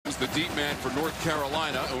The deep man for North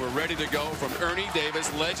Carolina, and we're ready to go from Ernie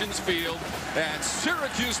Davis, Legends Field, and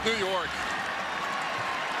Syracuse, New York.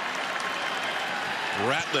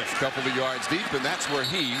 Ratliff, couple of yards deep, and that's where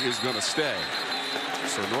he is going to stay.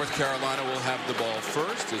 So North Carolina will have the ball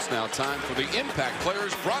first. It's now time for the impact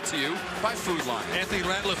players, brought to you by Food Line. Anthony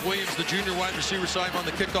Ratliff Williams, the junior wide receiver, saw him on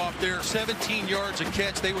the kickoff there. 17 yards a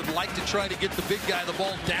catch. They would like to try to get the big guy the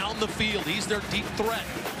ball down the field. He's their deep threat.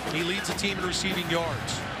 He leads the team in receiving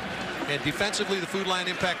yards. And defensively, the Food Line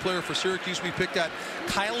impact player for Syracuse, we picked out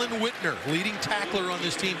Kylan Whitner, leading tackler on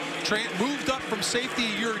this team. Moved up from safety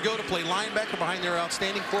a year ago to play linebacker behind their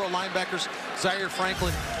outstanding core of linebackers, Zaire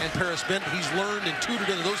Franklin and Paris Bent. He's learned and tutored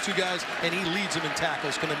into those two guys, and he leads them in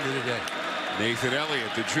tackles coming into today. Nathan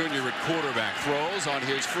Elliott, the junior at quarterback, throws on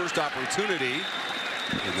his first opportunity.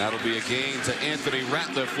 And that'll be a gain to Anthony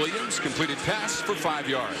Ratliff Williams. Completed pass for 5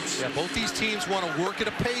 yards. Yeah, both these teams want to work at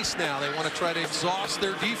a pace now. They want to try to exhaust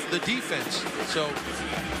the defense. So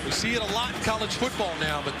we see it a lot in college football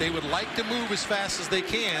now, but they would like to move as fast as they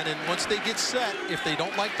can. And once they get set, if they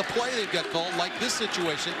don't like the play they've got called, like this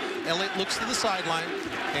situation, Elliott looks to the sideline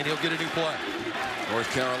and he'll get a new play. North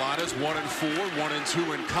Carolina's 1-4,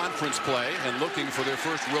 1-2 in conference play, and looking for their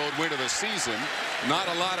first road win of the season. Not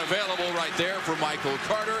a lot available right there for Michael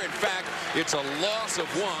Carter. In fact, it's a loss of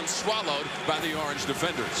 1 swallowed by the Orange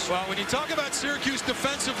defenders. Well, when you talk about Syracuse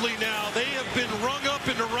defensively now, they have been rung up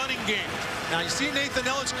in the running game. Now, you see Nathan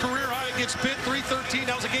Elliott's career high against Pitt, 313.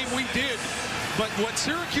 That was a game we did. But what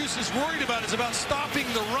Syracuse is worried about is about stopping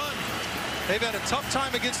the run. They've had a tough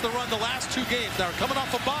time against the run the last 2 games. Now, coming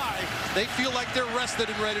off a bye, they feel like they're rested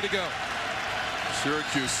and ready to go.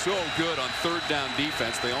 Syracuse so good on third down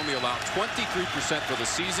defense. They only allow 23% for the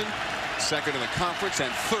season, second in the conference,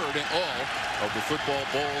 and third in all of the football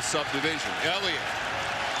bowl subdivision. Elliott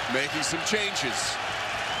making some changes.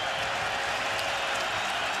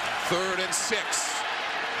 3rd and 6.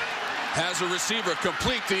 Has a receiver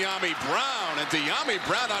complete, De'Ami Brown. And De'Ami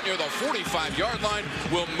Brown out near the 45-yard line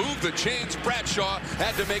will move the chains. Bradshaw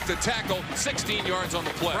had to make the tackle. 16 yards on the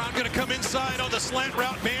play. Brown going to come inside on the slant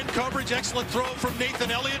route, man coverage. Excellent throw from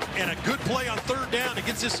Nathan Elliott, and a good play on 3rd down. It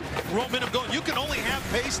gets this momentum going. You can only have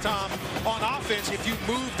pace, Tom, on offense if you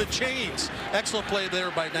move the chains. Excellent play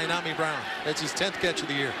there by De'Ami Brown. That's his 10th catch of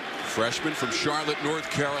the year. Freshman from Charlotte, North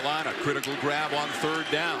Carolina. Critical grab on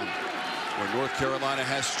 3rd down, where North Carolina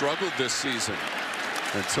has struggled this season.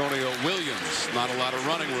 Antonio Williams, not a lot of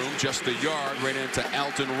running room, just a yard right into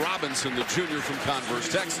Alton Robinson, the junior from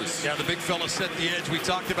Converse, Texas. Yeah, the big fella set the edge. We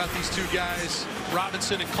talked about these 2 guys,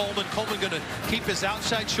 Robinson and Coleman. Coleman going to keep his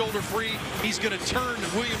outside shoulder free. He's going to turn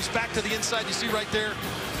Williams back to the inside. You see right there,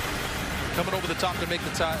 coming over the top to make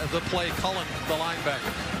the play, Cullen, the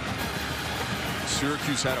linebacker.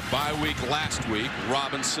 Syracuse had a bye week last week.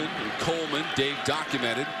 Robinson and Coleman, Dave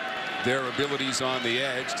documented their abilities on the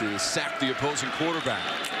edge to sack the opposing quarterback.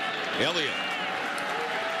 Elliott,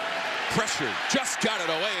 pressure, just got it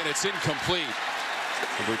away, and it's incomplete.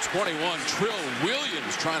 Number 21, Trill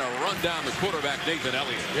Williams, trying to run down the quarterback, Nathan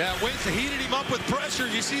Elliott. Yeah, Wentz heated him up with pressure.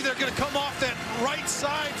 You see they're going to come off that right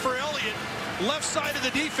side for Elliott, left side of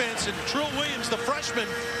the defense, and Trill Williams, the freshman,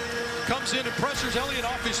 comes in and pressures Elliott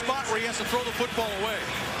off his spot where he has to throw the football away.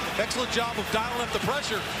 Excellent job of dialing up the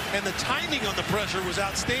pressure, and the timing on the pressure was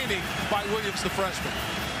outstanding by Williams, the freshman.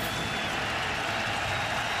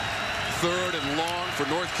 3rd and long for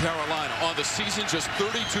North Carolina. On the season, just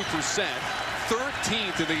 32%,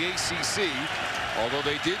 13th in the ACC, although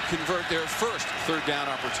they did convert their first 3rd down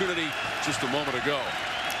opportunity just a moment ago.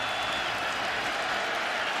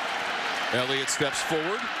 Elliott steps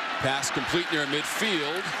forward, pass complete near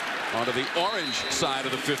midfield. Onto the orange side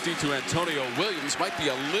of the 50 to Antonio Williams. Might be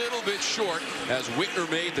a little bit short as Whitner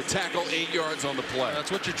made the tackle, 8 yards on the play. That's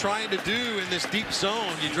what you're trying to do in this deep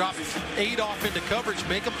zone. You drop 8 off into coverage,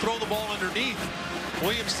 make them throw the ball underneath.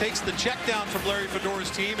 Williams takes the check down from Larry Fedora's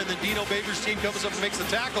team, and then Dino Baker's team comes up and makes the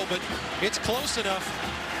tackle, but it's close enough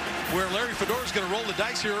where Larry Fedora's going to roll the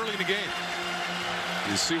dice here early in the game.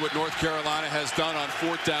 You see what North Carolina has done on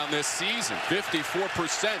 4th down this season.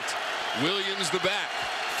 54%. Williams the back.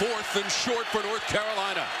 4th and short for North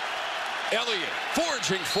Carolina. Elliott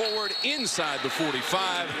forging forward inside the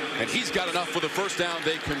 45, and he's got enough for the 1st down.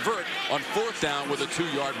 They convert on 4th down with a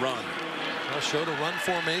 2-yard run. Well, showed a run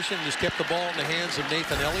formation, just kept the ball in the hands of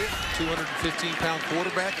Nathan Elliott, 215-pound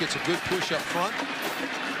quarterback. Gets a good push up front,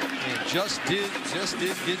 and just did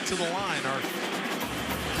get to the line. Our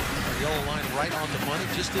yellow line right on the money,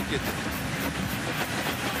 just did get there.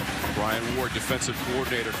 Brian Ward, defensive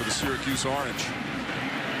coordinator for the Syracuse Orange.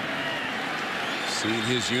 Seeing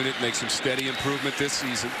his unit make some steady improvement this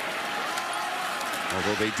season.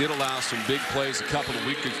 Although they did allow some big plays a couple of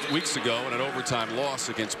weeks ago in an overtime loss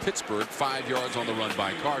against Pittsburgh. 5 yards on the run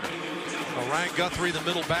by Carter. Well, Ryan Guthrie, the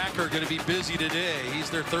middle backer, going to be busy today. He's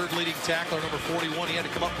their third leading tackler, number 41. He had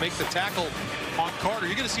to come up and make the tackle on Carter.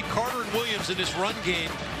 You're going to see Carter and Williams in this run game.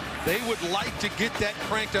 They would like to get that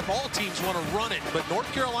cranked up. All teams want to run it, but North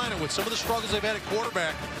Carolina, with some of the struggles they've had at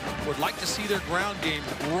quarterback, would like to see their ground game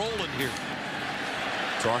rolling here.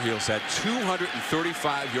 Tar Heels had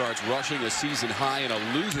 235 yards rushing, a season high, in a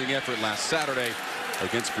losing effort last Saturday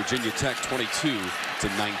against Virginia Tech,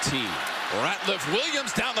 22-19. Ratliff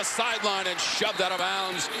Williams down the sideline and shoved out of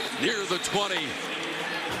bounds near the 20.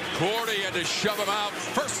 Cordy had to shove him out.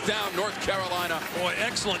 First down, North Carolina. Boy,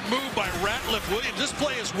 excellent move by Ratliff Williams. This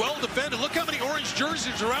play is well defended. Look how many orange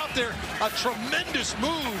jerseys are out there. A tremendous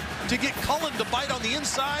move to get Cullen to bite on the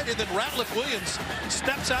inside, and then Ratliff Williams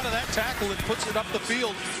steps out of that tackle and puts it up the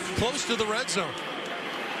field close to the red zone.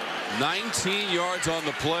 19 yards on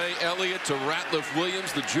the play. Elliott to Ratliff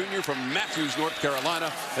Williams, the junior from Matthews, North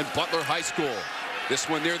Carolina, and Butler High School. This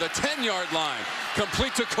one near the 10-yard line.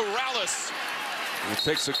 Complete to Corrales. It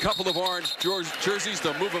takes a couple of orange jerseys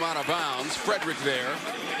to move him out of bounds. Frederick there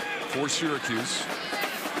for Syracuse.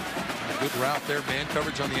 Good route there. Man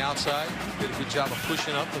coverage on the outside. Did a good job of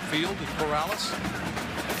pushing up the field with Corrales.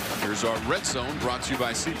 Here's our red zone, brought to you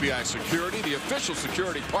by CPI Security, the official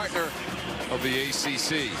security partner of the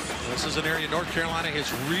ACC. This is an area North Carolina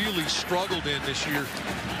has really struggled in this year.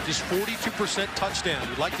 Just 42% touchdown.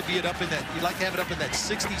 You'd like to be up in that. You'd like to have it up in that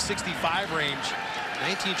 60-65 range.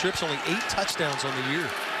 19 trips, only 8 touchdowns on the year.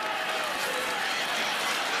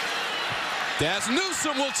 Daz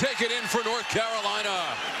Newsome will take it in for North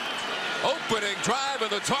Carolina. Opening drive, and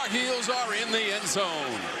the Tar Heels are in the end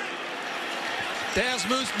zone. Daz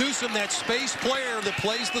Newsome, that space player that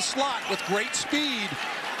plays the slot with great speed.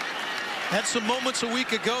 Had some moments a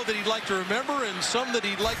week ago that he'd like to remember, and some that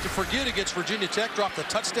he'd like to forget against Virginia Tech. Dropped a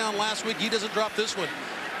touchdown last week. He doesn't drop this one.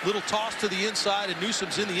 Little toss to the inside, and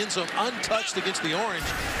Newsome's in the end zone untouched against the Orange.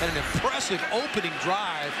 And an impressive opening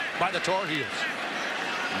drive by the Tar Heels.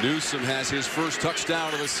 Newsome has his first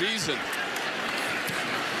touchdown of the season.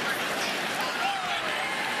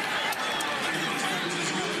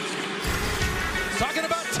 Talking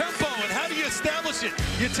about tempo and how do you establish it?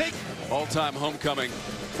 You take all-time homecoming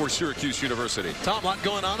for Syracuse University. Tom, a lot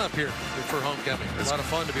going on up here for homecoming. A lot of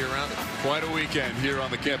fun to be around it. Quite a weekend here on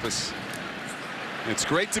the campus. It's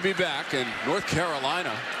great to be back, and North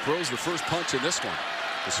Carolina throws the first punch in this one.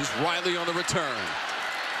 This is Riley on the return.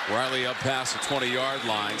 Riley up past the 20-yard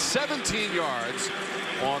line. 17 yards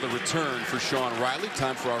on the return for Sean Riley.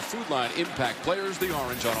 Time for our Food Line Impact Players, the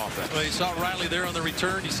Orange on offense. Well, you saw Riley there on the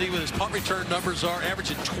return. You see what his punt return numbers are.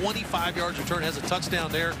 Averaging 25 yards return. Has a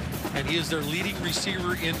touchdown there, and he is their leading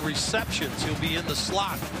receiver in receptions. He'll be in the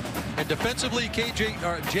slot. And defensively,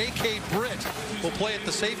 J.K. Britt will play at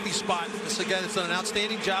the safety spot. This is a guy that's done an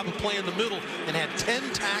outstanding job of playing the middle and had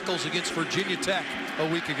 10 tackles against Virginia Tech a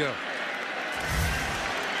week ago.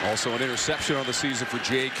 Also an interception on the season for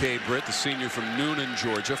J.K. Britt, the senior from Noonan,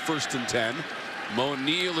 Georgia. 1st and 10. Mo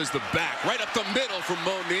Neal is the back. Right up the middle from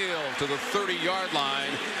Mo Neal to the 30-yard line.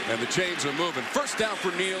 And the chains are moving. First down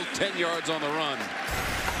for Neal, 10 yards on the run.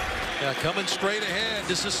 Yeah, coming straight ahead.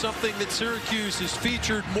 This is something that Syracuse has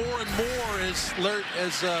featured more and more as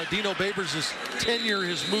Dino Babers' tenure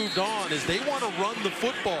has moved on, is they want to run the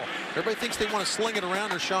football. Everybody thinks they want to sling it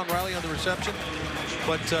around, or Sean Riley on the reception,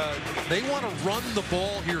 but they want to run the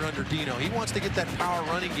ball here under Dino. He wants to get that power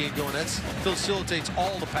running game going. That facilitates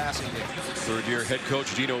all the passing game. Third-year head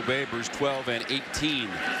coach Dino Babers, 12 and 18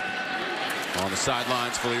 on the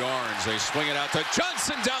sidelines for the Orange. They swing it out to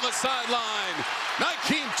Johnson down the sideline.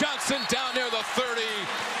 Nykeem Johnson down near the 30.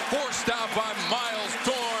 Forced out by Miles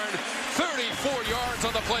Dorn. 34 yards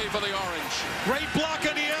on the play for the Orange. Great block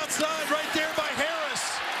on the outside right there by Harris.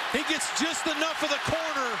 He gets just enough of the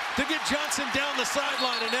corner to get Johnson down the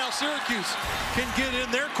sideline, and now Syracuse can get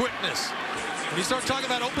in their quickness. When you start talking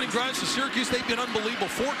about opening drives for Syracuse, they've been unbelievable.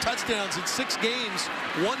 4 touchdowns in 6 games,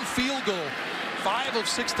 1 field goal. 5 of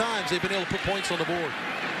 6 times they've been able to put points on the board.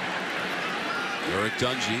 Eric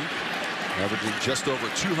Dungey averaging just over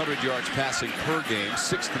 200 yards passing per game,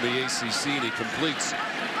 6th in the ACC, and he completes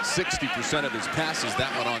 60% of his passes. That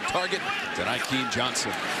one on target to Nykeem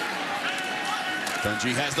Johnson.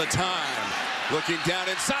 Dungey has the time, looking down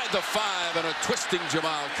inside the 5, and a twisting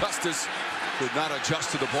Jamal Custis could not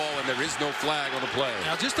adjust to the ball, and there is no flag on the play.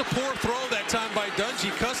 Now, just a poor throw that time by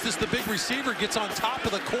Dungey. Custis, the big receiver, gets on top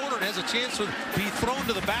of the corner and has a chance to be thrown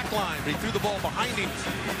to the back line, but he threw the ball behind him.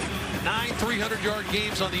 9 300-yard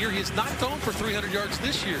games on the year. He has not thrown for 300 yards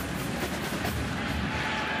this year.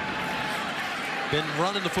 Been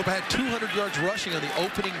running the football. Had 200 yards rushing on the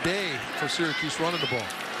opening day for Syracuse running the ball.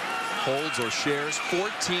 Holds or shares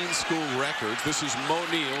 14 school records. This is Mo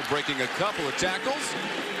Neal breaking a couple of tackles.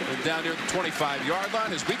 And down near the 25-yard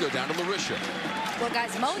line as we go down to Larisha. Well,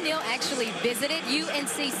 guys, Mo Neal actually visited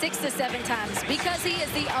UNC 6 to 7 times because he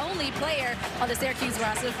is the only player on the Syracuse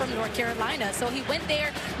roster from North Carolina. So he went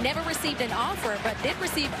there, never received an offer, but did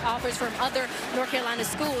receive offers from other North Carolina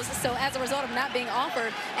schools. So as a result of not being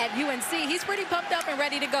offered at UNC, he's pretty pumped up and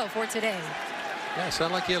ready to go for today. Yeah, it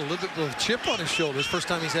sounded like he had a little bit of a chip on his shoulder. It's the first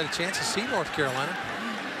time he's had a chance to see North Carolina.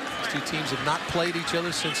 These two teams have not played each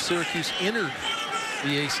other since Syracuse entered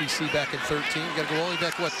the ACC back in 13. Got to go all the way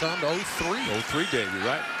back, what, Tom, to 03? 03, Dave, you're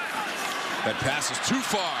right. That pass is too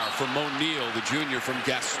far from Mo Neal, the junior from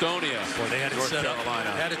Gastonia, Boy, they had North Carolina.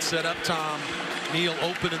 Had it set up, Tom. Neal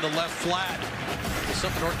open in the left flat.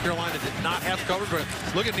 Something North Carolina did not have covered, but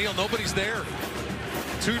look at Neal, nobody's there.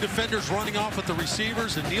 Two defenders running off with the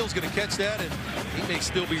receivers, and Neal's going to catch that, and he may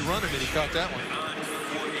still be running, and he caught that one.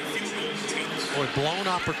 Boy, blown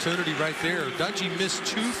opportunity right there. Dungey missed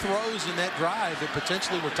 2 throws in that drive that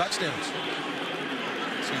potentially were touchdowns.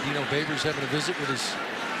 See Dino Babers having a visit with his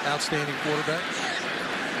outstanding quarterback.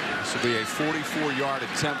 This will be a 44-yard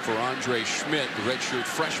attempt for Andre Schmidt, the redshirt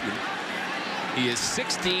freshman. He is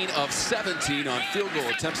 16 of 17 on field goal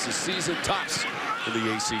attempts this season, tops in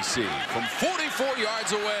the ACC. From 44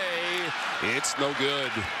 yards away, it's no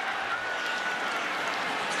good.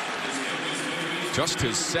 Just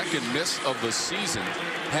his second miss of the season.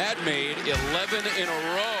 Had made 11 in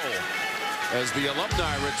a row as the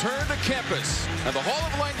alumni return to campus and the Hall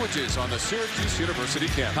of Languages on the Syracuse University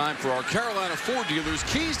campus. Time for our Carolina Ford dealers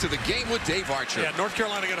keys to the game with Dave Archer. Yeah, North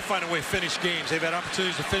Carolina got to find a way to finish games. They've had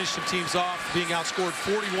opportunities to finish some teams off, being outscored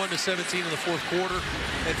 41-17 in the 4th quarter.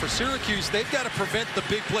 And for Syracuse, they've got to prevent the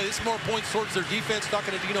big play. This is more points towards their defense.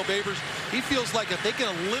 Talking to Dino Babers, he feels like if they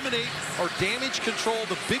can eliminate or damage control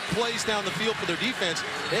the big plays down the field for their defense,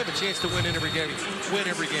 they have a chance to win every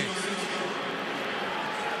game.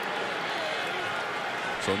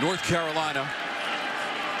 So North Carolina,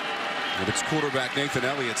 with its quarterback Nathan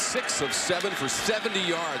Elliott, 6 of 7 for 70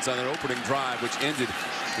 yards on their opening drive, which ended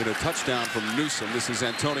in a touchdown from Newsom. This is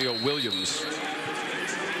Antonio Williams.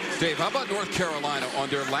 Dave, how about North Carolina on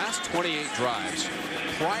their last 28 drives?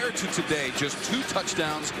 Prior to today, just 2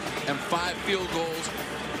 touchdowns and 5 field goals.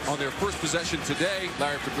 On their first possession today,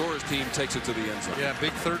 Larry Fedora's team takes it to the end zone. Yeah,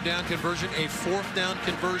 big 3rd down conversion, a 4th down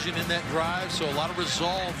conversion in that drive. So a lot of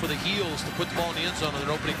resolve for the Heels to put the ball in the end zone on their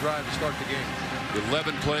opening drive to start the game.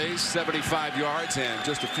 11 plays, 75 yards, and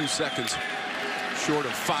just a few seconds short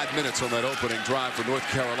of 5 minutes on that opening drive for North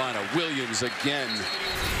Carolina. Williams again,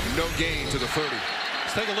 no gain to the 30.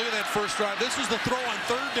 Let's take a look at that first drive. This was the throw on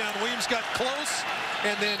 3rd down. Williams got close,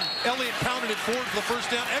 and then Elliott pounded it forward for the first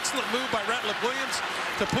down. Excellent move by Ratliff Williams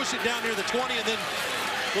to push it down near the 20, and then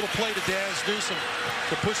a little play to Daz Newsom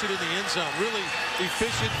to push it in the end zone. Really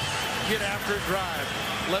efficient, get after it drive.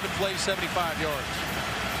 11 plays, 75 yards.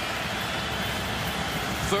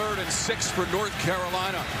 3rd and 6 for North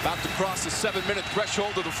Carolina. About to cross the 7-minute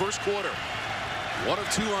threshold of the first quarter. 1 of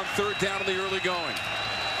 2 on 3rd down in the early going.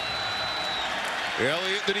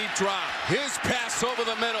 Elliott, the deep drop. His pass over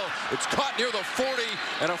the middle. It's caught near the 40,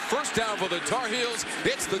 and a first down for the Tar Heels.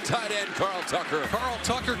 It's the tight end, Carl Tucker. Carl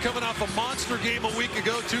Tucker coming off a monster game a week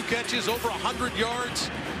ago. 2 catches, over 100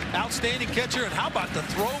 yards. Outstanding catcher. And how about the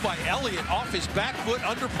throw by Elliott off his back foot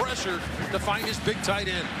under pressure to find his big tight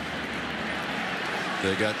end?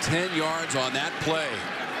 They got 10 yards on that play.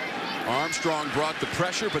 Armstrong brought the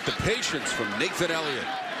pressure, but the patience from Nathan Elliott.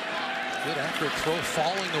 Good accurate throw,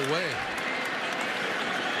 falling away.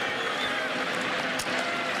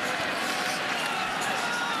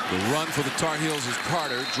 The run for the Tar Heels is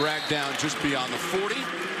Carter, dragged down just beyond the 40.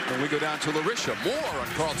 And we go down to Larisha. More on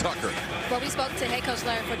Carl Tucker. Well, we spoke to head coach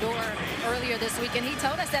Larry Fedora earlier this week, and he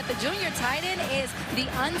told us that the junior tight end is the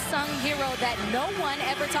unsung hero that no one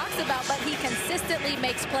ever talks about, but he consistently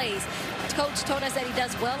makes plays. Coach told us that he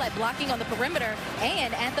does well at blocking on the perimeter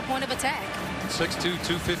and at the point of attack. 6'2",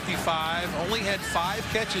 255. Only had 5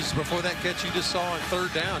 catches before that catch you just saw on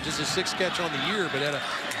 3rd down. Just his 6th catch on the year, but had a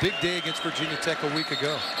big day against Virginia Tech a week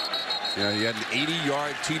ago. Yeah, he had an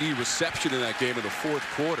 80-yard TD reception in that game in the 4th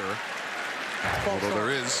quarter. Although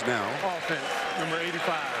there is now. Offense, number 85.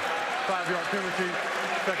 5-yard penalty,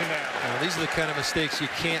 2nd down. Now, these are the kind of mistakes you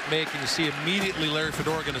can't make, and you see immediately Larry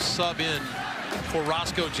Fedora going to sub in for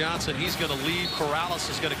Roscoe Johnson. He's going to leave. Corrales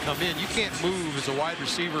is going to come in. You can't move as a wide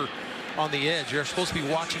receiver on the edge. You're supposed to be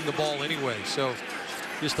watching the ball anyway. So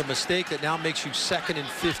just a mistake that now makes you 2nd and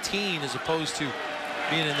 15 as opposed to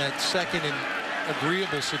being in that 2nd and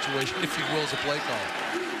agreeable situation, if you will, as a play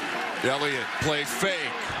call. Elliott play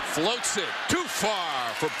fake, floats it too far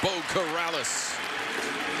for Bo Corrales.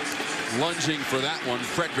 Lunging for that one.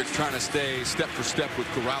 Frederick trying to stay step for step with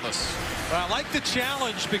Corrales. Well, I like the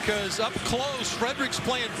challenge because up close, Frederick's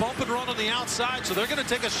playing bump and run on the outside, so they're going to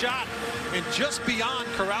take a shot and just beyond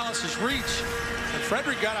Corrales' reach. And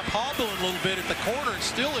Frederick got up hobbling a little bit at the corner and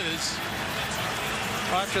still is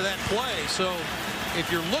after that play. So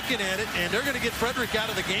if you're looking at it and they're going to get Frederick out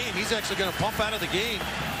of the game, he's actually going to pump out of the game.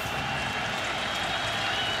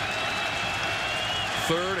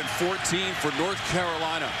 3rd and 14 for North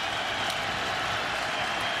Carolina.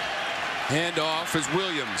 Handoff is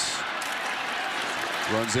Williams.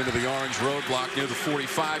 Runs into the orange roadblock near the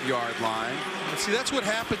 45-yard line. See, that's what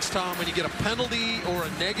happens, Tom, when you get a penalty or a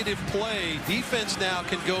negative play. Defense now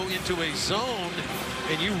can go into a zone,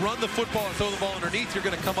 and you run the football and throw the ball underneath. You're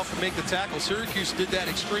going to come up and make the tackle. Syracuse did that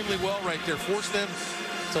extremely well right there. Forced them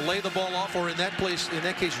to lay the ball off, or in that case,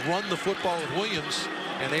 run the football with Williams,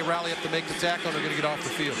 and they rally up to make the tackle, and they're going to get off the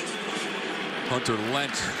field. Hunter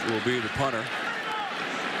Lent will be the punter.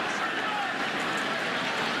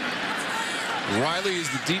 Riley is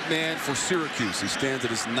the deep man for Syracuse. He stands at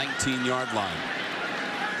his 19-yard line.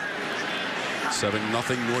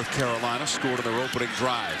 7-0 North Carolina scored on their opening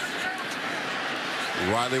drive.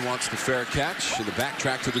 Riley wants the fair catch in the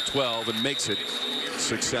backtrack to the 12 and makes it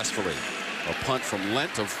successfully. A punt from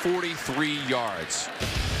Lent of 43 yards.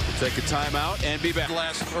 We'll take a timeout and be back.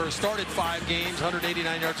 Started 5 games,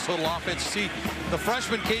 189 yards total offense. See the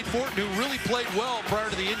freshman Cade Fortin, who really played well prior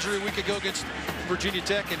to the injury a week ago against Virginia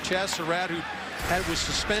Tech, and Chaz Surratt, who was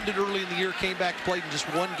suspended early in the year, came back, played in just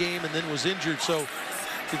 1 game, and then was injured. So you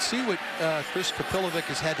can see what Chris Kapilovic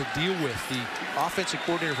has had to deal with. The offensive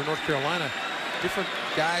coordinator for North Carolina, different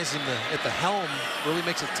guys at the helm, really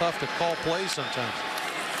makes it tough to call plays sometimes.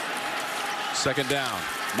 2nd down,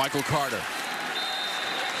 Michael Carter.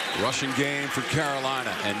 Rushing game for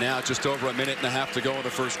Carolina, and now just over a minute and a half to go in the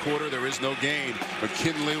first quarter. There is no gain.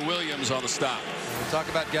 McKinley Williams on the stop. We talk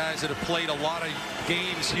about guys that have played a lot of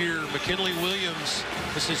games here. McKinley Williams,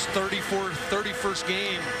 this is 31st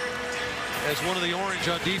game as one of the Orange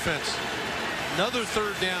on defense. Another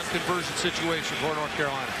 3rd down conversion situation for North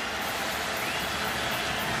Carolina.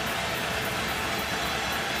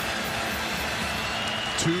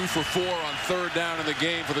 Two for 4 on 3rd down in the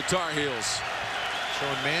game for the Tar Heels.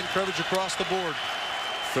 Showing man coverage across the board.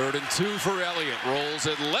 3rd and 2 for Elliott. Rolls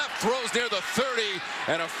it left, throws near the 30,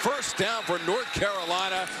 and a 1st down for North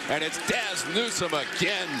Carolina, and it's Daz Newsome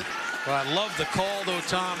again. Well, I love the call, though,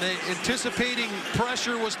 Tom. Anticipating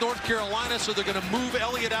pressure was North Carolina, so they're going to move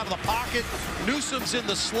Elliott out of the pocket. Newsome's in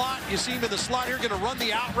the slot. You see him in the slot here, going to run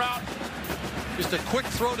the out route. Just a quick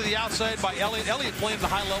throw to the outside by Elliott. Elliott playing at the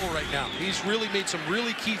high level right now. He's really made some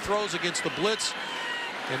really key throws against the blitz.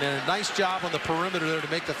 And then a nice job on the perimeter there to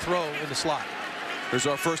make the throw in the slot. Here's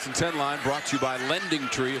our 1st and 10 line, brought to you by Lending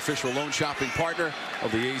Tree, official loan shopping partner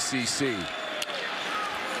of the ACC.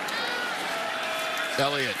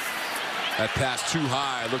 Elliott, that pass too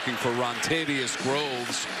high, looking for Rontavious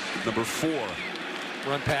Groves, number 4.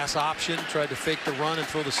 Run pass option, tried to fake the run and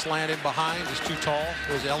throw the slant in behind. He's too tall,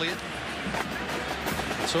 was Elliott.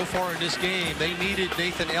 So far in this game, they needed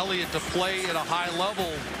Nathan Elliott to play at a high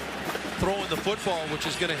level, throwing the football, which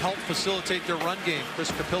is going to help facilitate their run game.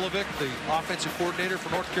 Chris Kapilovic, the offensive coordinator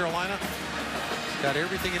for North Carolina, got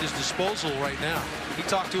everything at his disposal right now. He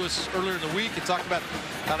talked to us earlier in the week and talked about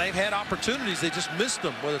how they've had opportunities. They just missed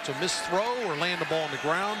them, whether it's a missed throw or laying the ball on the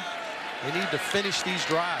ground. They need to finish these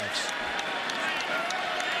drives.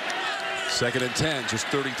 2nd and 10, just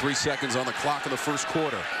 33 seconds on the clock in the first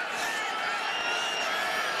quarter.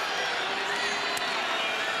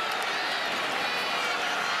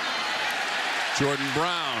 Jordan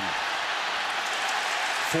Brown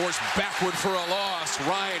forced backward for a loss.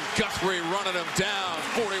 Ryan Guthrie running him down.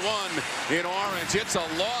 41 in orange. It's a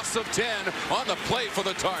loss of 10 on the play for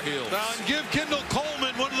the Tar Heels. Now, and give Kendall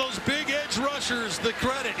Coleman, one of those big edge rushers, the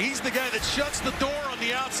credit. He's the guy that shuts the door on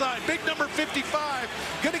the outside. Big number 55.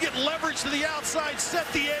 Going to get leverage to the outside,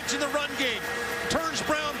 set the edge in the run game. Turns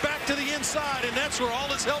Brown back to the inside, and that's where all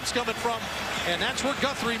his help's coming from. And that's where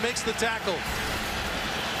Guthrie makes the tackle.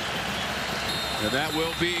 And that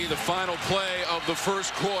will be the final play of the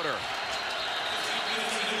first quarter.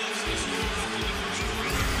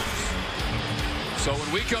 So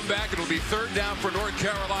when we come back, it'll be 3rd down for North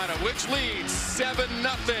Carolina, which leads 7-0.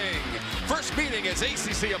 First meeting as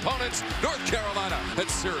ACC opponents, North Carolina and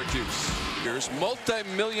Syracuse. Here's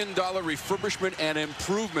multi-million-dollar refurbishment and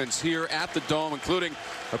improvements here at the Dome, including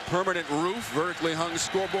a permanent roof, vertically hung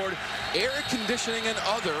scoreboard, air conditioning, and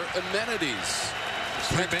other amenities.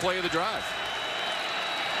 10th play of the drive.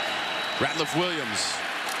 Ratliff Williams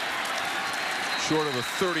Short of the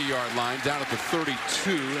 30-yard line, down at the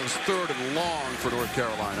 32. That was 3rd and long for North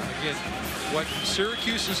Carolina. Again, what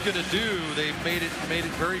Syracuse is going to do, they made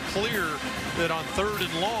it very clear that on 3rd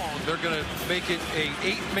and long, they're going to make it a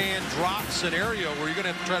 8-man drop scenario where you're going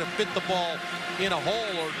to have to try to fit the ball in a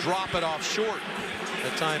hole or drop it off short.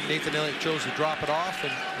 That time, Nathan Elliott chose to drop it off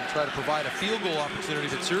and try to provide a field goal opportunity,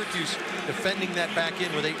 but Syracuse defending that back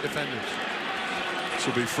in with 8 defenders. This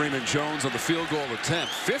will be Freeman Jones on the field goal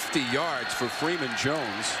attempt. 50 yards for Freeman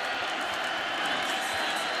Jones.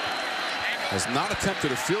 Has not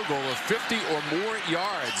attempted a field goal of 50 or more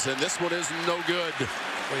yards, and this one is no good.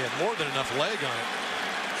 Well, he had more than enough leg on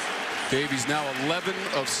it. Davies now 11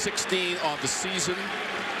 of 16 on the season,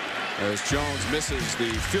 as Jones misses the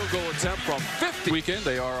field goal attempt from 50. Weekend,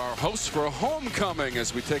 they are our hosts for homecoming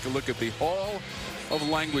as we take a look at the Hall of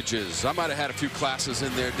Languages. I might have had a few classes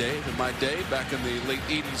in there, Dave, in my day, back in the late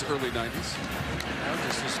 80s, early 90s. I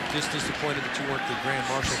was just disappointed that you weren't the Grand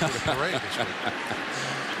Marshal for the parade this week.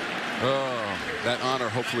 Oh, that honor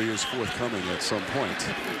hopefully is forthcoming at some point.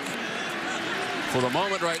 For the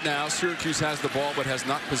moment right now, Syracuse has the ball but has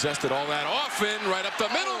not possessed it all that often. Right up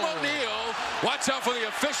the middle, O'Neal. Watch out for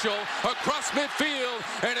the official across midfield,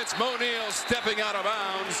 and it's O'Neal stepping out of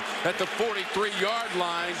bounds at the 43-yard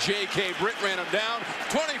line. J.K. Britt ran him down.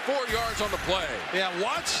 24 yards on the play. Yeah,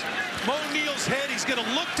 watch O'Neal's head. He's going to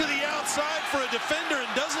look to the outside for a defender and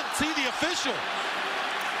doesn't see the official.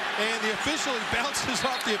 And the official, he bounces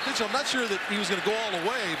off the official. I'm not sure that he was going to go all the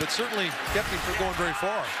way, but certainly kept him from going very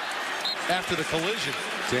far after the collision.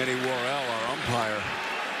 Danny Worrell, our umpire,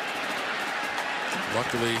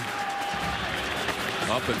 luckily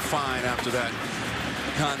up and fine after that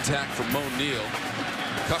contact from O'Neal.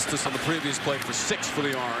 Custis on the previous play for 6 for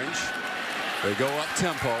the Orange. They go up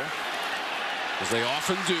tempo, as they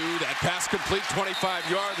often do. That pass complete,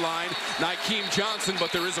 25-yard line. Nykeem Johnson,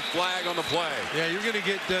 but there is a flag on the play. Yeah, you're going to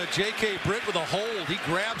get J.K. Britt with a hold. He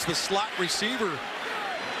grabs the slot receiver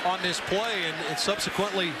on this play, and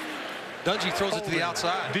subsequently Dungey throws it to the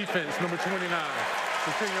outside. Defense, number 29.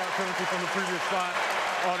 15-yard penalty from the previous spot.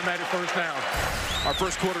 Automatic first down. Our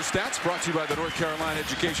first quarter stats brought to you by the North Carolina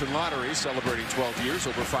Education Lottery, celebrating 12 years,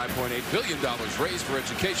 over $5.8 billion raised for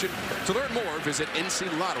education. To learn more, visit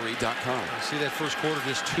nclottery.com. See that first quarter,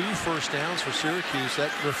 just 2 first downs for Syracuse.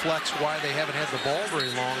 That reflects why they haven't had the ball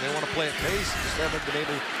very long. They want to play at pace, just haven't been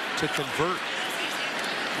able to convert,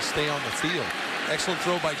 to stay on the field. Excellent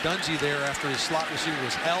throw by Dungey there after his slot receiver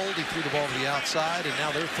was held. He threw the ball to the outside, and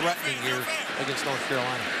now they're threatening here against North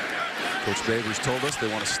Carolina. Coach Babers told us they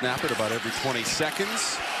want to snap it about every 20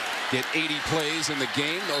 seconds. Get 80 plays in the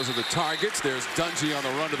game. Those are the targets. There's Dungey on the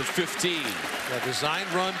run to the 15. A design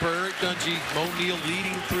run for Eric Dungey. O'Neal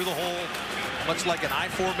leading through the hole, much like an I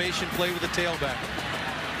formation play with the tailback.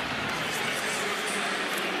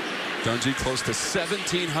 Dungey close to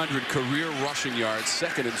 1,700 career rushing yards,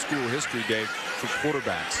 second in school history, Dave, for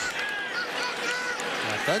quarterbacks.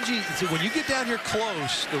 Dungey, when you get down here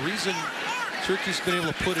close, the reason Syracuse has been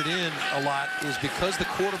able to put it in a lot is because the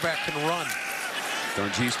quarterback can run.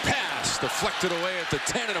 Dungey's pass deflected away at the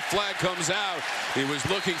 10, and a flag comes out. He was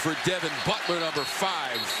looking for Devin Butler, number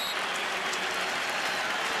 5.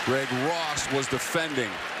 Greg Ross was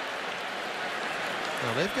defending.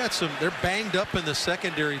 Now they've got they're banged up in the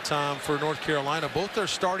secondary, Tom, for North Carolina. Both their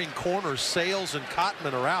starting corners, Sales and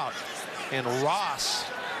Cotman, are out. And Ross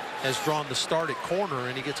has drawn the start at corner,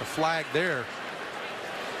 and he gets a flag there.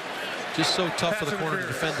 Just so tough for the corner to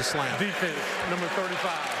defend the slam. Defense, number 35.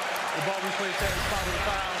 The ball replay says spot of the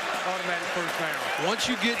foul, automatic first down. Once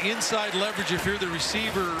you get inside leverage, if you're the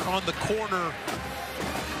receiver on the corner's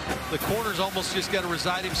almost just got to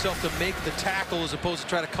reside himself to make the tackle as opposed to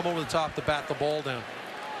try to come over the top to bat the ball down.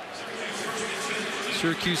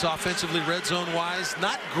 Syracuse offensively, red zone wise,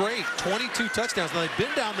 not great. 22 touchdowns. Now they've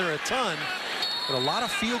been down there a ton, but a lot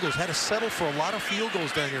of field goals. Had to settle for a lot of field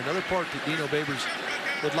goals down here. Another part that Dino Babers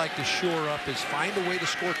would like to shore up is find a way to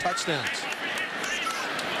score touchdowns.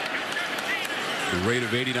 The rate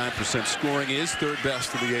of 89% scoring is 3rd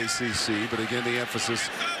best in the ACC, but again, the emphasis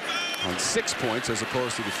on 6 points as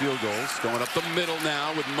opposed to the field goals. Going up the middle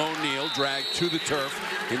now with O'Neal, dragged to the turf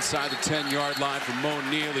inside the 10-yard line from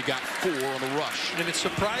O'Neal. He got 4 on the rush. And it's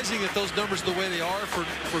surprising that those numbers are the way they are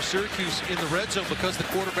for Syracuse in the red zone because the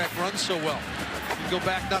quarterback runs so well. You go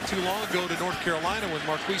back not too long ago to North Carolina when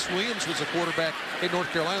Marquise Williams was a quarterback in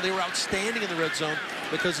North Carolina. They were outstanding in the red zone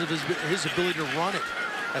because of his ability to run it.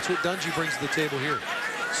 That's what Dungey brings to the table here.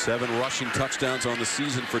 7 rushing touchdowns on the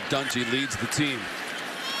season for Dungey, leads the team.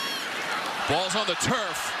 Ball's on the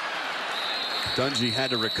turf. Dungey had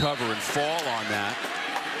to recover and fall on that.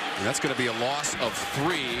 And that's going to be a loss of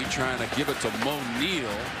 3, trying to give it to Mo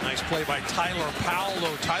Neal. Nice play by Tyler Powell,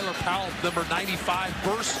 though. Tyler Powell, number 95,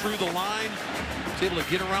 burst through the line. Was able to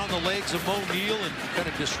get around the legs of Mo Neal and kind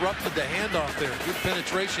of disrupted the handoff there. Good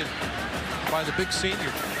penetration by the big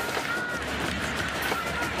senior.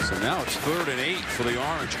 So now it's 3rd and 8 for the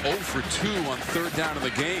Orange. 0 for 2 on 3rd down in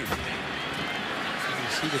the game. You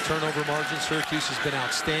see the turnover margin. Syracuse has been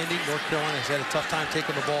outstanding. North Carolina has had a tough time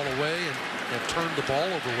taking the ball away and have turned the ball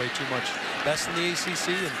over way too much. Best in the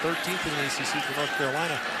ACC and 13th in the ACC for North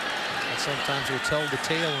Carolina. And sometimes will tell the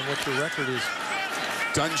tale on what your record is.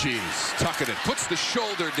 Dungey's tucking it, puts the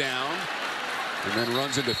shoulder down, and then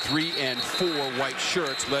runs into 3 and 4 white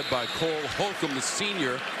shirts, led by Cole Holcomb, the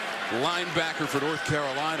senior linebacker for North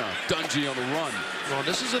Carolina. Dungey on the run. Well,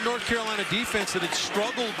 this is a North Carolina defense that had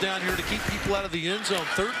struggled down here to keep people out of the end zone.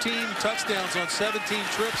 13 touchdowns on 17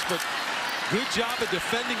 trips, but good job of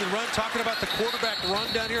defending the run. Talking about the quarterback run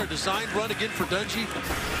down here, a designed run again for Dungey.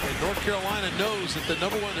 And North Carolina knows that the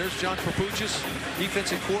number 1, there's John Papuchis,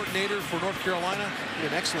 defensive coordinator for North Carolina.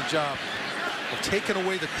 Did an excellent job of taking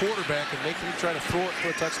away the quarterback and making him try to throw it for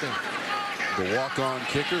a touchdown. The walk-on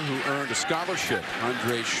kicker who earned a scholarship,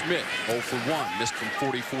 Andre Schmidt, 0 for 1, missed from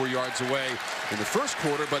 44 yards away in the first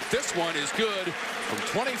quarter, but this one is good from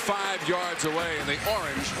 25 yards away, and the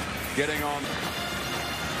Orange getting on.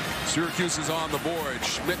 Syracuse is on the board.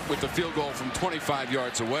 Schmidt with the field goal from 25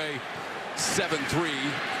 yards away. 7-3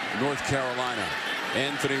 North Carolina.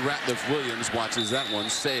 Anthony Ratliff-Williams watches that one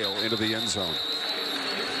sail into the end zone.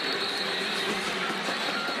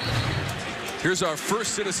 Here's our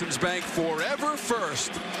first Citizens Bank Forever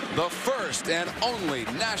First. The first and only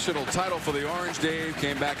national title for the Orange. Dave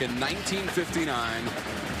came back in 1959.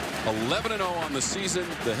 11-0 on the season.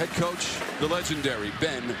 The head coach, the legendary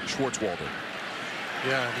Ben Schwartzwalder.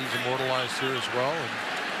 Yeah, and he's immortalized here as well.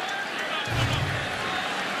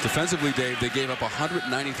 And defensively, Dave, they gave up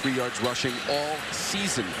 193 yards rushing all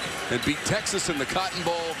season and beat Texas in the Cotton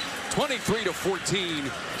Bowl 23-14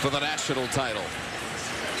 for the national title.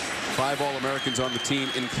 5 All-Americans on the team,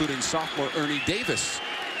 including sophomore Ernie Davis,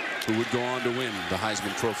 who would go on to win the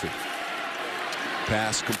Heisman Trophy.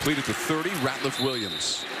 Pass completed to 30,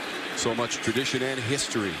 Ratliff-Williams. So much tradition and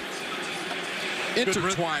history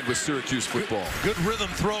intertwined with Syracuse football. Good rhythm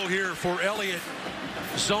throw here for Elliott.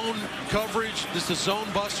 Zone coverage. This is a zone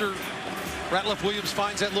buster. Ratliff-Williams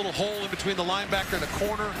finds that little hole in between the linebacker and the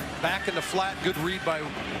corner. Back in the flat. Good read by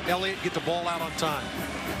Elliott. Get the ball out on time.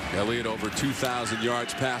 Elliott over 2,000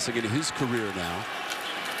 yards passing in his career now.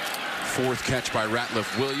 4th catch by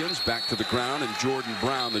Ratliff-Williams. Back to the ground, and Jordan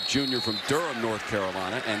Brown, the junior from Durham, North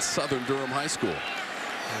Carolina, and Southern Durham High School.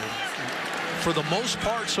 For the most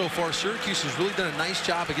part so far, Syracuse has really done a nice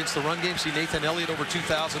job against the run game. See Nathan Elliott over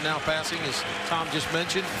 2,000 now passing, as Tom just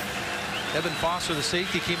mentioned. Evan Foster, the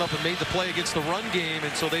safety, came up and made the play against the run game,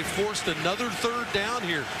 and so they forced another 3rd down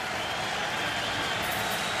here.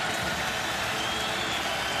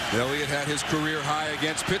 Elliott had his career high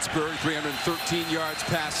against Pittsburgh, 313 yards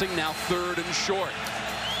passing, now 3rd and short.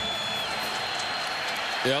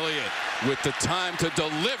 Elliott with the time to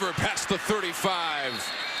deliver past the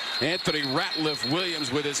 35. Anthony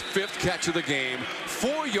Ratliff-Williams with his 5th catch of the game.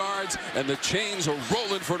 4 yards, and the chains are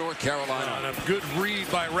rolling for North Carolina. And a good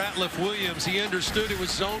read by Ratliff-Williams. He understood it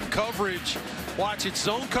was zone coverage. Watch it.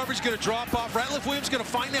 Zone coverage going to drop off. Ratliff-Williams going to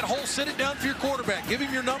find that hole, sit it down for your quarterback. Give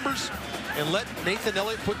him your numbers and let Nathan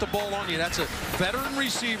Elliott put the ball on you. That's a veteran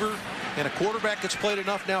receiver and a quarterback that's played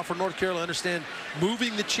enough now for North Carolina. Understand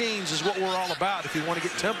moving the chains is what we're all about. If you want to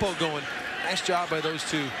get tempo going, nice job by those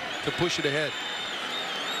two to push it ahead.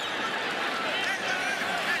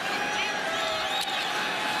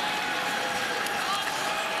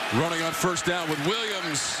 Running on 1st down with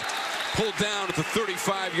Williams, pulled down at the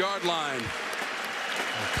 35-yard line.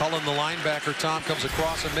 Cullen, the linebacker, Tom, comes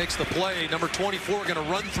across and makes the play. Number 24 going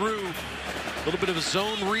to run through. A little bit of a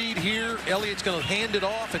zone read here. Elliott's going to hand it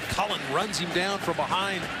off, and Cullen runs him down from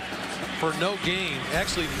behind for no gain.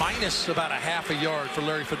 Actually, minus about a half a yard for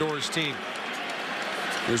Larry Fedora's team.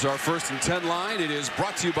 Here's our 1st and 10 line. It is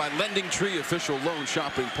brought to you by Lending Tree, official loan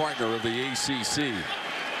shopping partner of the ACC.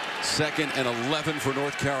 2nd and 11 for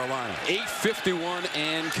North Carolina. 8:51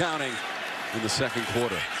 and counting in the 2nd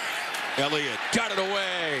quarter. Elliott got it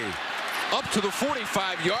away up to the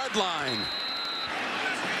 45-yard line.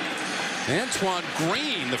 Antoine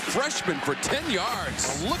Green, the freshman, for 10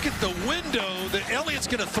 yards. Look at the window that Elliott's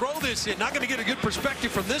going to throw this in. Not going to get a good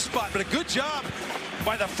perspective from this spot, but a good job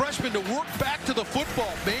by the freshman to work back to the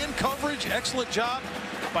football. Man coverage, excellent job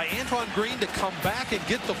by Antoine Green to come back and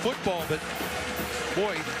get the football. But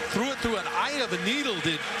boy, threw it through an eye of a needle,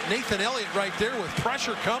 did Nathan Elliott right there with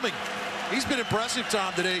pressure coming. He's been impressive,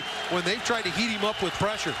 Tom, today when they've tried to heat him up with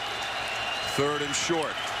pressure. 3rd and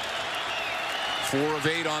short. 4 of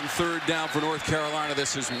 8 on 3rd down for North Carolina.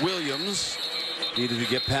 This is Williams. Needed to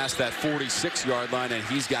get past that 46-yard line, and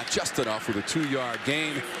he's got just enough with a 2-yard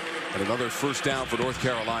gain. And another 1st down for North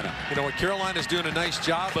Carolina. You know what Carolina's doing a nice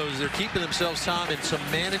job of is they're keeping themselves, Tom, in some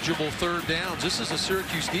manageable 3rd downs. This is a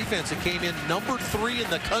Syracuse defense that came in number 3 in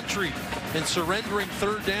the country in surrendering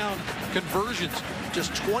 3rd down conversions.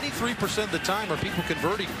 Just 23% of the time are people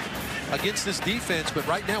converting against this defense. But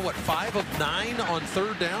right now, what, 5 of 9 on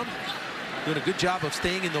 3rd down? Doing a good job of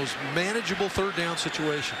staying in those manageable 3rd down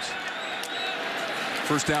situations.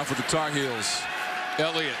 1st down for the Tar Heels.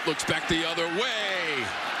 Elliott looks back the other way.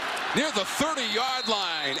 Near the 30-yard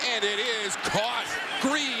line, and it is caught.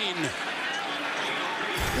 Green.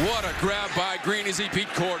 What a grab by Green as he beat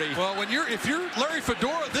Cordy. Well, if you're Larry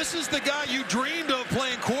Fedora, this is the guy you dreamed of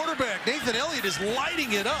playing quarterback. Nathan Elliott is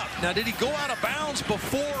lighting it up. Now, did he go out of bounds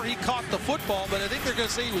before he caught the football? But I think they're going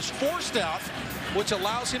to say he was forced out, which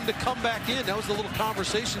allows him to come back in. That was the little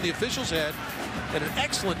conversation the officials had. And an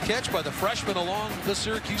excellent catch by the freshman along the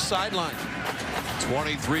Syracuse sideline.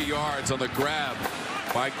 23 yards on the grab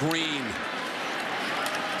by Green.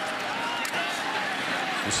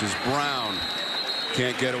 This is Brown.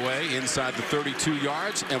 Can't get away inside the 32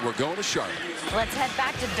 yards, and we're going to Charlotte. Let's head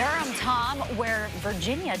back to Durham, Tom, where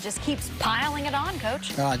Virginia just keeps piling it on,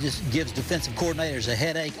 Coach. Just gives defensive coordinators a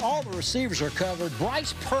headache. All the receivers are covered.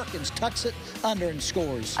 Bryce Perkins tucks it under and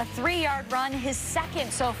scores. A 3-yard run, his 2nd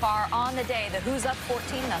so far on the day. The Who's up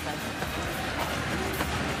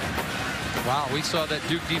 14-0. Wow, we saw that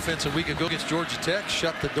Duke defense a week ago against Georgia Tech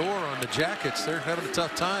shut the door on the Jackets. They're having a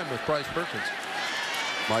tough time with Bryce Perkins.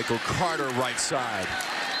 Michael Carter right side.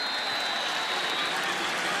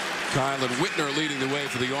 Kylan Whitner leading the way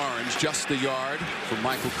for the Orange. Just the yard for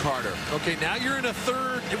Michael Carter. Okay, now you're in a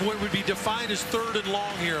 3rd, what would be defined as 3rd and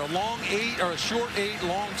long here. A long 8 or a short 8,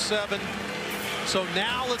 long 7. So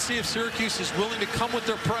now let's see if Syracuse is willing to come with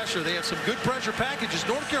their pressure. They have some good pressure packages.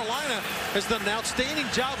 North Carolina has done an outstanding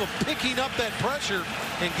job of picking up that pressure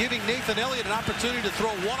and giving Nathan Elliott an opportunity to throw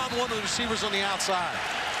one-on-one with receivers on the outside.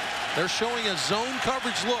 They're showing a zone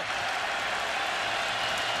coverage look.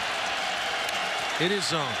 It is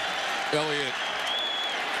zone. Elliott.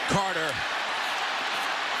 Carter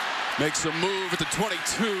makes a move at the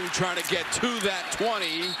 22, trying to get to that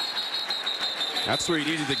 20. That's where he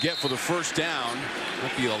needed to get for the 1st down.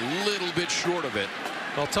 Might be a little bit short of it.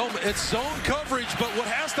 Well, Tom, it's zone coverage, but what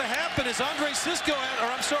has to happen is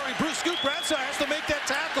Bruce Scoot Bradshaw has to make that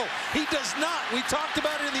tackle. He does not. We talked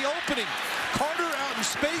about it in the opening. Carter out in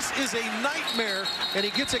space is a nightmare, and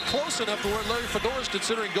he gets it close enough to where Larry Fedora is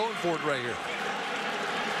considering going for it right here.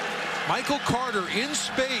 Michael Carter in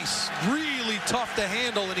space, really tough to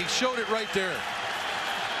handle, and he showed it right there.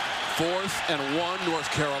 4th and 1,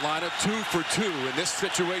 North Carolina, 2 for 2 in this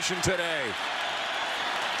situation today.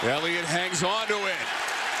 Elliott hangs on to it.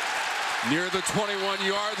 Near the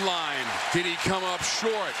 21-yard line. Did he come up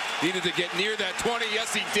short? Needed to get near that 20.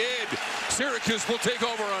 Yes, he did. Syracuse will take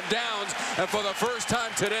over on downs. And for the first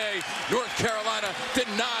time today, North Carolina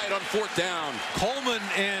denied on 4th down. Coleman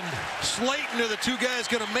and Slayton are the 2 guys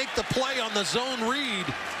going to make the play on the zone read.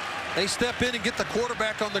 They step in and get the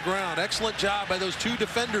quarterback on the ground. Excellent job by those 2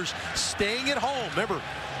 defenders staying at home. Remember,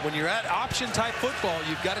 when you're at option-type football,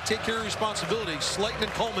 you've got to take care of responsibility. Slayton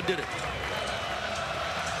and Coleman did it.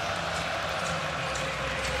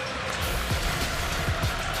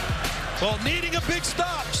 Well, needing a big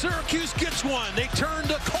stop, Syracuse gets one. They turn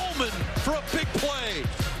to Coleman for a big play.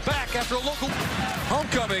 Back after a local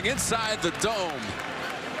homecoming inside the dome.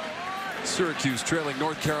 Syracuse trailing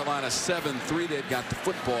North Carolina 7-3. They've got the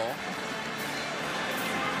football.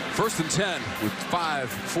 1st and 10 with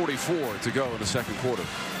 5:44 to go in the 2nd quarter.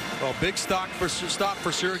 Well, big stop for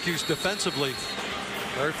Syracuse defensively.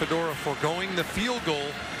 Larry Fedora foregoing the field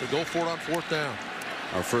goal to go for it on 4th down.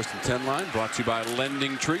 Our 1st and 10 line brought to you by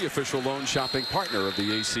Lending Tree, official loan shopping partner of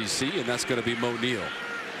the ACC, and that's going to be Mo Neal.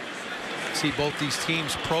 See both these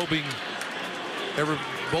teams probing.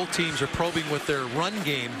 Both teams are probing with their run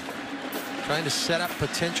game, trying to set up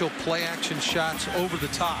potential play action shots over the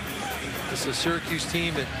top. This is a Syracuse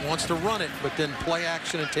team that wants to run it, but then play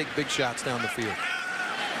action and take big shots down the field.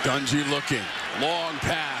 Dungey looking. Long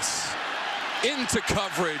pass. Into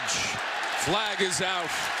coverage. Flag is out.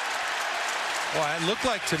 Well, it looked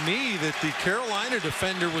like to me that the Carolina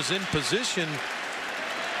defender was in position,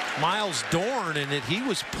 Miles Dorn, and that he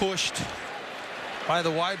was pushed by the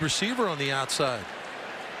wide receiver on the outside.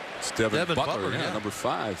 It's Devin Butler, yeah, number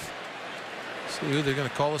 5. See who they're going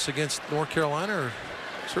to call us against North Carolina, or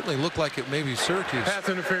certainly looked like it maybe Syracuse. Pass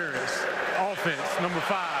interference. Offense, number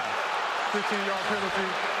 5. 15-yard penalty.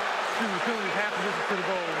 Penalty half the distance to the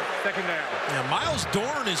goal. Second down. Yeah, Miles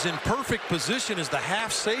Dorn is in perfect position as the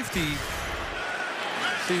half safety.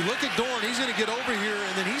 So you look at Dorn, he's going to get over here,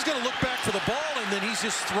 and then he's going to look back for the ball, and then he's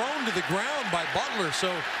just thrown to the ground by Butler.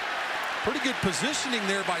 So pretty good positioning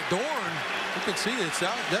there by Dorn. You can see it's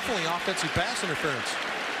definitely offensive pass interference.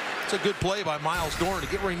 It's a good play by Miles Dorn to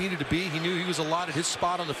get where he needed to be. He knew he was allotted his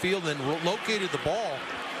spot on the field, and then located the ball.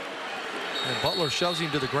 And Butler shoves him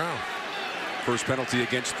to the ground. First penalty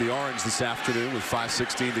against the Orange this afternoon with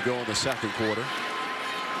 5:16 to go in the second quarter.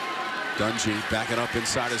 Dungey backing up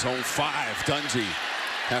inside his own 5. Dungey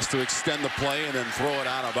has to extend the play and then throw it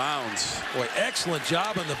out of bounds. Boy, excellent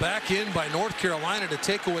job on the back end by North Carolina to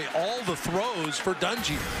take away all the throws for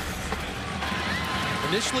Dungey.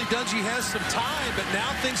 Initially, Dungey has some time, but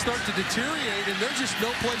now things start to deteriorate, and there's just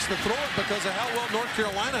no place to throw it because of how well North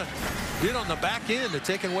Carolina did on the back end of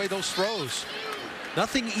taking away those throws.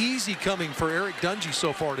 Nothing easy coming for Eric Dungey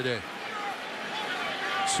so far today.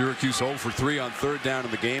 Syracuse 0 for 3 on third down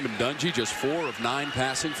in the game, and Dungey just 4 of 9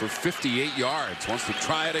 passing for 58 yards. Wants to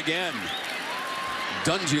try it again.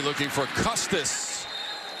 Dungey looking for Custis,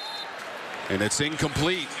 and it's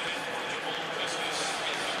incomplete.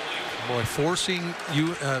 Boy, forcing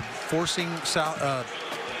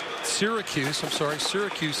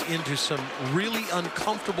Syracuse into some really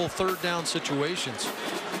uncomfortable third down situations.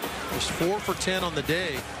 Just 4 for 10 on the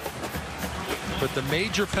day. But the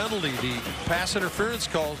major penalty, the pass interference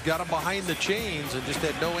calls, got them behind the chains and just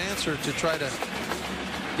had no answer to try to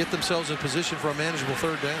get themselves in position for a manageable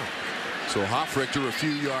third down. So Hofrichter, a few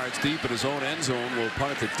yards deep in his own end zone, will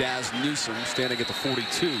punt it to Daz Newsome, standing at the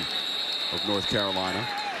 42 of North Carolina.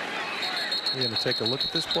 You're going to take a look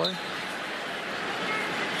at this play.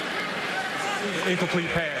 Incomplete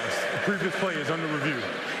pass. The previous play is under review.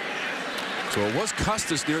 So it was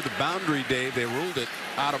Custis near the boundary, Dave. They ruled it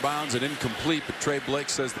out of bounds and incomplete, but Trey Blake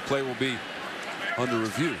says the play will be under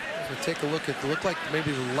review. So take a look at, look like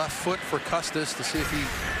maybe the left foot for Custis to see if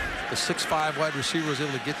the 6'5" wide receiver was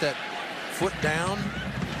able to get that foot down.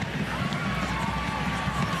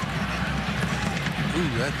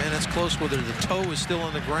 Ooh, that's close with it. The toe is still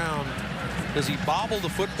on the ground. Does he bobble the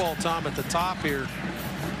football, Tom, at the top here?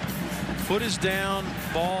 Foot is down,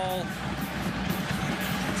 ball.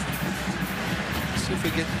 Let's see if we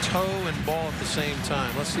get toe and ball at the same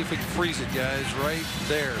time. Let's see if we can freeze it, guys, right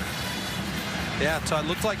there. Yeah, it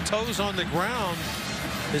looked like toes on the ground.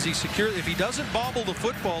 Is he secure? If he doesn't bobble the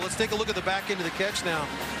football, let's take a look at the back end of the catch now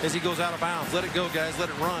as he goes out of bounds. Let it go, guys. Let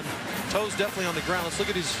it run. Toes definitely on the ground. Let's look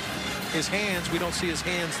at his hands. We don't see his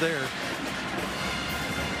hands there.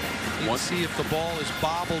 Let's see if the ball is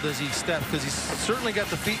bobbled as he steps, because he's certainly got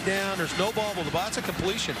the feet down. There's no bobble. The ball's a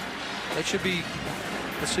completion. That should be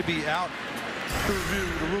out. To review,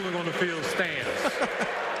 the ruling on the field stands.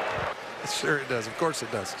 Sure it does. Of course it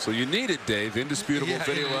does. So you needed, Dave, indisputable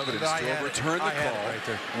video evidence to overturn the call, right,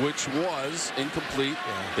 which was incomplete.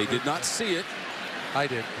 Yeah. They did not see it. I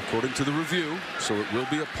did. According to the review, so it will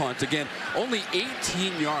be a punt. Again, only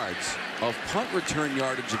 18 yards of punt return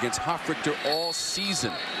yardage against Hofrichter all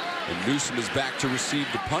season. And Newsome is back to receive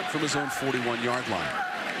the punt from his own 41-yard line.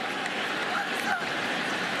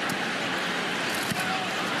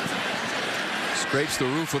 Scrapes the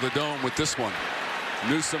roof of the dome with this one.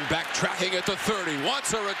 Newsome backtracking at the 30.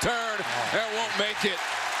 Wants a return and won't make it.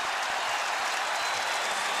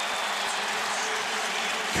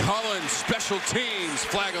 Collins, special teams,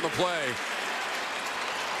 flag on the play.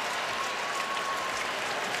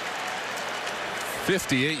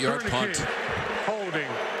 58-yard punt. Holding,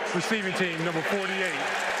 receiving team, number 48.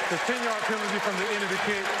 The 10-yard penalty from the end of the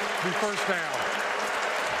kick, the first down.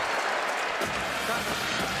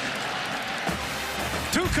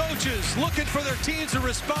 Two coaches looking for their teams to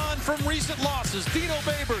respond from recent losses. Dino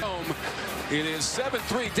Babers. It is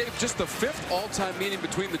 7-3. Dave, just the 5th all-time meeting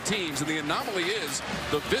between the teams, and the anomaly is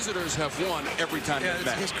the visitors have won every time they've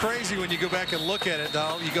met. It's crazy when you go back and look at it,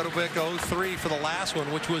 though. You go back to 0-3 for the last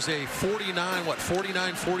one, which was a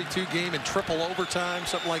 49-42 game in triple overtime,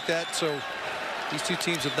 something like that. So these two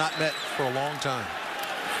teams have not met for a long time.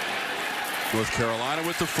 North Carolina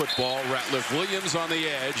with the football. Ratliff Williams on the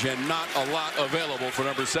edge, and not a lot available for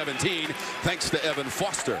number 17, thanks to Evan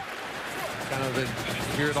Foster. Kind of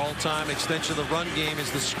here at all time extension of the run game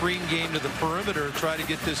is the screen game to the perimeter. Try to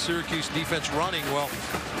get this Syracuse defense running. Well,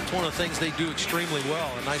 it's one of the things they do extremely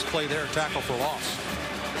well. A nice play there, tackle for loss.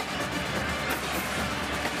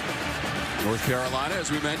 North Carolina, as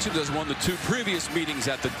we mentioned, has won the 2 previous meetings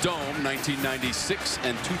at the Dome, 1996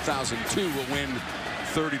 and 2002. Will win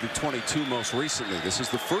 30-22 most recently. This is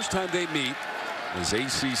the first time they meet as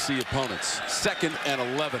ACC opponents. 2nd and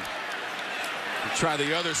 11. Try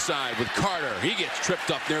the other side with Carter. He gets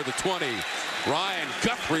tripped up near the 20. Ryan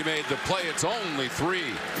Guthrie made the play. It's only 3.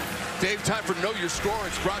 Dave, time for Know Your Score.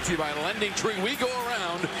 It's brought to you by Lending Tree. We go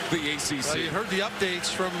around the ACC. Well, you heard the updates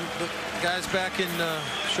from the guys back in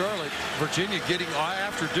Charlotte. Virginia getting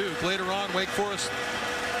after Duke. Later on, Wake Forest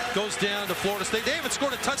goes down to Florida State. They haven't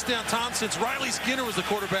scored a touchdown, Tom, since Riley Skinner was the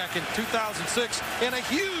quarterback in 2006. And a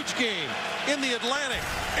huge game in the Atlantic.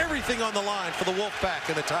 Everything on the line for the Wolfpack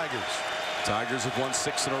and the Tigers. Tigers have won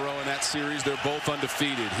 6 in a row in that series. They're both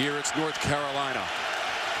undefeated. Here it's North Carolina.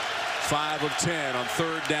 5 of 10 on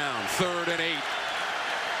 3rd down. 3rd and 8.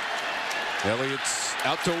 Elliott's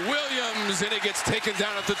out to Williams, and it gets taken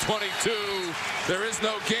down at the 22. There is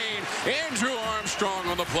no gain. Andrew Armstrong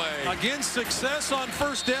on the play. Again, success on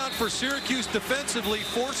 1st down for Syracuse defensively.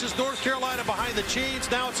 Forces North Carolina behind the chains.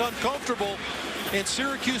 Now it's uncomfortable, and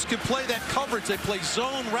Syracuse can play that coverage. They play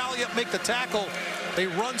zone, rally up, make the tackle. They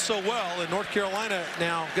run so well, and North Carolina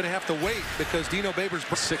now going to have to wait because Dino Babers.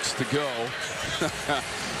 6 to go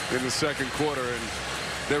in the 2nd quarter, and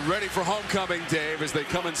they're ready for homecoming, Dave, as they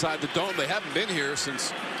come inside the dome. They haven't been here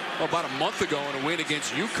since about a month ago in a win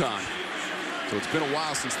against UConn. So it's been a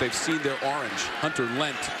while since they've seen their orange. Hunter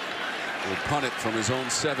Lent will punt it from his own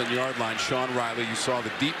 7-yard line. Sean Riley, you saw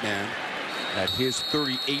the deep man at his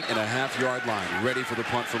 38.5-yard line, ready for the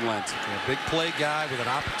punt from Lent. A big play guy with an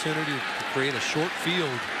opportunity to create a short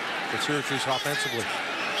field for Syracuse offensively.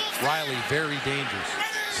 Riley, very dangerous.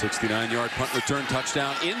 69-yard punt return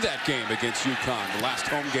touchdown in that game against UConn, the last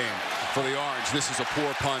home game for the Orange. This is a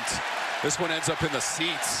poor punt. This one ends up in the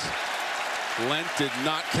seats. Lent did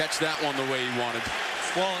not catch that one the way he wanted.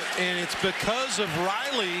 Well, and it's because of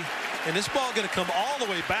Riley, and this ball going to come all the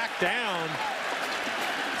way back down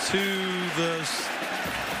to the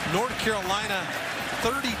North Carolina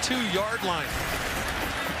 32-yard line.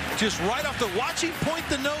 Just right off the watching point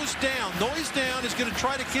the nose down. Nose down is going to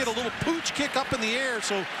try to get a little pooch kick up in the air,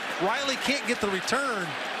 so Riley can't get the return.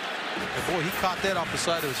 And boy, he caught that off the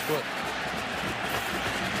side of his foot.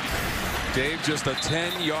 Dave, just a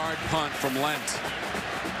 10-yard punt from Lent.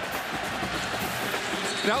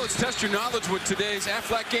 Now let's test your knowledge with today's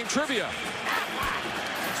Aflac Game Trivia.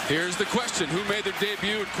 Here's the question. Who made their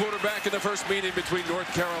debut at quarterback in the first meeting between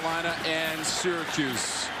North Carolina and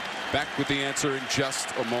Syracuse? Back with the answer in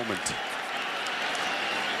just a moment.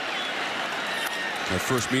 Their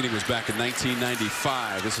first meeting was back in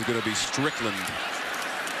 1995. This is going to be Strickland.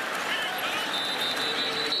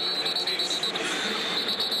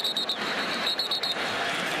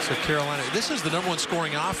 So Carolina, this is the #1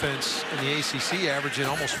 scoring offense in the ACC, averaging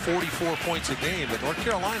almost 44 points a game. But North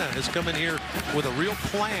Carolina has come in here with a real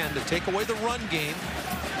plan to take away the run game.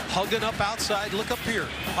 Hugging up outside, look up here.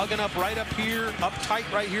 Hugging up right up here, up tight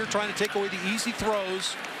right here, trying to take away the easy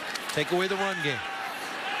throws, take away the run game.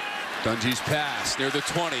 Dungey's pass near the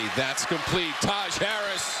 20. That's complete. Taj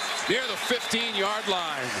Harris near the 15-yard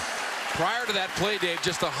line. Prior to that play, Dave,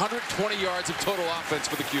 just 120 yards of total offense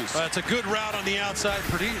for the Cuse. It's a good route on the outside.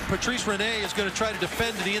 Patrice Rene is going to try to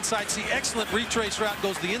defend to the inside. See, excellent retrace route.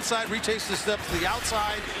 Goes to the inside, retraces the steps to the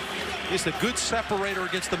outside. It's a good separator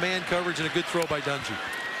against the man coverage and a good throw by Dungey.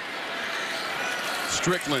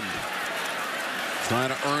 Strickland trying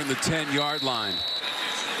to earn the 10-yard line.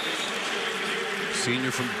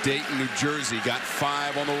 Senior from Dayton, New Jersey, got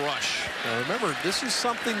 5 on the rush. Now remember, this is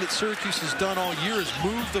something that Syracuse has done all year, is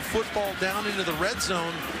move the football down into the red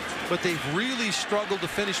zone, but they've really struggled to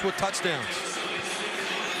finish with touchdowns.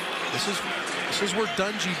 This is where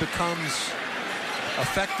Dungey becomes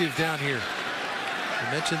effective down here.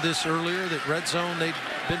 I mentioned this earlier, that red zone, they've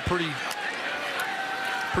been pretty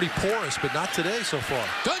porous, but not today so far.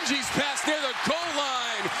 Dungey's pass near the goal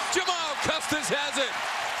line. Jamal Custis has it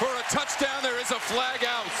for a touchdown. There is a flag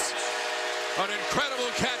out. An incredible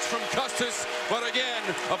catch from Custis, but again,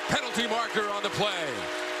 a penalty marker on the play.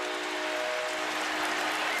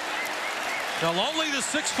 Now only the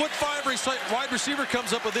 6'5" wide receiver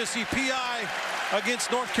comes up with this. PI against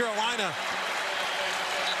North Carolina.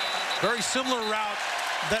 Very similar route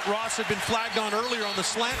that Ross had been flagged on earlier on the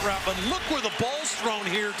slant route, but look where the ball's thrown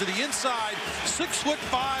here to the inside. 6'5"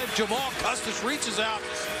 Jamal Custis reaches out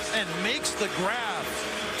and makes the grab.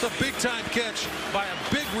 It's a big-time catch by a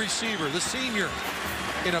big receiver, the senior,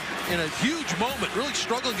 in a huge moment, really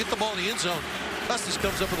struggling to get the ball in the end zone. Custis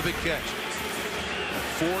comes up with a big catch.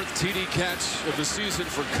 4th TD catch of the season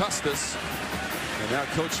for Custis. And now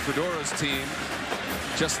Coach Fedora's team,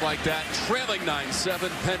 just like that, trailing 9-7,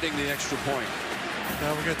 pending the extra point.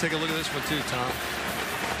 Now we're going to take a look at this one too, Tom.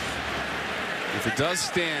 If it does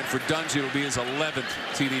stand for Dungey, it'll be his 11th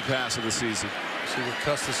TD pass of the season. See where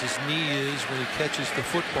Custis' knee is when he catches the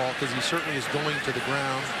football, because he certainly is going to the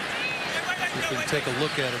ground. We can take a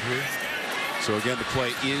look at it here. So again, the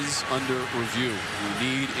play is under review. We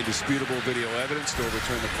need indisputable video evidence to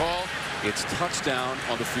overturn the call. It's touchdown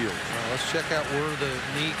on the field. Let's check out where the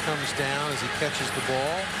knee comes down as he catches the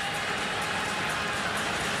ball.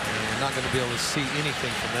 And not going to be able to see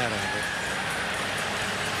anything from that angle.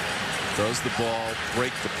 Does the ball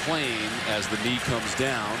break the plane as the knee comes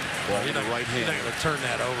down? Ball in the right hand. You're not going to turn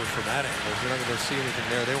that over from that angle. You're not going to see anything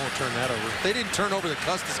there. They won't turn that over. They didn't turn over the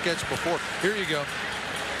Custis catch before. Here you go.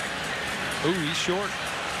 Ooh, he's short.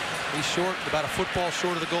 He's short, about a football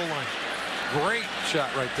short of the goal line. Great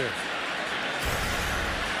shot right there.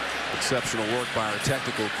 Exceptional work by our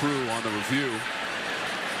technical crew on the review.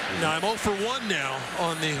 Now I'm 0 for 1 now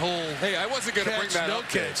on the whole. Hey, I wasn't going to bring that up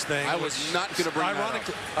thing. I was not going to bring that up.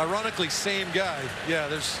 Ironically, same guy. Yeah,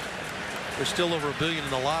 there's still over $1 billion in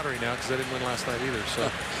the lottery now because I didn't win last night either.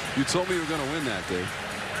 So you told me you were going to win that, Dave,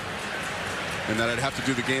 and that I'd have to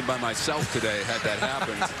do the game by myself today had that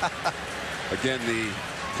happened. Again, the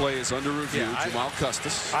play is under review. Yeah, Jamal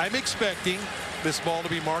Custis. I'm expecting this ball to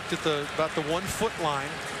be marked at about the 1 foot line.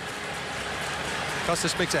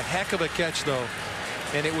 Custis makes a heck of a catch though.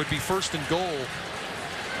 And it would be 1st and goal.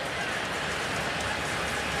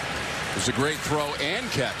 It was a great throw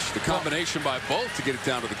and catch. The combination by both to get it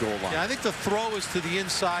down to the goal line. Yeah, I think the throw is to the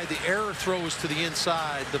inside. The error throw is to the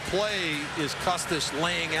inside. The play is Custis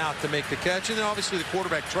laying out to make the catch. And then obviously the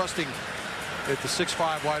quarterback trusting that the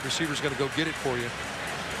 6'5" wide receiver is going to go get it for you.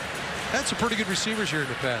 Had some pretty good receivers here in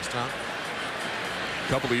the past, huh? A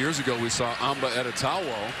couple of years ago, we saw Amba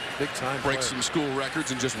Edetawo break some school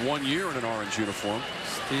records in just 1 year in an orange uniform.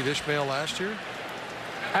 Steve Ishmael last year.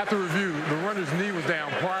 After review, the runner's knee was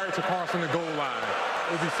down prior to crossing the goal line.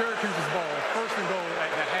 It would be Syracuse's ball, 1st and goal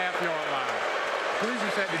at the half-yard line. Please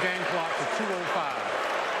reset the game clock to 2:05.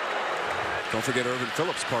 Don't forget Irvin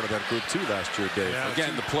Phillips, part of that group too last year, Dave. Yeah,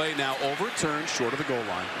 again, the play now overturned short of the goal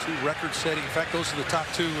line. 2 record-setting. In fact, those are the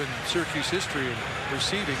top 2 in Syracuse history in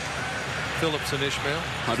receiving. Phillips and Ishmael.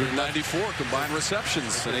 194 combined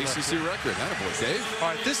receptions, an ACC record. Attaboy, Dave. All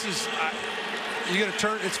right, this is, you got to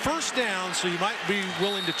turn, it's 1st down, so you might be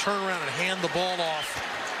willing to turn around and hand the ball off.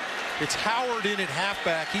 It's Howard in at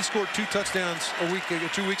halfback. He scored 2 touchdowns 2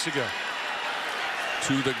 weeks ago.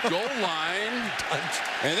 To the goal line.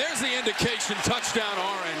 And there's the indication, touchdown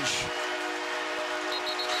Orange.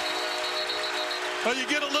 Well, you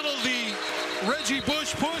get a little the Reggie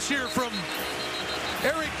Bush push here from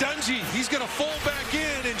Eric Dungey. He's going to fold back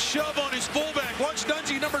in and shove on his fullback. Watch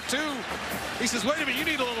Dungey, number 2. He says, wait a minute, you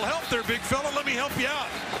need a little help there, big fella. Let me help you out.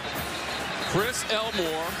 Chris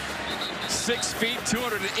Elmore, 6 feet,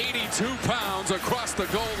 282 pounds across the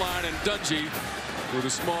goal line, and Dungey with a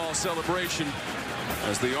small celebration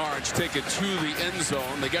as the Orange take it to the end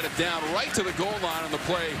zone. They got it down right to the goal line on the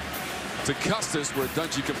play to Custis, where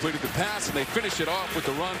Dungey completed the pass, and they finish it off with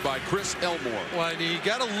the run by Chris Elmore. Well, you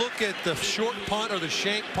got to look at the short punt or the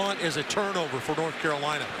shank punt as a turnover for North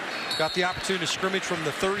Carolina. Got the opportunity to scrimmage from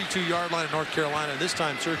the 32-yard line of North Carolina. This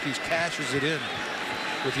time Syracuse cashes it in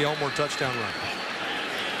with the Elmore touchdown run.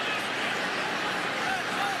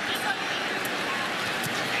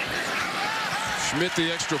 Schmidt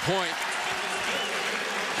the extra point.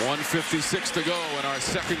 1:56 to go in our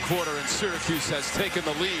 2nd quarter, and Syracuse has taken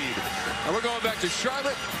the lead. And we're going back to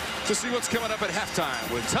Charlotte to see what's coming up at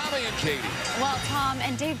halftime with Tommy and Katie. Well, Tom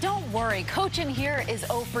and Dave, don't worry. Coach in here is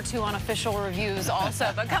 0 for 2 on official reviews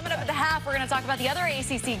also. But coming up at the half, we're going to talk about the other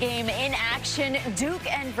ACC game in action, Duke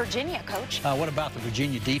and Virginia, Coach. What about the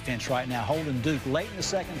Virginia defense right now? Holding Duke late in the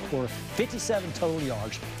 2nd quarter, 57 total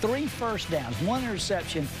yards, 3 first downs, 1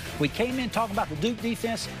 interception. We came in talking about the Duke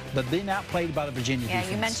defense, but being outplayed by the Virginia defense.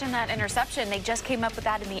 Yeah, you mentioned that interception. They just came up with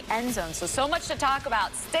that in the end zone. So much to talk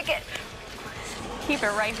about. Stick it. Keep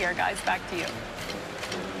it right here, guys. Back to you.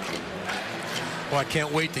 Well, I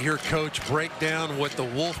can't wait to hear Coach break down what the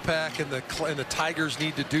Wolfpack and the Tigers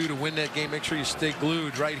need to do to win that game. Make sure you stay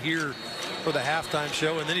glued right here for the halftime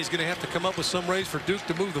show. And then he's going to have to come up with some ways for Duke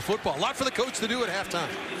to move the football. A lot for the coach to do at halftime.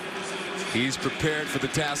 He's prepared for the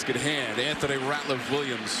task at hand. Anthony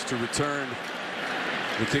Ratliff-Williams to return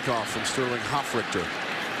the kickoff from Sterling Hoffrichter.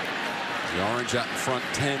 The Orange out in front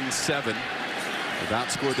 10-7. They've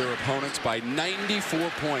outscored their opponents by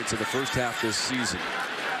 94 points in the first half this season.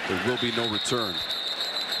 There will be no return.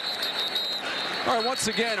 All right, once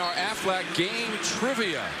again, our Aflac game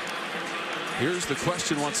trivia. Here's the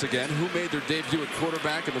question once again. Who made their debut at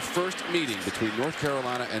quarterback in the first meeting between North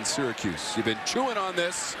Carolina and Syracuse? You've been chewing on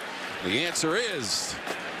this. The answer is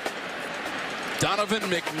Donovan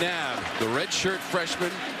McNabb, the redshirt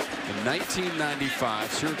freshman In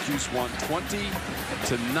 1995, Syracuse won 20-9.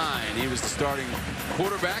 He was the starting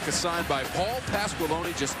quarterback, assigned by Paul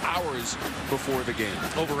Pasqualoni just hours before the game.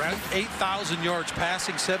 Over 8,000 yards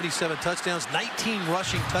passing, 77 touchdowns, 19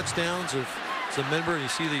 rushing touchdowns. As a member, you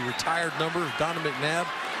see the retired number of Donovan McNabb.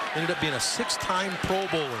 Ended up being a 6-time Pro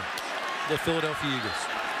Bowler, the Philadelphia Eagles.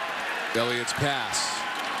 Elliott's pass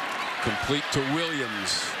complete to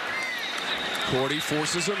Williams. Cordy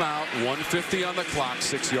forces him out. 1:50 on the clock,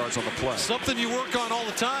 6 yards on the play. Something you work on all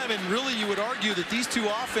the time, and really you would argue that these two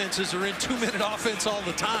offenses are in 2-minute offense all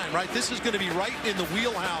the time, right? This is going to be right in the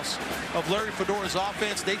wheelhouse of Larry Fedora's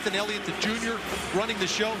offense. Nathan Elliott, the junior, running the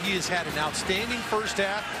show. He has had an outstanding first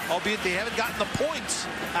half, albeit they haven't gotten the points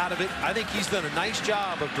out of it. I think he's done a nice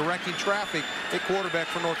job of directing traffic at quarterback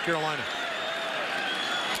for North Carolina.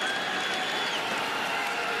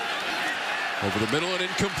 Over the middle and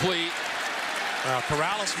incomplete.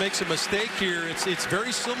 Corrales makes a mistake here. It's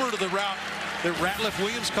very similar to the route that Ratliff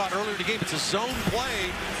Williams caught earlier in the game. It's a zone play.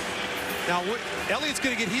 Now, Elliott's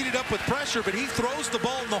going to get heated up with pressure, but he throws the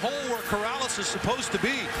ball in the hole where Corrales is supposed to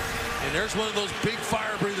be. And there's one of those big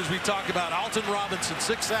fire breathers we talk about. Alton Robinson,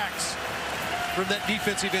 6 sacks from that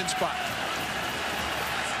defensive end spot.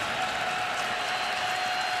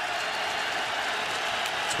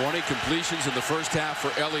 Twenty completions in the first half for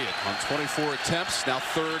Elliott on 24 attempts. Now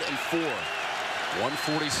 3rd and 4.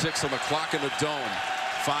 1:46 on the clock in the Dome.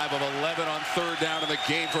 5 of 11 on 3rd down in the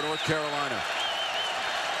game for North Carolina.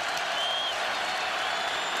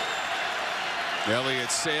 Elliott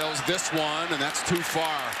sails this one, and that's too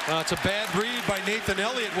far. It's a bad read by Nathan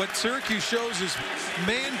Elliott. What Syracuse shows is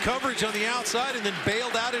man coverage on the outside and then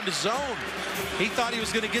bailed out into zone. He thought he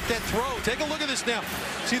was going to get that throw. Take a look at this now.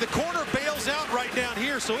 See, the corner bails out right down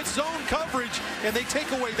here, so it's zone coverage, and they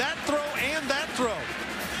take away that throw and that throw.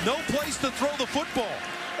 No place to throw the football.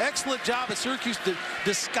 Excellent job at Syracuse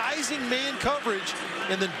disguising man coverage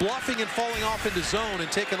and then bluffing and falling off into zone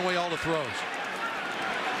and taking away all the throws.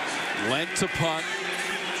 Lent to punt.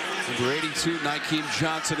 Number 82, Nykeem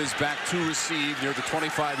Johnson, is back to receive near the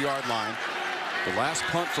 25-yard line. The last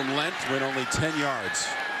punt from Lent went only 10 yards.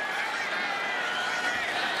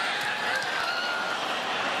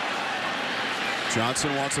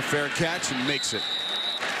 Johnson wants a fair catch and makes it.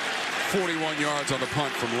 41 yards on the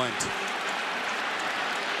punt from Lent.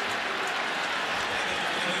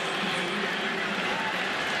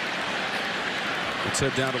 Let's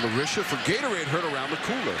head down to Larisha for Gatorade Heard Around the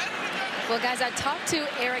Cooler. Well, guys, I talked to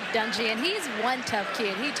Eric Dungey, and he's one tough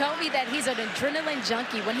kid. He told me that he's an adrenaline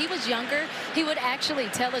junkie. When he was younger, he would actually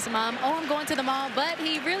tell his mom, oh, I'm going to the mall, but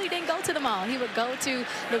he really didn't go to the mall. He would go to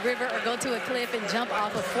the river or go to a cliff and jump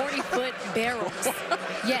off of 40-foot barrels.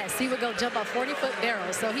 Yes, he would go jump off 40-foot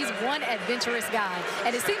barrels. So he's one adventurous guy,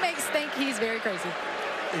 and his teammates think he's very crazy.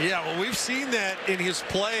 Yeah, well, we've seen that in his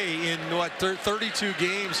play in, 32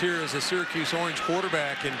 games here as a Syracuse Orange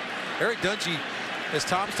quarterback. And Eric Dungey, as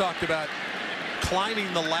Tom's talked about,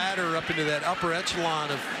 climbing the ladder up into that upper echelon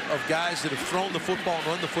of guys that have thrown the football and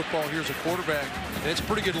run the football here as a quarterback. And it's a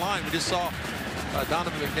pretty good line. We just saw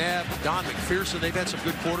Donovan McNabb, Don McPherson. They've had some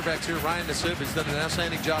good quarterbacks here. Ryan Nassib has done an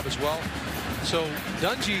outstanding job as well. So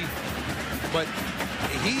Dungey, but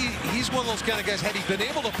he's one of those kind of guys, had he been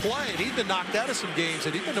able to play, and he'd been knocked out of some games,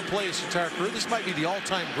 and he'd been to play his entire career, this might be the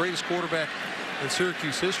all-time greatest quarterback in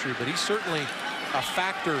Syracuse history, but he's certainly a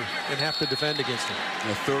factor and have to defend against him.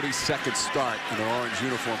 A 30-second start in an orange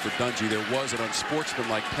uniform for Dungey. There was an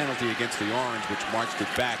unsportsmanlike penalty against the Orange, which marched it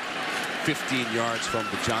back 15 yards from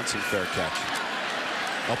the Johnson fair catch.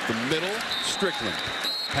 Up the middle, Strickland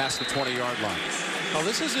past the 20-yard line. Oh,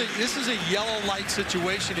 this is a yellow light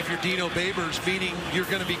situation if you're Dino Babers, meaning you're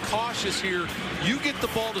going to be cautious here. You get the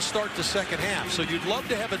ball to start the second half, so you'd love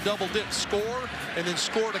to have a double dip, score and then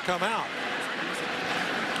score to come out.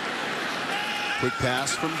 Quick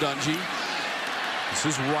pass from Dungey. This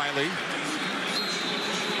is Riley.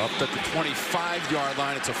 Up at the 25-yard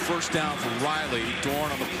line. It's a first down for Riley.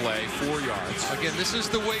 Dorn on the play, 4 yards. Again, this is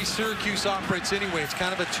the way Syracuse operates anyway. It's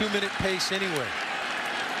kind of a 2-minute pace anyway.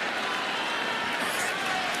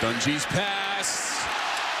 Dungey's pass.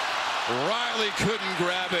 Riley couldn't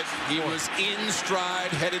grab it. He was in stride,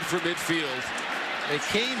 headed for midfield. They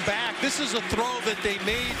came back. This is a throw that they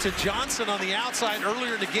made to Johnson on the outside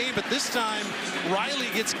earlier in the game, but this time Riley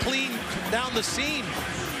gets clean down the seam.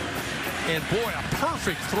 And boy, a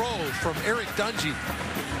perfect throw from Eric Dungey.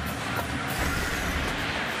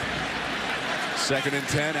 2nd and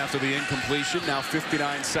 10 after the incompletion. Now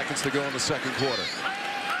 59 seconds to go in the second quarter.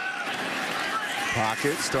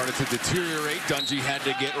 Pocket started to deteriorate. Dungey had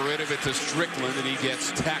to get rid of it to Strickland, and he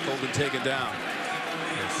gets tackled and taken down.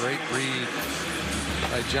 A great read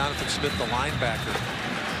by Jonathan Smith, the linebacker.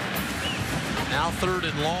 Now 3rd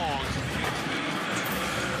and long.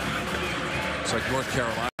 It's like North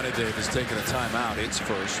Carolina, Dave, has taken a timeout. It's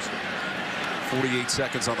first. 48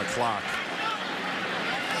 seconds on the clock.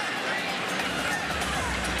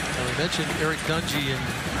 Well, we mentioned Eric Dungey and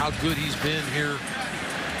how good he's been here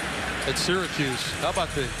at Syracuse. How about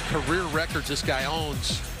the career records this guy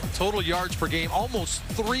owns? Total yards per game, almost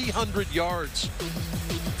 300 yards.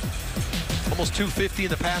 Almost 250 in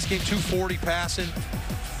the pass game, 240 passing.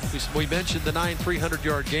 We mentioned the 9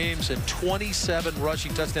 300-yard games and 27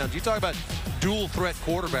 rushing touchdowns. You talk about dual threat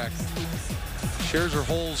quarterback. Shares or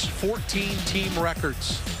holds 14 team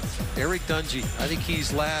records. Eric Dungey, I think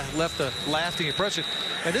he's left a lasting impression.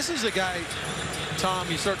 And this is a guy,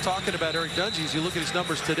 Tom, you start talking about Eric Dungey as you look at his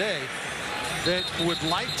numbers today, that would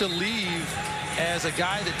like to leave as a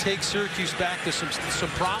guy that takes Syracuse back to some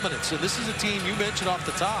prominence. And this is a team you mentioned off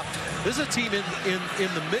the top. This is a team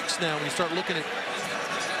in the mix now when you start looking at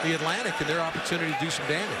the Atlantic and their opportunity to do some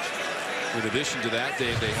damage. In addition to that,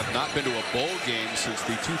 they have not been to a bowl game since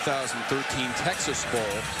the 2013 Texas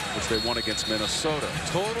Bowl, which they won against Minnesota.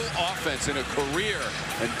 Total offense in a career,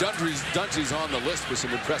 and Dungey's on the list with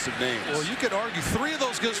some impressive names. Well, you could argue 3 of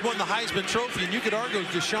those guys won the Heisman Trophy, and you could argue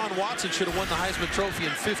Deshaun Watson should have won the Heisman Trophy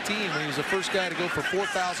in 15 when he was the first guy to go for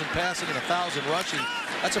 4,000 passing and 1,000 rushing.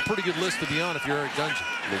 That's a pretty good list to be on if you're Eric Dungey.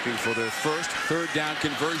 Looking for their first 3rd down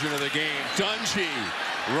conversion of the game. Dungey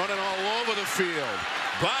running all over the field.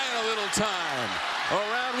 Buying a little time.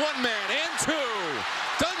 Around 1 man and 2.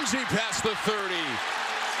 Dungey past the 30.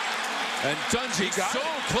 And Dungey so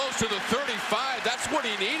close to the 35. That's what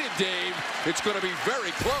he needed, Dave. It's going to be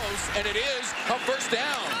very close, and it is a first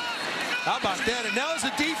down. How about that? And now as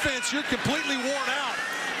a defense, you're completely worn out.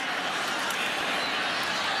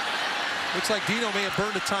 Looks like Dino may have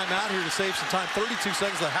burned a timeout here to save some time. 32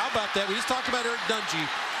 seconds left. How about that? We just talked about Eric Dungey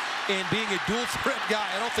and being a dual threat guy.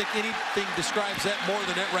 I don't think anything describes that more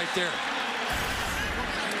than that right there.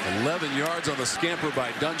 11 yards on the scamper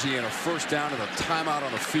by Dungey and a first down and a timeout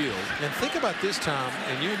on the field. And think about this, Tom,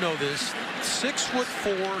 and you know this, 6'4",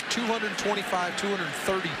 225,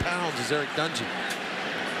 230 pounds is Eric Dungey.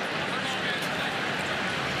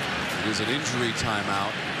 It is an injury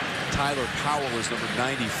timeout. Tyler Powell is number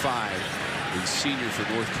 95, the senior for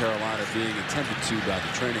North Carolina, being attended to by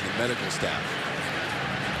the training and medical staff.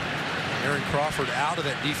 Aaron Crawford out of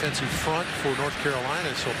that defensive front for North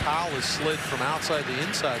Carolina, so Powell has slid from outside to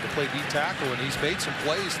inside to play D tackle, and he's made some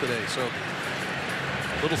plays today. So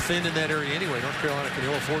a little thin in that area anyway. North Carolina can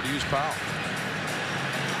ill afford to use Powell.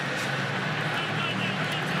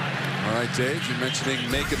 All right, Dave, you're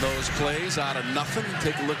mentioning making those plays out of nothing.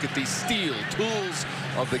 Take a look at the steel tools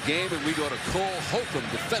of the game, and we go to Cole Holcomb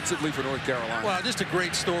defensively for North Carolina. Well, just a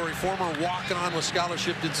great story. Former walk-on with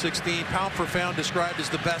scholarship in 16. Pound for pound described as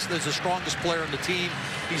the best, as the strongest player on the team.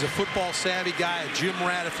 He's a football savvy guy, a gym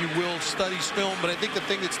rat, if you will, studies film. But I think the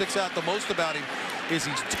thing that sticks out the most about him is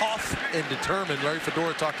he's tough and determined. Larry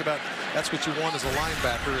Fedora talked about that's what you want as a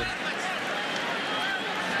linebacker. And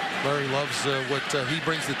Larry loves what he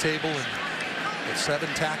brings to the table, and 7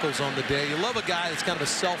 tackles on the day. You love a guy that's kind of a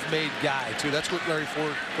self-made guy, too. That's what Larry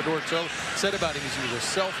Fedora said about him, is he was a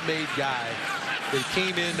self-made guy. They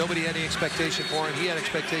came in, nobody had any expectation for him. He had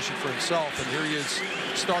expectation for himself, and here he is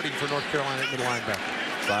starting for North Carolina at middle linebacker.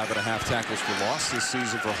 5.5 tackles for loss this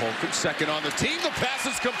season for Holcomb. Second on the team. The pass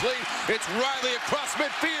is complete. It's Riley across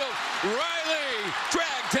midfield. Riley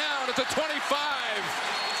dragged down at the 25.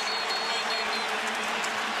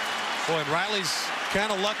 Boy, and Riley's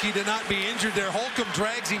kind of lucky to not be injured there. Holcomb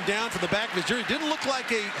drags him down from the back of his jersey. Didn't look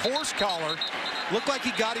like a horse collar. Looked like he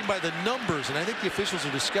got him by the numbers, and I think the officials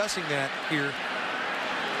are discussing that here.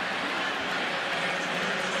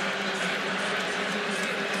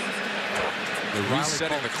 They're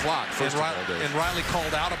resetting the clock. First of all, Dave. And Riley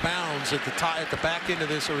called out of bounds at the back end of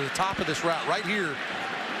this, or the top of this route right here.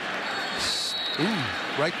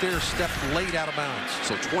 Ooh, right there, stepped late out of bounds.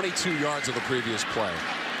 So 22 yards of the previous play.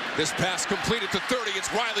 This pass completed to 30.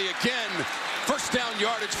 It's Riley again. First down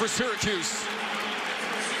yardage for Syracuse.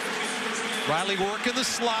 Riley working the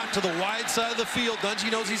slot to the wide side of the field.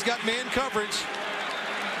 Dungey knows he's got man coverage.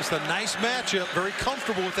 Just a nice matchup. Very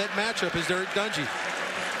comfortable with that matchup is Eric Dungey.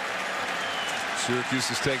 Syracuse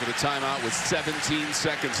has taken a timeout with 17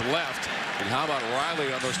 seconds left. And how about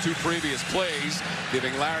Riley on those 2 previous plays,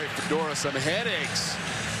 giving Larry Fedora some headaches.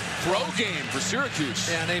 Throw game for Syracuse.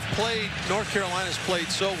 Yeah, and they've played, North Carolina's played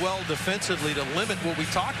so well defensively to limit what we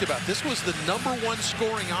talked about. This was the #1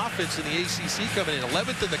 scoring offense in the ACC coming in,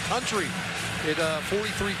 11th in the country at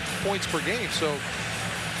 43 points per game. So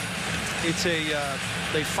it's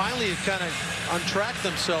they finally have kind of untracked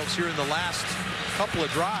themselves here in the last couple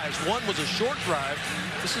of drives. One was a short drive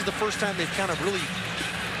This is the first time they've kind of really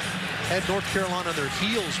had North Carolina on their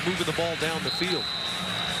heels moving the ball down the field.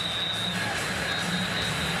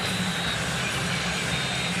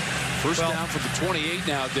 First down for the 28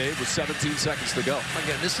 now, Dave, with 17 seconds to go.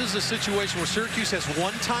 Again, this is a situation where Syracuse has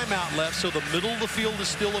one timeout left, so the middle of the field is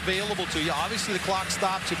still available to you. Obviously, the clock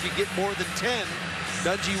stops if you get more than 10.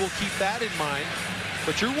 Dungey will keep that in mind.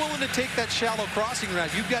 But you're willing to take that shallow crossing route.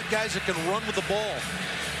 You've got guys that can run with the ball.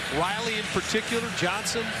 Riley in particular,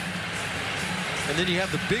 Johnson. And then you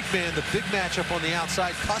have the big man, the big matchup on the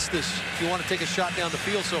outside, Custis, if you want to take a shot down the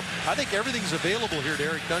field. So I think everything's available here to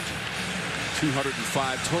Eric Dungey. 205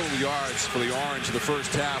 total yards for the Orange in the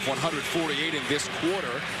first half, 148 in this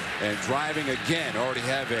quarter. And driving again, already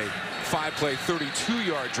have a 5-play,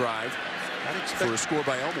 32-yard drive for a score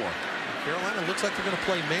by Elmore. Carolina looks like they're going to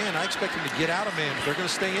play man. I expect them to get out of man, but they're going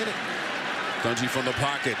to stay in it. Dungey from the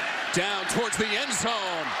pocket, down towards the end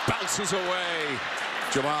zone, bounces away.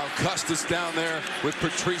 Jamal Custis down there with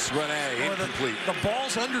Patrice Rene, incomplete. The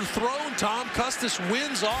ball's underthrown, Tom. Custis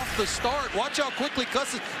wins off the start. Watch how quickly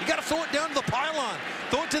Custis, you got to throw it down to the pylon.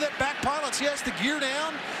 Throw it to that back pylon. So he has to gear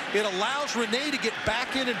down. It allows Rene to get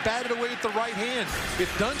back in and bat it away with the right hand.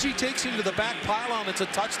 If Dungey takes him to the back pylon, it's a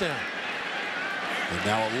touchdown. And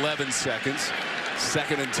now 11 seconds.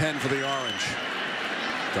 2nd and 10 for the Orange.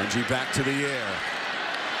 Dungey back to the air.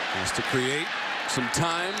 Has to create some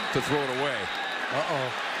time to throw it away.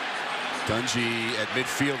 Dungey at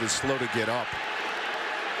midfield is slow to get up.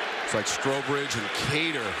 It's like Strobridge and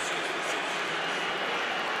Cater.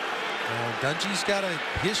 Dungey's got a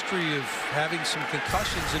history of having some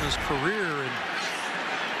concussions in his career. And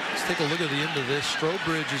let's take a look at the end of this.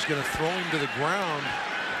 Strobridge is going to throw him to the ground.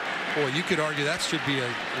 Boy, you could argue that should be a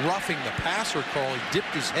roughing the passer call. He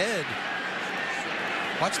dipped his head.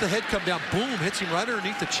 Watch the head come down. Boom, hits him right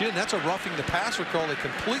underneath the chin. That's a roughing the passer call. They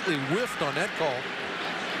completely whiffed on that call.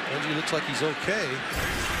 Dungey looks like he's okay.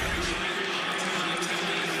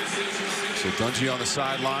 So Dungey on the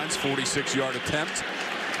sidelines, 46-yard attempt.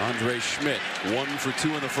 Andre Schmidt, 1 for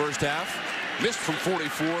 2 in the first half. Missed from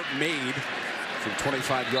 44, made from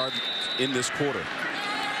 25 yards in this quarter.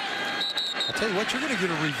 I'll tell you what, you're going to get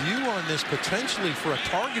a review on this potentially for a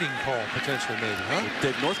targeting call, potentially maybe, huh?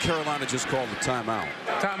 Dave, North Carolina just called the timeout.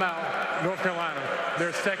 Timeout, North Carolina.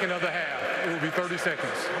 Their second of the half. It will be 30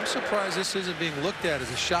 seconds. I'm surprised this isn't being looked at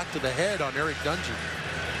as a shot to the head on Eric Dungey.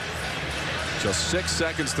 Just 6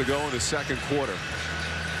 seconds to go in the second quarter.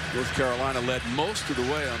 North Carolina led most of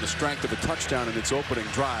the way on the strength of a touchdown in its opening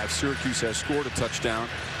drive. Syracuse has scored a touchdown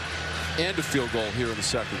and a field goal here in the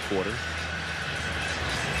second quarter.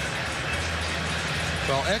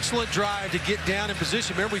 Well, excellent drive to get down in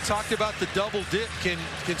position. Remember, we talked about the double dip. Can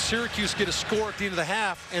Syracuse get a score at the end of the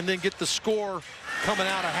half and then get the score coming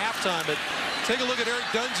out of halftime? But take a look at Eric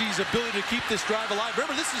Dungey's ability to keep this drive alive.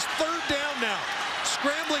 Remember, this is 3rd down now.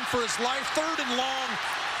 Scrambling for his life, 3rd and long.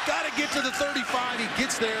 Got to get to the 35. He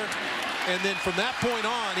gets there. And then from that point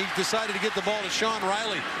on, he decided to get the ball to Sean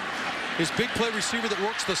Riley. His big play receiver that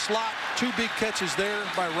works the slot. 2 big catches there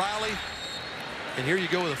by Riley. And here you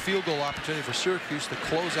go with a field goal opportunity for Syracuse to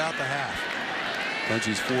close out the half.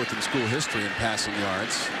 Dungey's 4th in school history in passing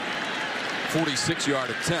yards. 46-yard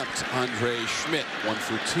attempt. Andre Schmidt, 1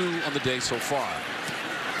 for 2 on the day so far.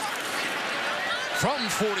 From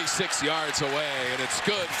 46 yards away, and it's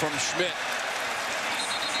good from Schmidt.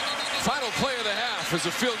 Final play of the half is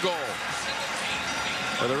a field goal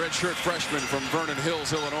for the redshirt freshman from Vernon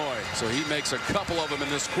Hills, Illinois. So he makes a couple of them in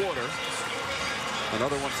this quarter.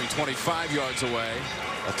 Another one from 25 yards away.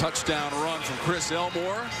 A touchdown run from Chris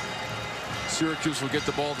Elmore. Syracuse will get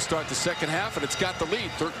the ball to start the second half, and it's got the lead,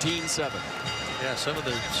 13-7. Yeah, some of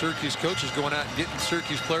the Syracuse coaches going out and getting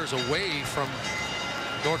Syracuse players away from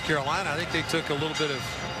North Carolina. I think they took a little bit of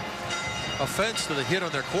offense to the hit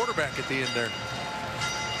on their quarterback at the end there.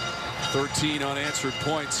 13 unanswered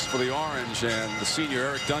points for the Orange, and the senior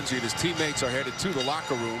Eric Dungey and his teammates are headed to the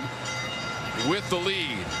locker room with the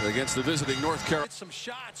lead against the visiting North Carolina. Some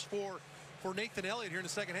shots for Nathan Elliott here in the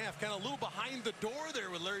second half. Kind of a little behind the door there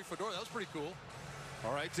with Larry Fedora. That was pretty cool.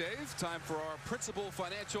 All right, Dave, time for our Principal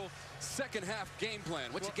Financial second half game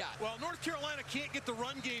plan. What you got? Well, North Carolina can't get the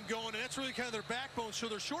run game going, and that's really kind of their backbone. So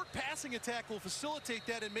their short passing attack will facilitate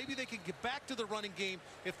that, and maybe they can get back to the running game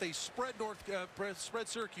if they spread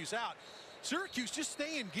Syracuse out. Syracuse, just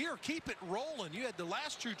stay in gear, keep it rolling. You had the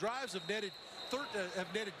last 2 drives have netted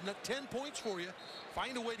 10 points for you.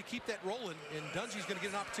 Find a way to keep that rolling, and Dungey's going to get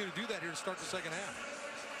an opportunity to do that here to start the second half.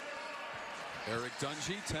 Eric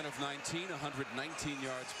Dungey, 10 of 19, 119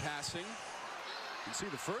 yards passing. You can see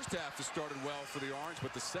the first half has started well for the Orange,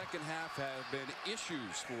 but the second half have been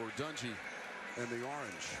issues for Dungey and the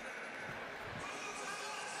Orange.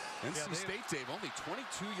 NC State, Dave, only 22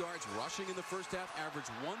 yards rushing in the first half, average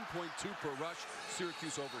 1.2 per rush.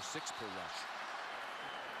 Syracuse over 6 per rush.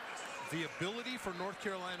 The ability for North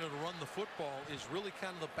Carolina to run the football is really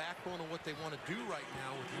kind of the backbone of what they want to do right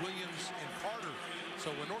now with Williams and Carter.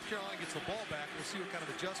 So when North Carolina gets the ball back, we'll see what kind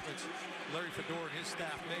of adjustments Larry Fedora and his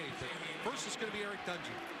staff made. But first, it's going to be Eric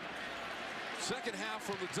Dungey. Second half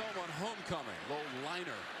from the Dome on homecoming. Low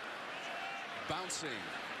liner bouncing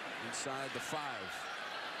inside the 5.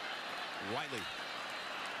 Riley.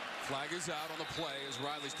 Flag is out on the play as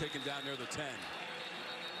Riley's taken down near the 10.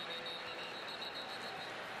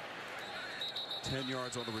 10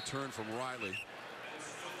 yards on the return from Riley.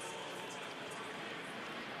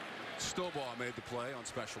 Stovall made the play on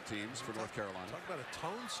special teams for North Carolina. Talk about a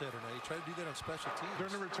tone setter now. You try to do that on special teams.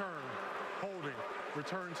 During the return, holding,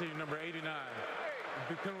 return team number 89.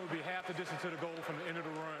 The penalty will be half the distance to the goal from the end of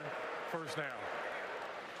the run, first down.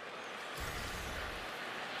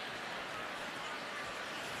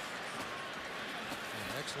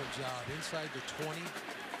 Excellent job inside the 20.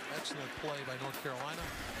 Excellent play by North Carolina.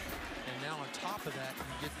 And now on top of that, you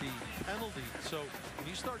get the penalty. So when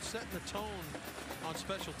you start setting the tone on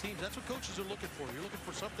special teams, that's what coaches are looking for. You're looking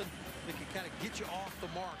for something that can kind of get you off the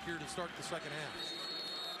mark here to start the second half.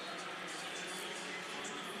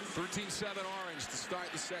 13-7 Orange to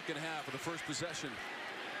start the second half of the first possession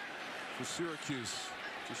for Syracuse.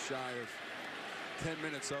 Just shy of 10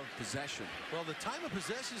 minutes of possession. Well, the time of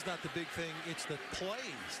possession is not the big thing. It's the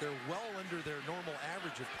plays. They're well under their normal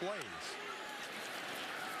average of plays.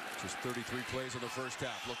 Just 33 plays in the first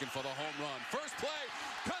half. Looking for the home run. First play,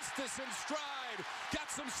 Custis in stride. Got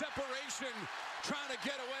some separation. Trying to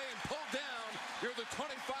get away and pulled down near the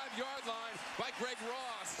 25-yard line by Greg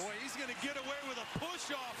Ross. Boy, he's going to get away with a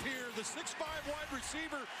push-off here. The 6'5" wide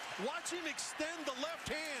receiver. Watch him extend the left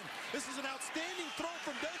hand. This is an outstanding throw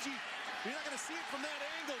from Dungey. You're not going to see it from that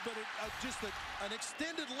angle, but an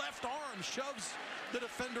extended left arm shoves the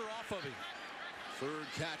defender off of him. Third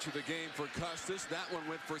catch of the game for Custis. That one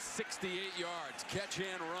went for 68 yards. Catch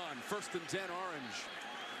and run. 1st and 10 Orange.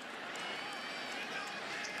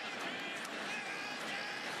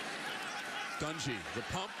 Dungey, the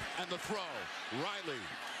pump and the throw. Riley.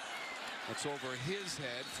 That's over his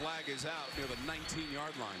head. Flag is out near the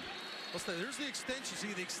 19-yard line. There's the extension.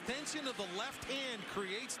 See, the extension of the left hand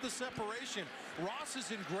creates the separation. Ross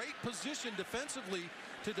is in great position defensively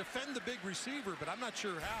to defend the big receiver, but I'm not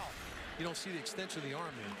sure how. You don't see the extension of the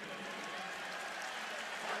arm there.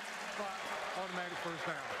 Automatic first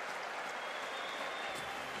down.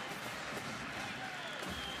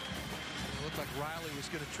 It looked like Riley was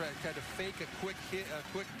going to try to fake a quick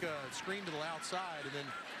screen to the outside, and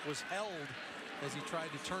then was held as he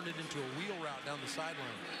tried to turn it into a wheel route down the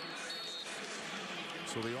sideline.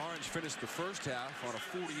 So the Orange finished the first half on a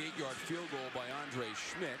 48-yard field goal by Andre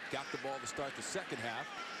Schmidt. Got the ball to start the second half.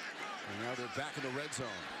 And now they're back in the red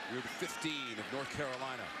zone. Near the 15 of North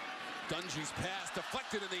Carolina. Dungey's pass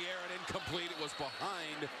deflected in the air and incomplete. It was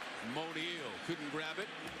behind Moneal. Couldn't grab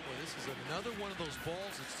it. Boy, this is another one of those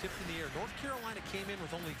balls that's tipped in the air. North Carolina came in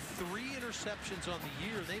with only 3 interceptions on the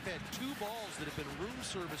year. They've had 2 balls that have been room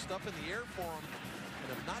serviced up in the air for them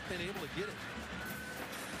and have not been able to get it.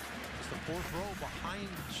 The 4th row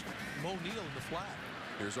behind Moneal in the flat.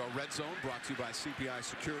 Here's our red zone brought to you by CPI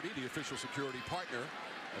Security, the official security partner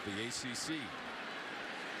of the ACC.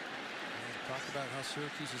 And talk about how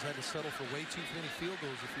Syracuse has had to settle for way too many field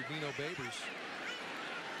goals if you're Dino Babers.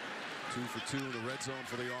 2 for 2 in the red zone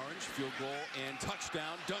for the Orange. Field goal and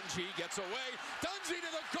touchdown. Dungey gets away. Dungey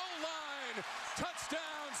to the goal line.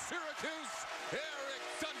 Touchdown, Syracuse. Eric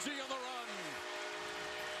Dungey on the run.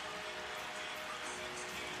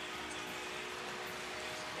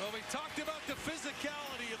 Well, we talked about the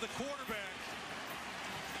physicality of the quarterback,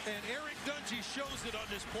 and Eric Dungey shows it on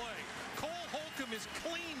this play. Cole Holcomb is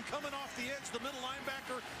clean coming off the edge, the middle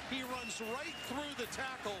linebacker. He runs right through the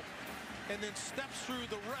tackle and then steps through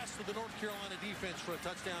the rest of the North Carolina defense for a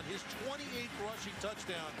touchdown, his 28th rushing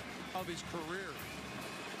touchdown of his career.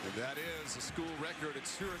 And that is a school record at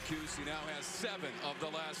Syracuse. He now has 7 of the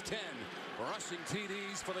last 10 rushing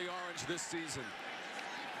TDs for the Orange this season.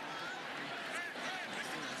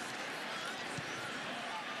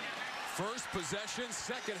 First possession,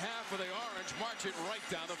 second half of the Orange, march it right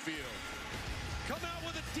down the field. Come out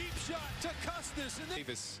with a deep shot to Custis. And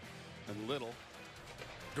Davis and Little.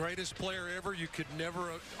 Greatest player ever. You could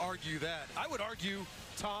never argue that. I would argue,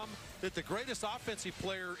 Tom, that the greatest offensive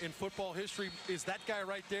player in football history is that guy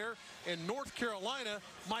right there. And North Carolina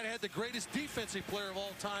might have had the greatest defensive player of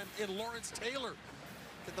all time in Lawrence Taylor.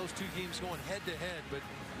 Get those 2 games going head to head. But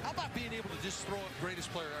how about being able to just throw up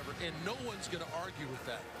greatest player ever? And no one's going to argue with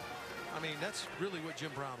that. I mean, that's really what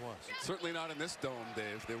Jim Brown was. Certainly not in this dome,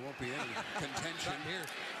 Dave. There won't be any contention. Not here.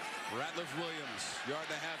 Ratliff Williams, yard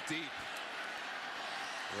and a half deep.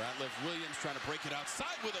 Ratliff Williams trying to break it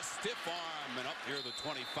outside with a stiff arm, and up near the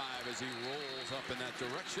 25 as he rolls up in that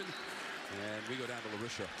direction. And we go down to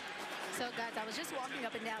LaRisha. So, guys, I was just walking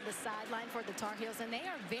up and down the sideline for the Tar Heels, and they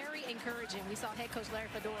are very encouraging. We saw head coach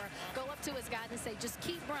Larry Fedora go up to his guys and say, just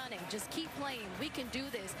keep running, just keep playing. We can do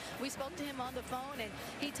this. We spoke to him on the phone, and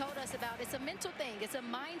he told us about it's a mental thing. It's a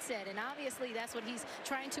mindset, and obviously that's what he's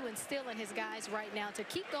trying to instill in his guys right now, to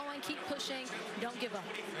keep going, keep pushing, don't give up.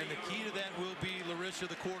 And the key to that will be LaRisha,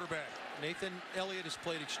 the quarterback. Nathan Elliott has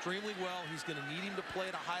played extremely well. He's going to need him to play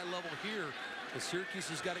at a high level here, as Syracuse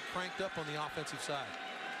has got it cranked up on the offensive side.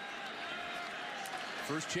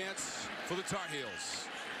 First chance for the Tar Heels.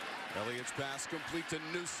 Elliott's pass complete to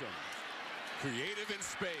Newsom. Creative in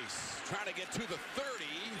space, trying to get to the 30.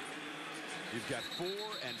 You've got 4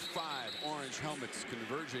 and 5 orange helmets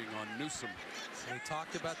converging on Newsom. And we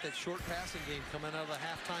talked about that short passing game coming out of the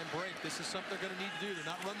halftime break. This is something they're going to need to do.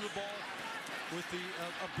 They're not running the ball with the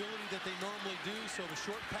ability that they normally do, so the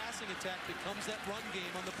short passing attack becomes that run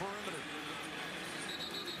game on the perimeter.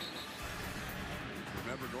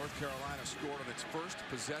 Remember, North Carolina scored on its first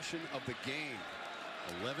possession of the game.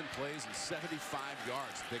 11 plays and 75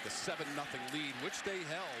 yards to take a 7-0 lead, which they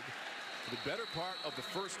held for the better part of the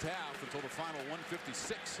first half until the final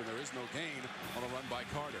 156, and there is no gain on a run by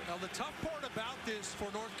Carter. Now, the tough part about this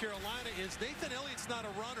for North Carolina is Nathan Elliott's not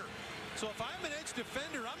a runner. So if I'm an edge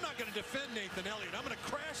defender, I'm not going to defend Nathan Elliott. I'm going to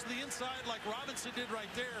crash to the inside like Robinson did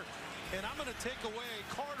right there, and I'm going to take away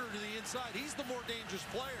Carter to the inside. He's the more dangerous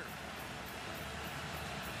player.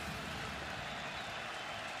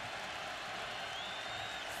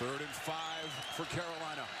 Third and 5 for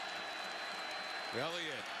Carolina.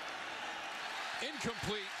 Elliott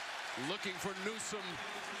incomplete, looking for Newsom.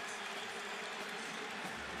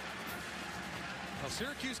 Well,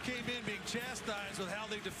 Syracuse came in being chastised with how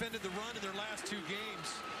they defended the run in their last 2 games,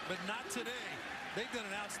 but not today. They've done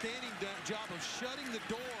an outstanding job of shutting the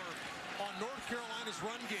door on North Carolina's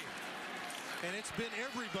run game. And it's been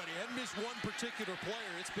everybody. It hasn't missed one particular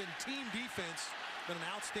player. It's been team defense. Done an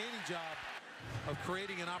outstanding job of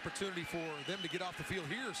creating an opportunity for them to get off the field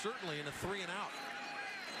here, certainly in a 3-and-out.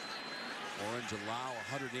 Orange allow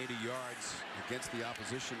 180 yards against the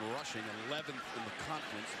opposition rushing, 11th in the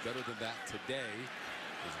conference, better than that today.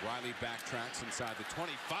 As Riley backtracks inside the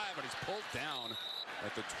 25, and he's pulled down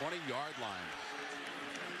at the 20-yard line.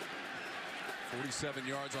 47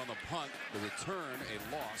 yards on the punt. The return, a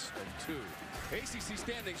loss of 2. ACC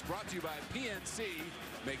standings brought to you by PNC.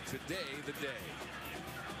 Make today the day.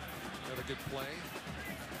 Another good play.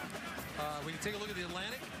 We can take a look at the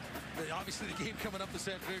Atlantic. Obviously, the game coming up this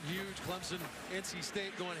afternoon, huge. Clemson, NC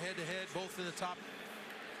State going head-to-head, both in the top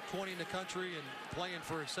 20 in the country and playing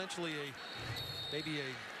for essentially maybe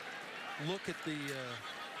a look at the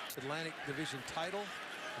Atlantic Division title.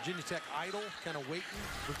 Virginia Tech idle, kind of waiting.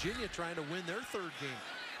 Virginia trying to win their 3rd game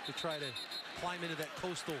to try to climb into that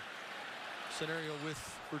coastal scenario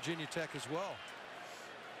with Virginia Tech as well.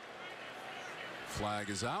 Flag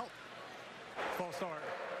is out. False start.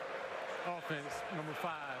 Offense, number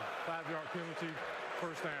 5. 5-yard penalty,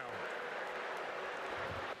 first down.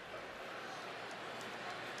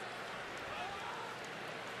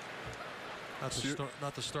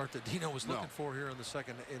 Not the start that Dino was looking for here in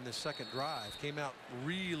the second drive. Came out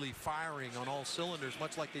really firing on all cylinders,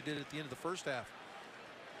 much like they did at the end of the first half.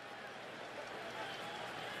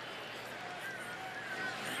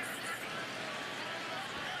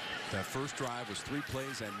 That first drive was 3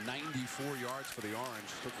 plays and 94 yards for the Orange.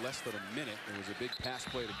 Took less than a minute. There was a big pass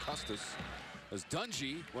play to Custis as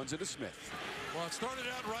Dungey runs into Smith. Well, it started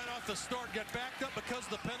out right off the start. Got backed up because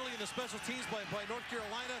of the penalty and the special teams by North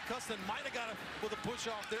Carolina. Custis might have got it with a push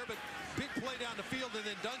off there, but big play down the field, and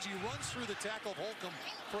then Dungey runs through the tackle of Holcomb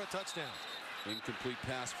for a touchdown. Incomplete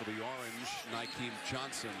pass for the Orange. Nykeem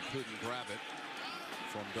Johnson couldn't grab it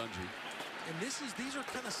from Dungey. And these are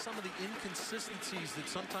kind of some of the inconsistencies that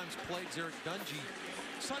sometimes plagues Eric Dungey.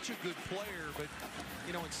 Such a good player, but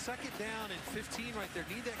you know, in 2nd down and 15 right there,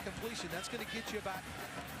 need that completion. That's going to get you about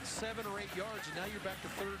 7 or 8 yards, and now you're back to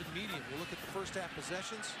 3rd and medium. We'll look at the first half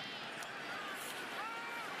possessions.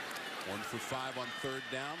 1 for 5 on 3rd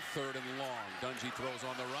down, 3rd and long. Dungey throws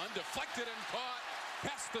on the run, deflected and caught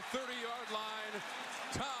past the 30-yard line.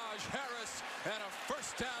 Taj Harris and a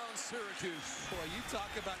first down, Syracuse. Boy, you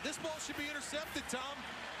talk about this ball should be intercepted, Tom.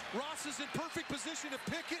 Ross is in perfect position to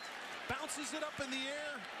pick it, bounces it up in the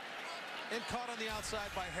air, and caught on the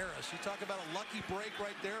outside by Harris. You talk about a lucky break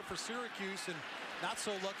right there for Syracuse, and not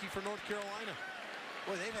so lucky for North Carolina.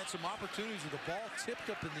 Boy, they've had some opportunities with the ball tipped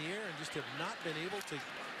up in the air and just have not been able to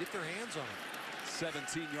get their hands on it.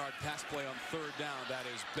 17-yard pass play on 3rd down. That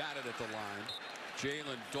is batted at the line.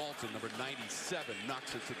 Jalen Dalton, number 97,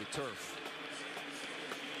 knocks it to the turf.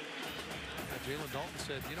 Jalen Dalton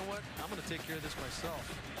said, you know what? I'm going to take care of this myself.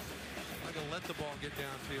 I'm not going to let the ball get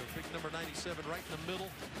downfield. Big number 97 right in the middle.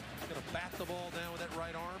 Going to bat the ball down with that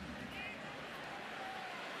right arm.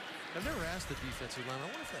 I've never asked the defensive line, I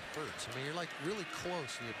wonder if that hurts. I mean, you're like really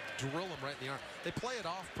close and you drill them right in the arm. They play it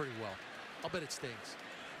off pretty well. I'll bet it stings.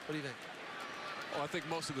 What do you think? Oh, I think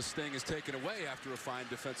most of the sting is taken away after a fine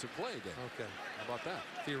defensive play again. Okay. How about that?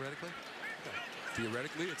 Theoretically? Okay.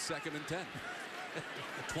 Theoretically, it's 2nd and 10.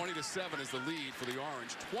 20-7 is the lead for the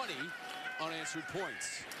Orange. 20 unanswered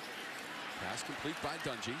points. Pass complete by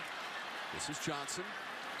Dungey. This is Johnson.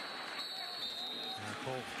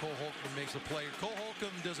 Cole Holcomb makes the play. Cole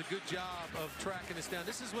Holcomb does a good job of tracking this down.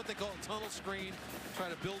 This is what they call a tunnel screen. Try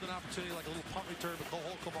to build an opportunity like a little punt return, but Cole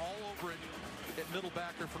Holcomb all over it at middle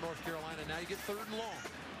backer for North Carolina. Now you get 3rd and long.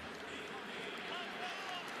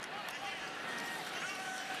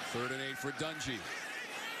 3rd and 8 for Dungey.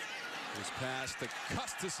 His pass to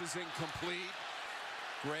Custis is incomplete.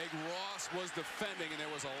 Greg Ross was defending, and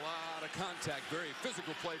there was a lot of contact. Very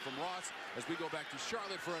physical play from Ross as we go back to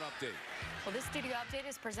Charlotte for an update. Well, this studio update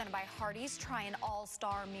is presented by Hardee's. Try an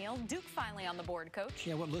all-star meal. Duke finally on the board, Coach.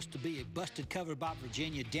 Yeah, what looks to be a busted cover by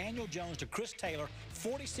Virginia. Daniel Jones to Chris Taylor.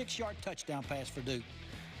 46-yard touchdown pass for Duke.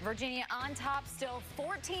 Virginia on top, still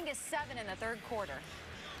 14-7 in the 3rd quarter.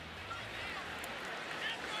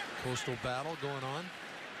 Coastal battle going on.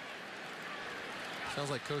 Sounds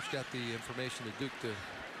like Coach got the information to Duke to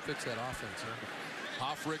fix that offense.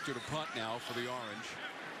 Huh? Hoffrichter to punt now for the Orange.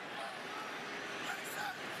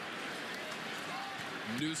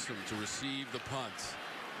 Newsom to receive the punt.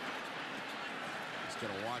 He's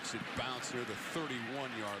going to watch it bounce near the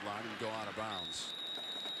 31-yard line and go out of bounds.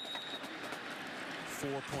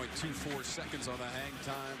 4.24 seconds on the hang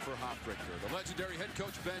time for Hoffrichter. The legendary head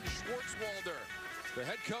coach Ben Schwartzwalder, the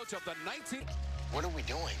head coach of the 19th. What are we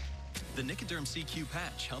doing? The Nicoderm CQ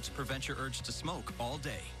patch helps prevent your urge to smoke all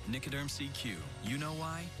day. Nicoderm CQ. You know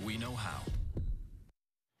why, we know how.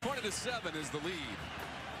 20-7 is the lead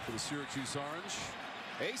for the Syracuse Orange.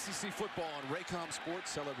 ACC football on Raycom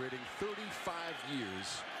Sports celebrating 35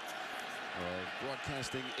 years of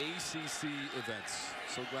broadcasting ACC events.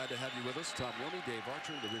 So glad to have you with us. Tom Wilmy, Dave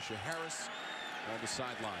Archer, Larisha Harris on the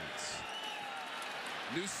sidelines.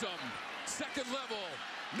 Newsom, 2nd level.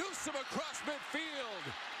 Newsom across midfield.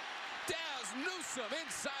 Daz Newsom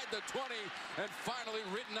inside the 20 and finally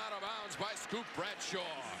written out of bounds by Scoop Bradshaw.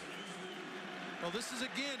 Well, this is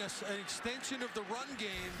again an extension of the run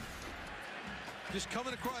game. Just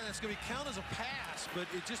coming across, that's going to be counted as a pass, but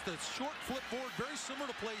it's just a short flip forward, very similar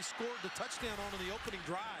to play he scored the touchdown on in the opening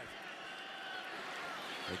drive.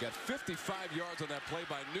 They got 55 yards on that play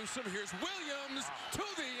by Newsom. Here's Williams to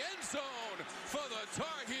the end zone for the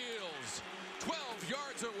Tar Heels. 12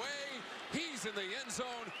 yards away. He's in the end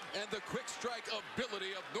zone, and the quick strike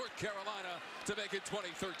ability of North Carolina to make it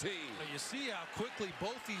 2013. You see how quickly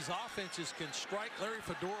both these offenses can strike. Larry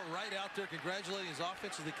Fedora right out there congratulating his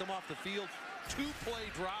offense as they come off the field. 2-play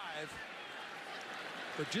drive.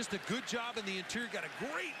 But just a good job in the interior. Got a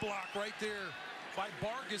great block right there by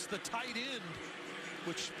Vargas, the tight end,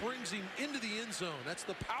 which springs him into the end zone. That's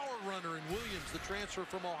the power runner in Williams, the transfer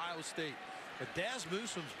from Ohio State. But Daz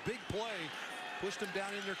Newsom's big play pushed him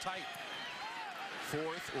down in there tight.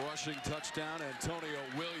 4th rushing touchdown, Antonio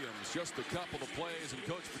Williams. Just a couple of plays, and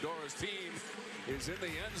Coach Fedora's team is in the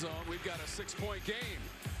end zone. We've got a 6-point game,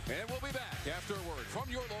 and we'll be back after a word from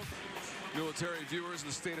your local military viewers in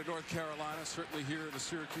the state of North Carolina, certainly here in the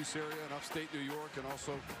Syracuse area and upstate New York, and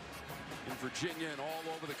also in Virginia and all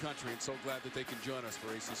over the country. And so glad that they can join us for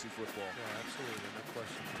ACC football. Yeah, absolutely, no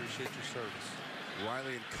question. Appreciate your service.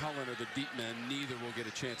 Riley and Cullen are the deep men. Neither will get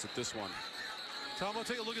a chance at this one. Tom, we'll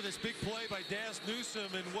take a look at this big play by Daz Newsom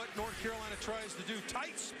and what North Carolina tries to do.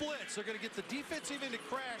 Tight splits. They're going to get the defensive end to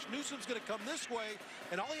crash. Newsom's going to come this way,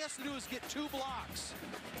 and all he has to do is get 2 blocks.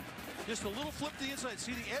 Just a little flip to the inside.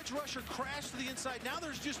 See the edge rusher crash to the inside. Now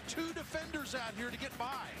there's just 2 defenders out here to get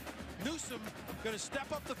by. Newsom going to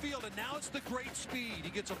step up the field, and now it's the great speed.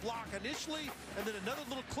 He gets a block initially, and then another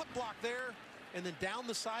little clip block there, and then down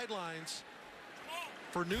the sidelines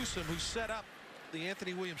for Newsom, who set up the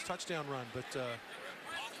Anthony Williams touchdown run. But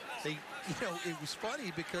it was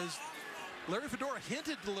funny because Larry Fedora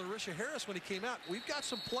hinted to Larisha Harris when he came out, we've got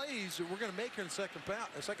some plays that we're going to make here in the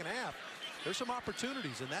second half. There's some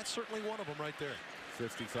opportunities, and that's certainly one of them right there.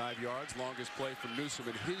 55 yards, longest play for Newsom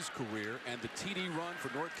in his career, and the TD run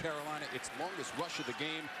for North Carolina, its longest rush of the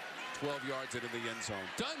game, 12 yards into the end zone.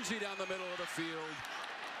 Dungey down the middle of the field,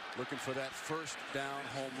 looking for that first down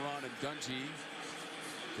home run, and Dungey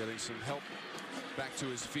getting some help back to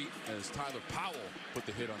his feet as Tyler Powell put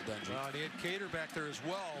the hit on Dungey. And he had Cater back there as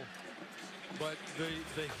well. But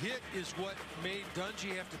the hit is what made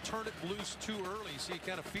Dungey have to turn it loose too early. See,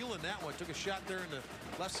 kind of feeling that one. Took a shot there in the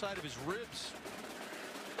left side of his ribs.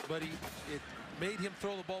 But it made him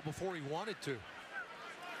throw the ball before he wanted to.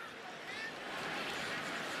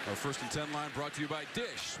 Our 1st and 10 line brought to you by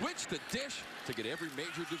Dish. Switch to Dish to get every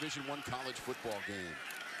major Division I college football game.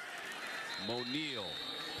 O'Neal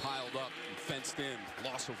piled up and fenced in.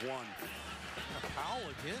 Loss of 1. Powell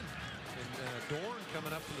again. And Dorn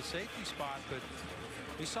coming up from the safety spot, but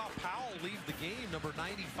we saw Powell leave the game, number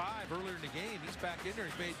 95, earlier in the game. He's back in there.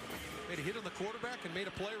 He's made a hit on the quarterback and made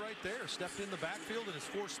a play right there. Stepped in the backfield and has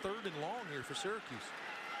forced 3rd and long here for Syracuse.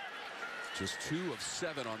 Just 2 of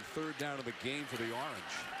 7 on 3rd down of the game for the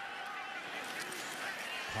Orange.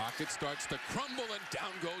 Pocket starts to crumble and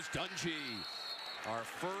down goes Dungey. Our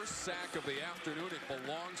first sack of the afternoon. It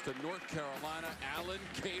belongs to North Carolina. Alan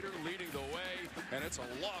Cater leading the way, and it's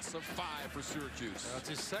a loss of 5 for Syracuse. It's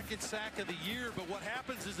his 2nd sack of the year, but what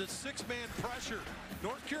happens is it's 6-man pressure.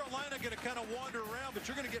 North Carolina going to kind of wander around, but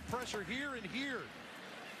you're going to get pressure here and here.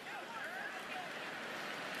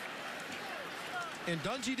 And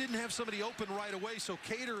Dungey didn't have somebody open right away, so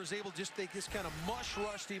Cater is able to they just kind of mush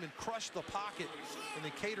rushed him and crushed the pocket, and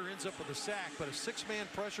then Cater ends up with a sack. But a 6-man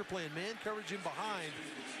pressure playing man coverage in behind,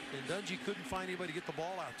 and Dungey couldn't find anybody to get the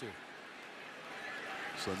ball out to.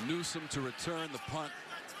 So Newsome to return the punt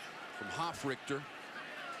from Hofrichter.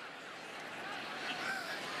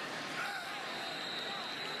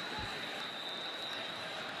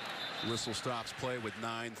 Whistle stops play with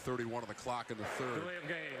 9:31 on the clock in the 3rd. Delay of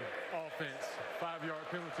game, offense, 5-yard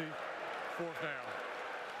penalty, 4th down.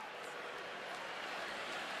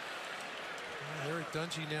 Eric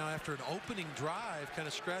Dungey now, after an opening drive, kind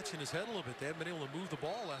of scratching his head a little bit. They haven't been able to move the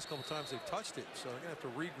ball last couple times they've touched it, so they're going to have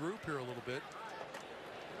to regroup here a little bit.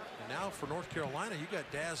 And now for North Carolina, you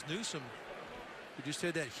got Daz Newsome, who just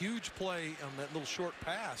had that huge play on that little short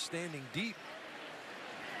pass, standing deep.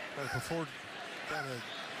 Before trying to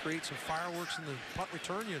create some fireworks in the punt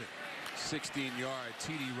return unit. 16-yard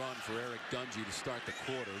TD run for Eric Dungey to start the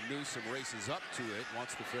quarter. Newsome races up to it,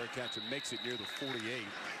 wants the fair catch, and makes it near the 48.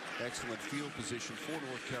 Excellent field position for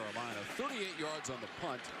North Carolina. 38 yards on the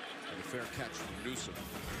punt, and a fair catch from Newsome.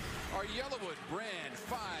 Our Yellowwood brand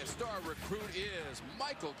 5-star recruit is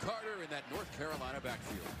Michael Carter in that North Carolina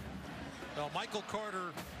backfield. Well, Michael Carter,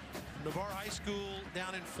 Navarre High School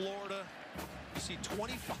down in Florida. You see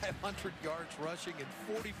 2,500 yards rushing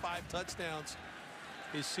and 45 touchdowns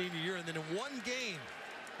his senior year. And then in one game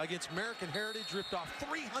against American Heritage, ripped off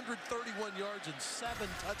 331 yards and 7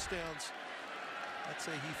 touchdowns. I'd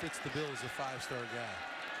say he fits the bill as a 5-star guy.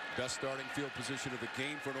 Best starting field position of the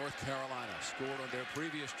game for North Carolina. Scored on their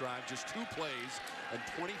previous drive, just 2 plays and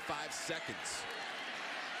 25 seconds.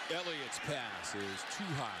 Elliott's pass is too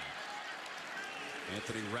high.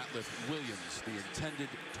 Anthony Ratliff-Williams, the intended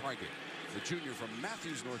target. The junior from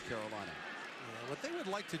Matthews, North Carolina. Yeah, what they would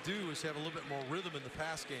like to do is have a little bit more rhythm in the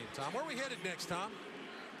pass game, Tom. Where are we headed next, Tom?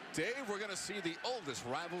 Dave, we're going to see the oldest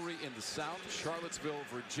rivalry in the South, Charlottesville,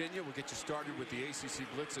 Virginia. We'll get you started with the ACC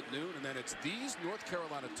Blitz at noon, and then it's these North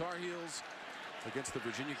Carolina Tar Heels against the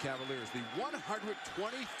Virginia Cavaliers. The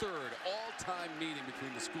 123rd all-time meeting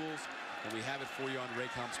between the schools, and we have it for you on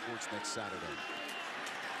Raycom Sports next Saturday.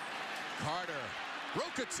 Carter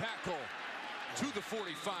broke a tackle to the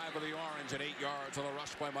 45 of the Orange at 8 yards on a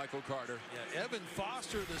rush by Michael Carter. Yeah, Evan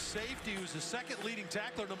Foster, the safety, who's the 2nd leading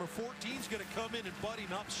tackler, number 14, is going to come in and butt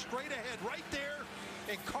him up straight ahead right there.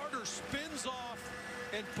 And Carter spins off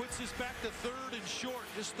and puts us back to 3rd and short,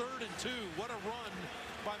 just 3rd and 2. What a run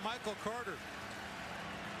by Michael Carter.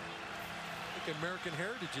 I think American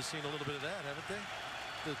Heritage has seen a little bit of that, haven't they?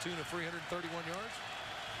 To the tune of 331 yards.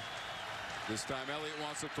 This time Elliott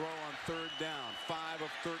wants to throw on 3rd down. 5 of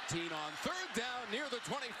 13 on 3rd down near the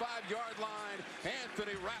 25-yard line.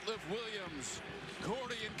 Anthony Ratliff-Williams.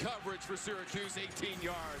 Accordion coverage for Syracuse, 18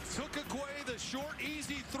 yards. Took away the short,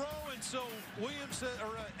 easy throw, and so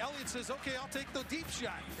Elliott says, okay, I'll take the deep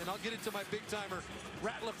shot, and I'll get it to my big-timer,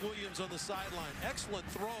 Ratliff-Williams on the sideline. Excellent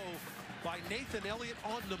throw by Nathan Elliott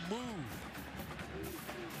on the move.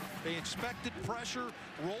 They expected pressure,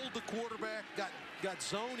 rolled the quarterback, got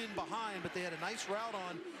zone in behind, but they had a nice route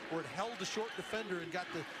on where it held the short defender and got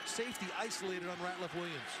the safety isolated on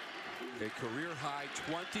Ratliff-Williams. A career-high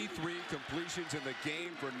 23 completions in the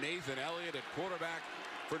game for Nathan Elliott at quarterback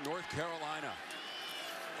for North Carolina.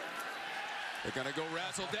 They're going to go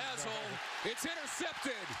razzle-dazzle. It's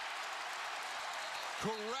intercepted.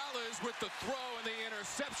 Corrales with the throw and the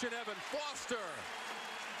interception. Evan Foster.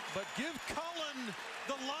 But give Cullen,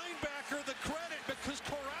 the linebacker, the credit, because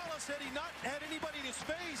Corrales, had he not had anybody in his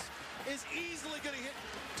face, is easily going to hit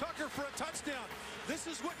Tucker for a touchdown. This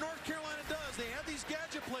is what North Carolina does. They have these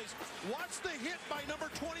gadget plays. Watch the hit by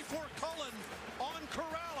number 24, Cullen, on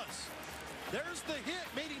Corrales. There's the hit,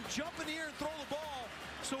 made him jump in the air and throw the ball,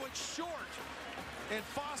 so it's short. And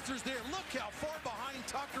Foster's there. Look how far behind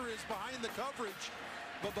Tucker is behind the coverage.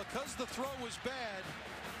 But because the throw was bad,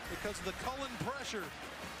 because of the Cullen pressure,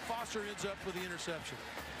 Foster ends up with the interception.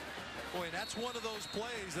 Boy, that's one of those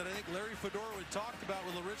plays that I think Larry Fedora had talked about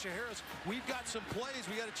with LaRisha Harris. We've got some plays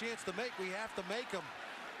we got a chance to make. We have to make them.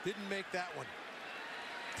 Didn't make that one.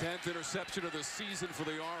 10th interception of the season for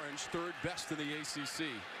the Orange, third best in the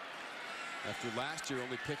ACC. After last year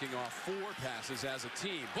only picking off 4 passes as a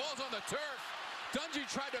team. Ball's on the turf. Dungey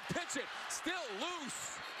tried to pitch it. Still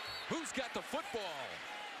loose. Who's got the football?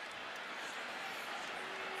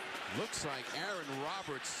 Looks like Aaron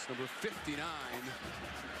Roberts, number 59.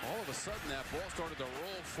 All of a sudden, that ball started to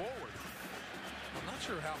roll forward. I'm not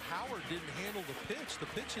sure how Howard didn't handle the pitch. The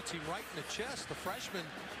pitch hits him right in the chest. The freshman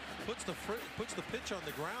puts the pitch on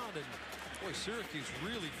the ground, and boy, Syracuse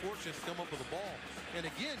really fortunate to come up with the ball. And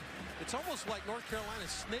again, it's almost like North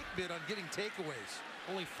Carolina's snake bit on getting takeaways.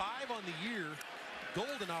 Only 5 on the year.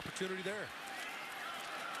 Golden opportunity there.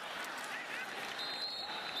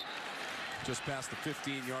 Just past the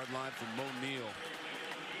 15-yard line from Mo Neal.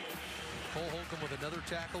 Cole Holcomb with another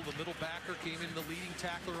tackle. The middle backer came in, the leading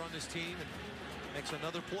tackler on this team, and makes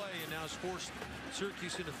another play, and now has forced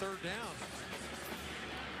Syracuse into 3rd down.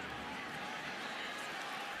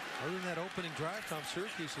 Other than that opening drive, Tom,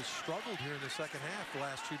 Syracuse has struggled here in the second half, the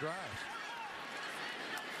last 2 drives.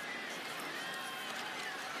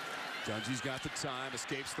 Dungey's got the time,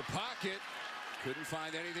 escapes the pocket. Couldn't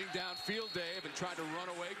find anything downfield, Dave, and tried to run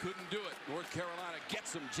away, couldn't do it. North Carolina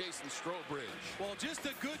gets him, Jason Strobridge. Well, just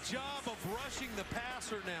a good job of rushing the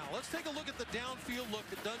passer now. Let's take a look at the downfield look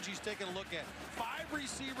that Dungey's taking a look at. 5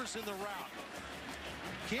 receivers in the route.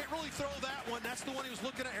 Can't really throw that one. That's the one he was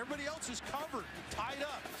looking at. Everybody else is covered, tied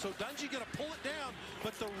up. So Dungey going to pull it down.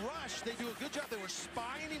 But the rush, they do a good job. They were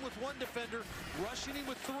spying him with 1 defender, rushing him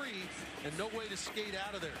with 3, and no way to skate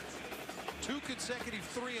out of there. 2 consecutive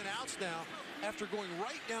 3-and-outs now after going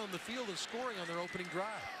right down the field and scoring on their opening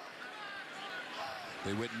drive.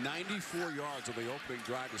 They went 94 yards on the opening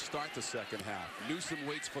drive to start the second half. Newsom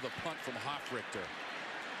waits for the punt from Hofrichter.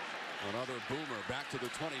 Another boomer back to the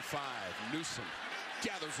 25. Newsom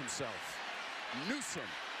gathers himself. Newsom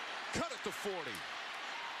cut at the 40.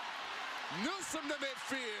 Newsom to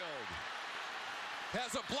midfield.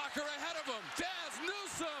 Has a blocker ahead of him. Daz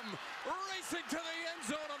Newsom racing to the end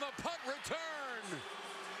zone on the punt return.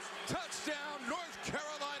 Touchdown, North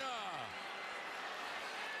Carolina.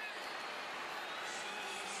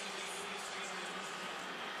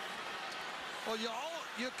 Well,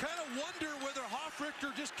 you kind of wonder whether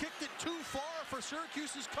Hofrichter just kicked it too far for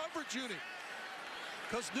Syracuse's coverage unit.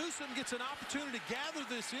 Because Newsom gets an opportunity to gather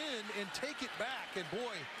this in and take it back. And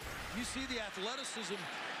boy, you see the athleticism.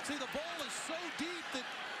 See, the ball is so deep that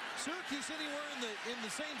Syracuse anywhere in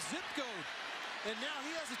the same zip code. And now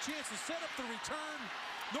he has a chance to set up the return.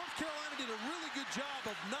 North Carolina did a really good job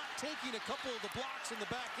of not taking a couple of the blocks in the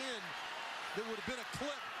back end that would have been a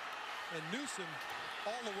clip. And Newsom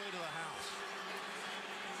all the way to the house.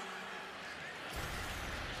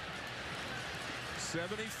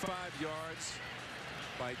 75 yards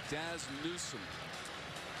by Daz Newsom.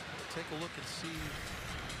 Take a look and see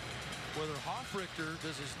whether Hofrichter,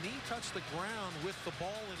 does his knee touch the ground with the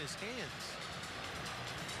ball in his hands.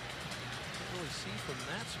 Can't really see from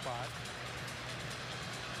that spot.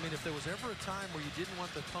 I mean, if there was ever a time where you didn't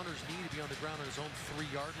want the punter's knee to be on the ground on his own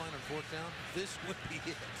 3-yard line on 4th down, this would be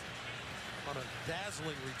it. On a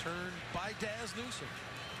dazzling return by Daz Newsom.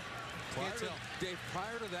 Dave,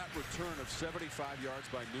 prior to that return of 75 yards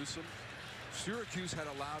by Newsom, Syracuse had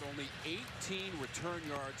allowed only 18 return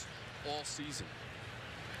yards all season.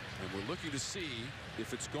 And we're looking to see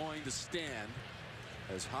if it's going to stand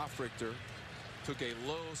as Hofrichter took a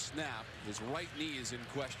low snap. His right knee is in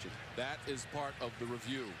question. That is part of the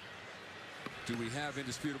review. Do we have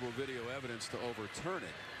indisputable video evidence to overturn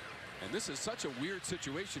it? And this is such a weird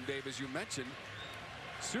situation, Dave, as you mentioned.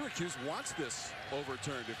 Syracuse wants this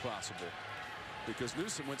overturned if possible, because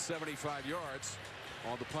Newsom went 75 yards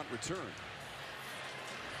on the punt return.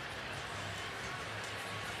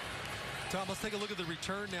 Tom, let's take a look at the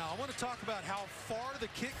return now. I want to talk about how far the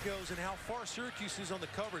kick goes and how far Syracuse is on the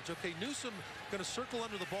coverage. Okay, Newsom going to circle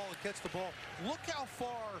under the ball and catch the ball. Look how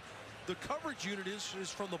far the coverage unit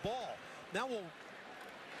is from the ball. Now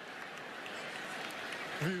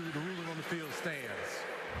view, the ruling on the field stands.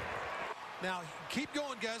 Now, keep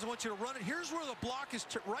going, guys. I want you to run it. Here's where the block is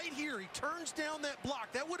right here. He turns down that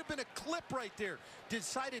block. That would have been a clip right there.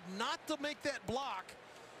 Decided not to make that block.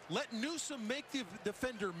 Let Newsome make the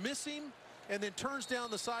defender missing, and then turns down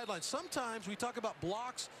the sideline. Sometimes we talk about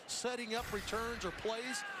blocks, setting up returns or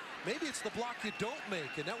plays. Maybe it's the block you don't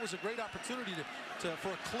make, and that was a great opportunity for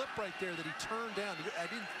a clip right there that he turned down. I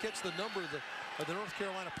didn't catch the number of the North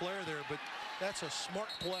Carolina player there, but that's a smart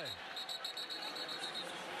play.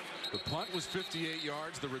 The punt was 58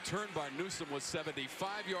 yards. The return by Newsome was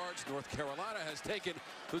 75 yards. North Carolina has taken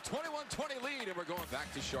the 21-20 lead, and we're going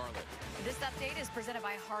back to Charlotte. This update is presented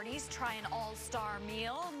by Hardee's. Try an all-star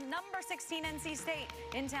meal. Number 16 NC State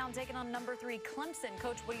in town taking on number 3 Clemson.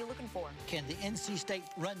 Coach, what are you looking for? Can the NC State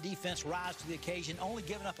run defense rise to the occasion? Only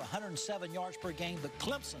giving up 107 yards per game, but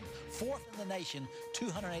Clemson, 4th in the nation,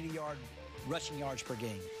 280 rushing yards per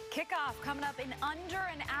game. Kickoff coming up in under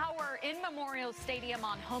an hour in Memorial Stadium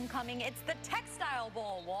on homecoming. It's the Textile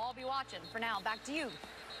Bowl. We'll all be watching. For now, back to you.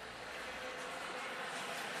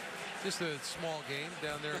 Just a small game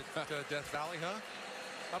down there at Death Valley, huh?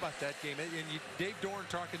 How about that game? And Dave Dorn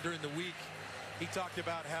talking during the week, he talked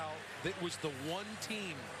about how it was the one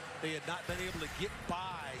team they had not been able to get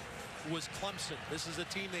by was Clemson. This is a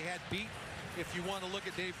team they had beat. If you want to look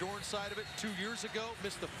at Dave Dorn's side of it, 2 years ago,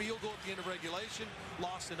 missed the field goal at the end of regulation,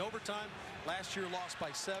 lost in overtime. Last year, lost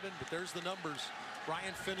by 7, but there's the numbers.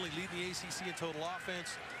 Ryan Finley leading the ACC in total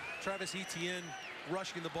offense. Travis Etienne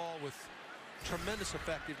rushing the ball with tremendous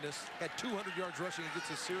effectiveness. Had 200 yards rushing against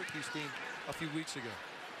the Syracuse team a few weeks ago.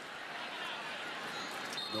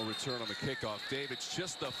 No return on the kickoff. Dave, it's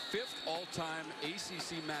just the 5th all-time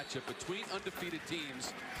ACC matchup between undefeated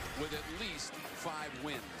teams with at least 5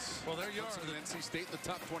 wins. Well, there you are. NC State in the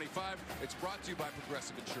top 25. It's brought to you by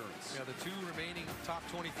Progressive Insurance. Yeah, the 2 remaining top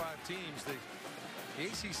 25 teams. The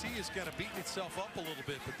ACC is kind of beating itself up a little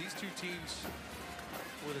bit, but these 2 teams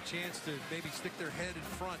with a chance to maybe stick their head in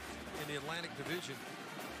front in the Atlantic Division.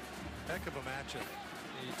 Heck of a matchup.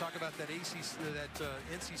 You talk about that NC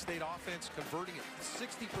State offense converting it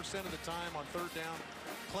 60% of the time on 3rd down.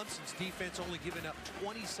 Clemson's defense only giving up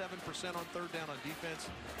 27% on 3rd down on defense.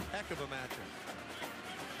 Heck of a matchup.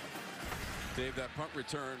 Dave, that punt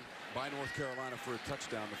return by North Carolina for a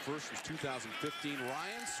touchdown. The first was 2015.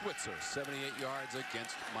 Ryan Switzer, 78 yards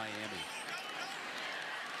against Miami.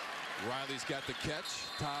 Riley's got the catch.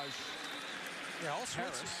 Taj. Yeah,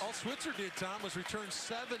 all Switzer did, Tom, was return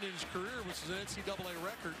 7 in his career, which is an NCAA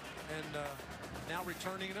record, and now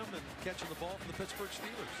returning them and catching the ball from the Pittsburgh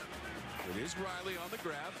Steelers. It is Riley on the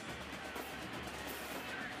grab.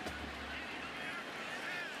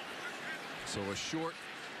 So a short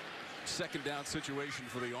 2nd down situation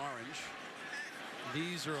for the Orange.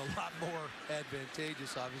 These are a lot more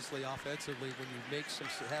advantageous, obviously, offensively when you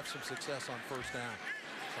have some success on 1st down.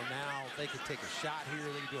 So now they can take a shot here.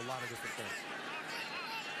 They can do a lot of different things.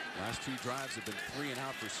 Last 2 drives have been 3 and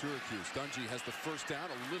out for Syracuse. Dungey has the 1st down,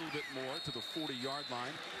 a little bit more to the 40-yard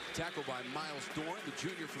line. Tackled by Miles Dorn, the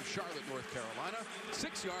junior from Charlotte, North Carolina.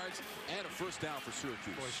 6 yards and a 1st down for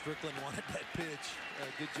Syracuse. Boy, Strickland wanted that pitch.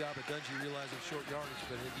 Good job of Dungey realizing short yardage,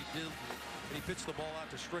 but when he pitched the ball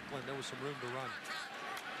out to Strickland, there was some room to run.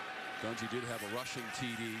 Dungey did have a rushing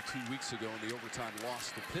TD 2 weeks ago in the overtime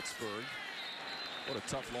loss to Pittsburgh. What a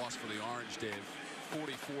tough loss for the Orange, Dave.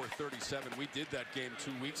 44-37. We did that game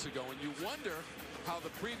 2 weeks ago, and you wonder how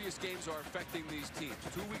the previous games are affecting these teams.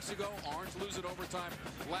 2 weeks ago, Orange losing overtime.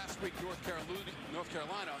 Last week, North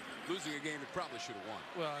Carolina losing a game it probably should have won.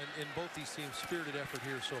 Well, in both these teams, spirited effort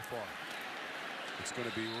here so far. It's going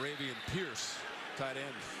to be Ravian Pierce, tight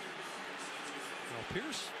end. Well,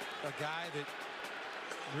 Pierce, a guy that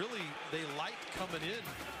really they liked coming in.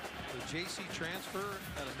 The JC transfer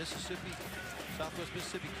out of Mississippi, Southwest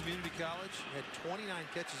Mississippi Community College, had 29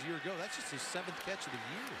 catches a year ago. That's just his 7th catch of the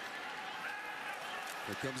year.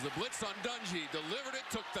 Here comes the blitz on Dungey. Delivered it,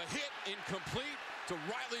 took the hit, incomplete to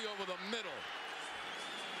Riley over the middle.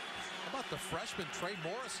 How about the freshman, Trey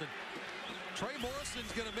Morrison? Trey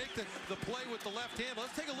Morrison's going to make the play with the left hand.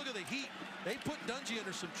 Let's take a look at the heat. They put Dungey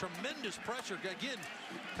under some tremendous pressure. Again,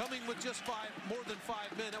 coming with just more than 5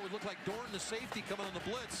 men. That would look like Dorn, the safety, coming on the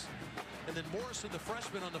blitz. And then Morrison, the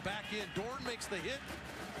freshman, on the back end. Dorn makes the hit.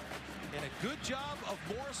 And a good job of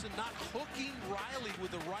Morrison not hooking Riley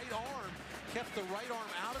with the right arm. Kept the right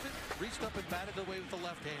arm out of it. Reached up and batted away with the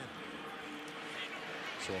left hand.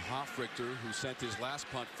 So Hoffrichter, who sent his last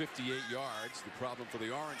punt 58 yards. The problem for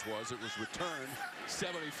the Orange was it was returned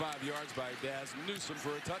 75 yards by Daz Newsome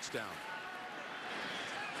for a touchdown.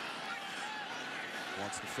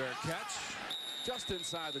 Wants the fair catch just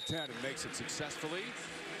inside the 10 and makes it successfully.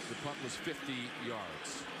 The punt was 50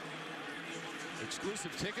 yards.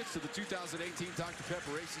 Exclusive tickets to the 2018 Dr.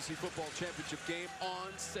 Pepper ACC Football Championship game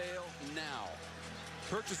on sale now.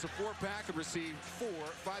 Purchase a 4-pack and receive 4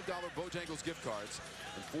 $5 Bojangles gift cards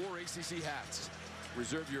and 4 ACC hats.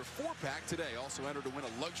 Reserve your 4-pack today. Also enter to win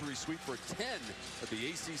a luxury suite for 10 at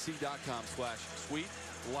the ACC.com/suite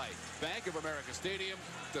life. Bank of America Stadium,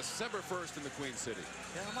 December 1st in the Queen City.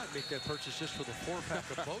 Yeah, I might make that purchase just for the 4-pack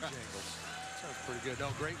of Bojangles. Sounds pretty good.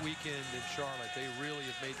 No, great weekend in Charlotte. They really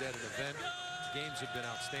have made that an event. Games have been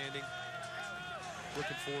outstanding.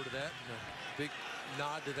 Looking forward to that. And a big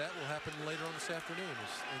nod to that will happen later on this afternoon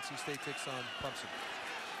as NC State takes on Clemson.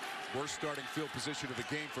 Worst starting field position of the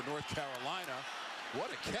game for North Carolina.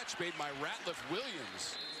 What a catch made by Ratliff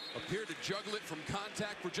Williams. Appeared to juggle it from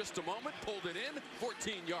contact for just a moment. Pulled it in,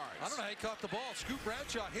 14 yards. I don't know how he caught the ball. Scoot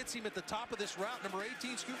Bradshaw hits him at the top of this route. Number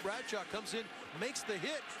 18, Scoot Bradshaw comes in, makes the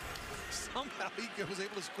hit. Somehow he was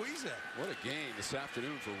able to squeeze that. What a game this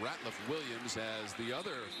afternoon for Ratliff Williams as the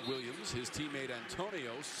other Williams, his teammate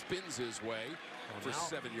Antonio, spins his way for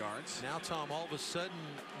 7 yards. Now, Tom, all of a sudden,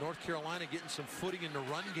 North Carolina getting some footing in the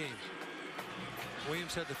run game.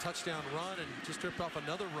 Williams had the touchdown run and just ripped off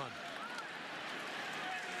another run.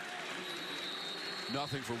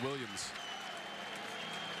 Nothing for Williams.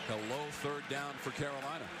 Hello, 3rd down for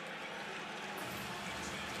Carolina.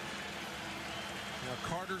 Now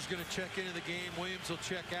Carter's going to check into the game. Williams will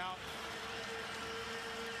check out.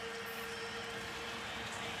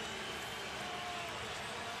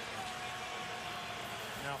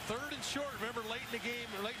 Now 3rd and short. Remember, late in the game,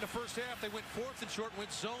 or late in the first half, they went 4th and short and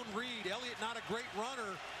went zone read. Elliott not a great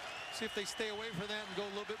runner. See if they stay away from that and go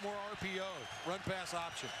a little bit more RPO. Run pass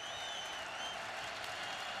option.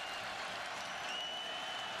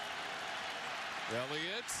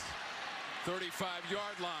 Elliott,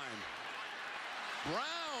 35-yard line.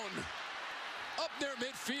 Brown up near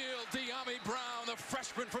midfield. De'Ami Brown, the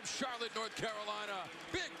freshman from Charlotte, North Carolina.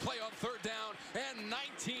 Big play on 3rd down and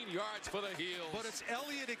 19 yards for the Heels. But it's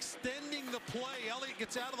Elliott extending the play. Elliott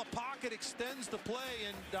gets out of the pocket, extends the play,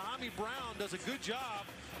 and De'Ami Brown does a good job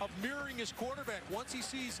of mirroring his quarterback. Once he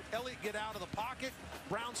sees Elliott get out of the pocket,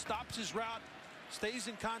 Brown stops his route, stays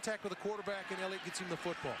in contact with the quarterback, and Elliott gets him the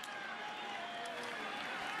football.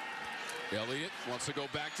 Elliott wants to go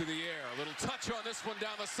back to the air. A little touch on this one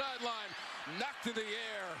down the sideline. Knocked in the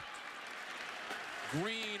air.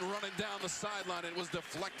 Green running down the sideline and was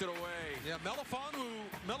deflected away. Yeah,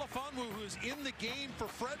 Melifonwu, who's in the game for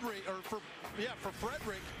Frederick,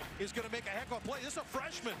 is going to make a heck of a play. This is a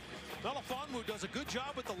freshman. Melifonwu does a good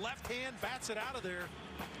job with the left hand, bats it out of there,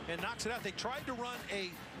 and knocks it out. They tried to run a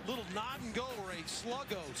little nod and go or a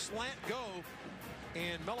sluggo, slant go,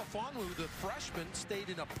 and Melifonwu, the freshman, stayed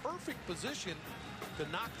in a perfect position to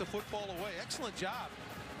knock the football away. Excellent job.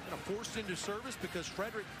 Kind of forced into service because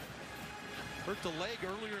Frederick hurt the leg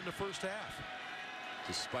earlier in the first half.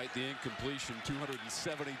 Despite the incompletion,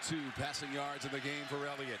 272 passing yards in the game for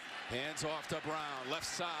Elliott. Hands off to Brown, left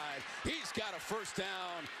side. He's got a 1st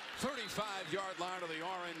down, 35-yard line of the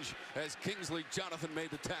Orange as Kingsley Jonathan made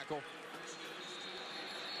the tackle.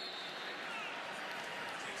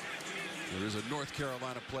 There is a North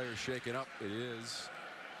Carolina player shaken up. It is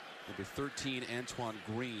number 13, Antoine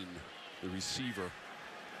Green, the receiver.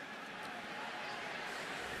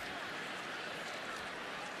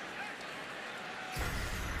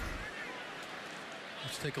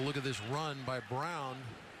 Let's take a look at this run by Brown.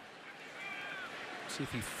 See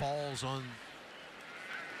if he falls on.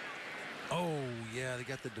 Oh, yeah, they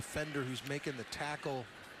got the defender who's making the tackle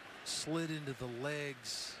slid into the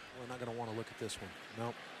legs. We're not going to want to look at this one.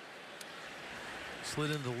 Nope.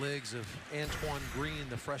 Slid into the legs of Antoine Green,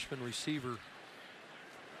 the freshman receiver.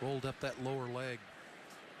 Rolled up that lower leg.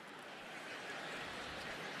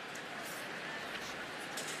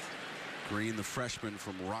 Green, the freshman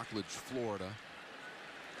from Rockledge, Florida.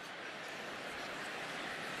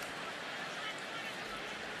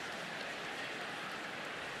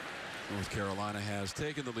 North Carolina has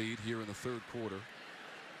taken the lead here in the 3rd quarter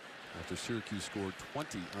after Syracuse scored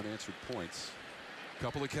 20 unanswered points. A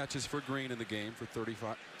couple of catches for Green in the game for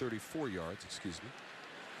 34 yards, excuse me.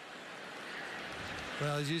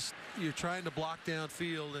 Well, you're trying to block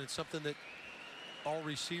downfield, and it's something that all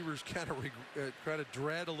receivers kind of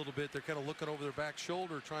dread a little bit. They're kind of looking over their back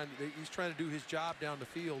shoulder, he's trying to do his job down the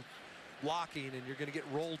field, blocking, and you're going to get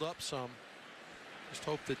rolled up some. Just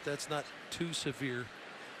hope that that's not too severe.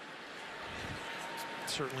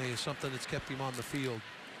 Certainly is something that's kept him on the field.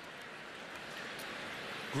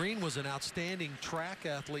 Green was an outstanding track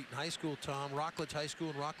athlete in high school, Tom. Rockledge High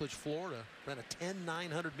School in Rockledge, Florida. Ran a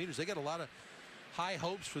 10,900 meters. They got a lot of high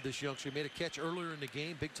hopes for this youngster. He made a catch earlier in the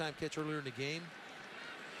game, big time catch earlier in the game.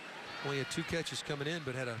 Only had 2 catches coming in,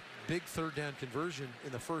 but had a big 3rd down conversion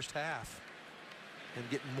in the first half and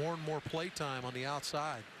getting more and more play time on the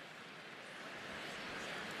outside.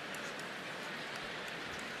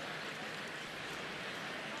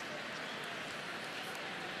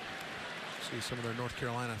 See some of their North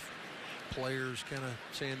Carolina players kind of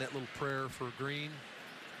saying that little prayer for Green.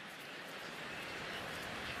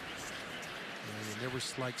 And you never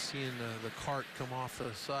like seeing the cart come off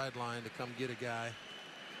the sideline to come get a guy.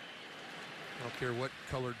 I don't care what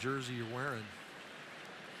color jersey you're wearing.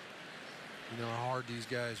 You know how hard these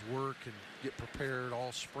guys work and get prepared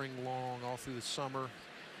all spring long, all through the summer.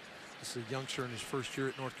 This is a youngster in his first year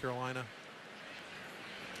at North Carolina.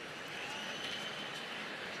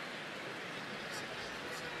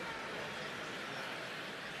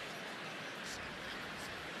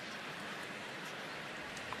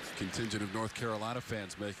 Contingent of North Carolina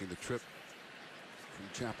fans making the trip from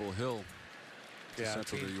Chapel Hill to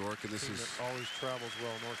Central New York, and this is always travels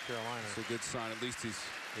well in North Carolina. It's a good sign. At least he's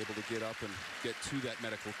able to get up and get to that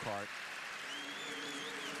medical cart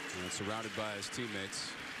and surrounded by his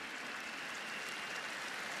teammates.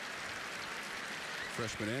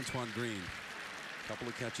 Freshman Antoine Green, a couple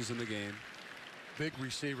of catches in the game. Big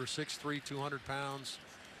receiver, 6'3", 200 pounds.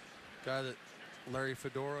 Guy that Larry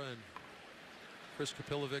Fedora and Chris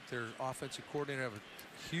Kapilovic, their offensive coordinator, have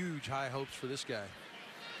huge high hopes for this guy.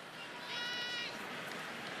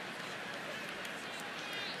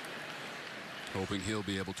 Hoping he'll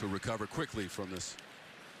be able to recover quickly from this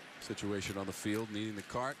situation on the field, needing the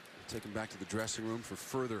cart, take him back to the dressing room for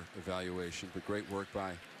further evaluation. But great work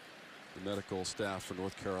by the medical staff for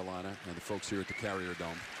North Carolina and the folks here at the Carrier Dome.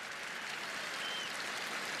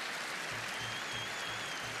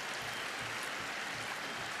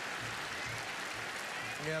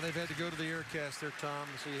 Yeah, they've had to go to the air cast there, Tom,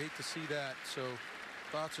 so you hate to see that. So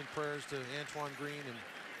thoughts and prayers to Antoine Green, and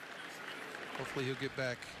hopefully he'll get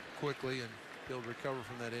back quickly and be able to recover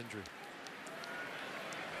from that injury.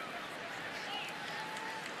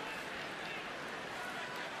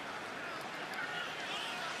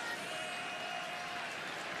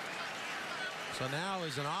 So now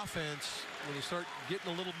as an offense, when you start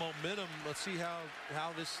getting a little momentum, let's see how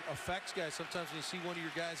this affects guys. Sometimes when you see one of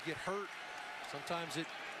your guys get hurt, sometimes it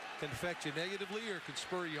can affect you negatively or can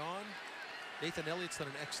spur you on. Nathan Elliott's done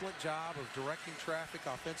an excellent job of directing traffic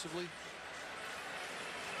offensively.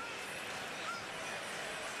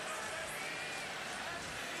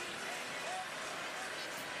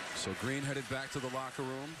 So Green headed back to the locker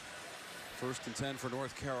room. 1st and 10 for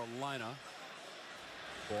North Carolina.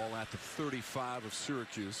 Ball at the 35 of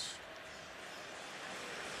Syracuse.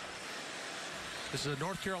 This is a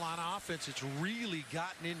North Carolina offense that's really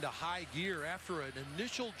gotten into high gear after an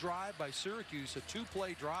initial drive by Syracuse, a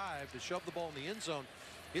 2-play drive to shove the ball in the end zone.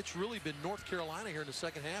 It's really been North Carolina here in the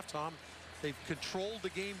second half, Tom. They've controlled the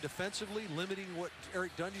game defensively, limiting what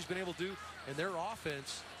Eric Dungey's been able to do, and their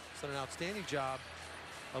offense has done an outstanding job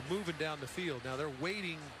of moving down the field. Now they're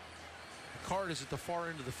waiting. The cart is at the far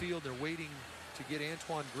end of the field. They're waiting to get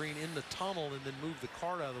Antoine Green in the tunnel and then move the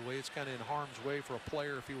cart out of the way. It's kind of in harm's way for a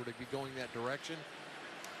player if he were to be going that direction.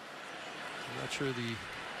 I'm not sure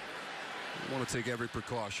You want to take every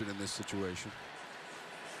precaution in this situation.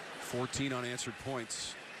 14 unanswered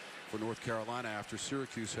points for North Carolina after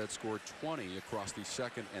Syracuse had scored 20 across the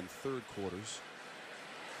second and third quarters.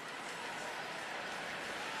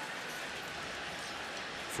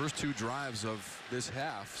 First 2 drives of this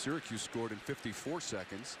half, Syracuse scored in 54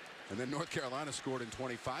 seconds. And then North Carolina scored in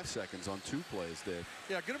 25 seconds on 2 plays, Dave.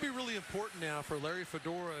 Yeah, going to be really important now for Larry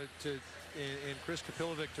Fedora and Chris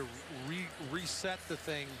Kapilovic to reset the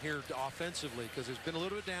thing here offensively, because there's been a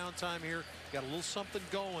little bit of downtime here. Got a little something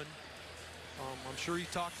going. I'm sure he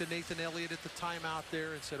talked to Nathan Elliott at the timeout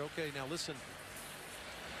there and said, okay, now listen,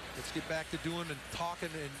 let's get back to doing and talking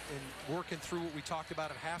and working through what we talked about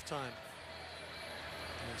at halftime.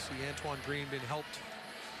 And see Antoine Green being helped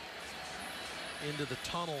into the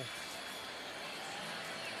tunnel.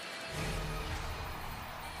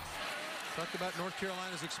 Talked about North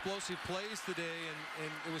Carolina's explosive plays today, and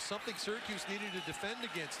it was something Syracuse needed to defend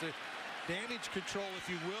against. The damage control, if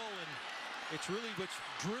you will, and it's really what's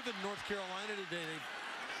driven North Carolina today.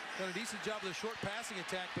 They've done a decent job of the short passing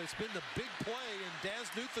attack, but it's been the big play, and Daz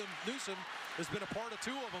Newsome has been a part of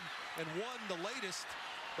 2 of them, and one, the latest,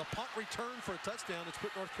 the punt return for a touchdown that's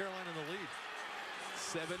put North Carolina in the lead.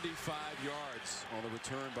 75 yards on the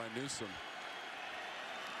return by Newsome.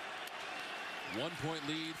 1-point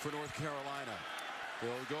lead for North Carolina.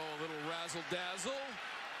 They'll go a little razzle-dazzle.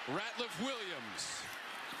 Ratliff Williams.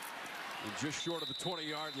 And just short of the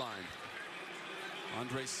 20-yard line.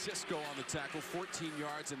 Andre Cisco on the tackle, 14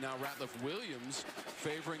 yards, and now Ratliff Williams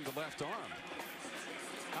favoring the left arm.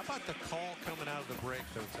 How about the call coming out of the break,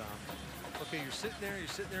 though, Tom? Okay, you're sitting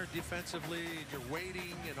there defensively, and you're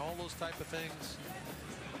waiting and all those type of things.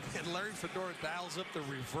 And Larry Fedora dials up the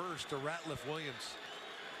reverse to Ratliff Williams.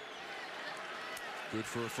 Good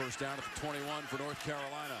for a first down at the 21 for North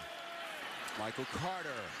Carolina. Michael Carter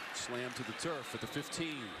slammed to the turf at the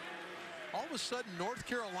 15. All of a sudden, North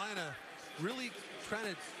Carolina really kind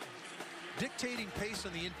of dictating pace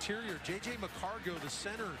on the interior. J.J. McCargo, the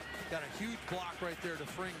center, got a huge block right there to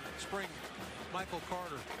spring Michael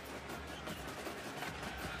Carter.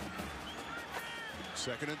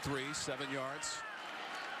 2nd and 3, 7 yards.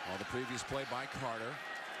 On the previous play by Carter.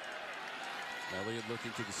 Elliott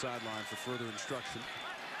looking to the sideline for further instruction.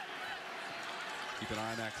 Keep an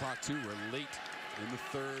eye on that clock, too. We're late in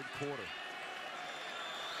the 3rd quarter.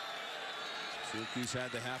 Syracuse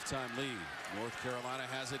had the halftime lead. North Carolina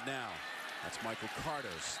has it now. That's Michael Carter.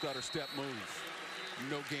 Stutter step move.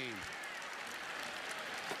 No gain.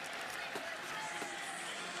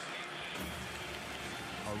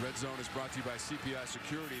 Our Red Zone is brought to you by CPI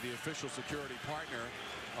Security, the official security partner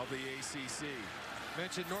of the ACC.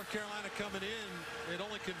 Mentioned North Carolina coming in. It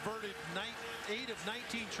only converted 8 of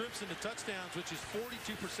 19 trips into touchdowns, which is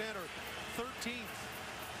 42% or 13th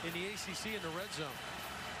in the ACC in the red zone.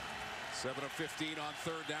 7 of 15 on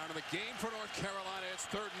 3rd down in the game for North Carolina. It's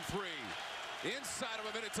 3rd and 3. Inside of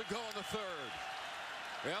a minute to go in the 3rd.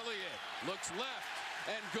 Elliott looks left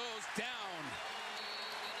and goes down.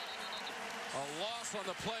 A loss on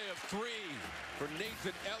the play of 3 for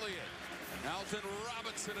Nathan Elliott. Alton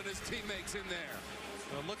Robinson and his teammates in there.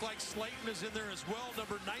 It looked like Slayton is in there as well,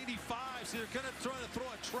 number 95. So they're kind of trying to throw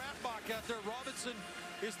a trap block out there. Robinson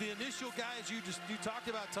is the initial guy, as you talked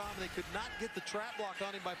about, Tom. They could not get the trap block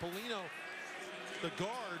on him by Polino, the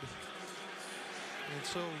guard. And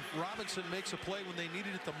so Robinson makes a play when they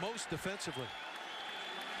needed it the most defensively.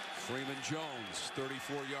 Freeman Jones,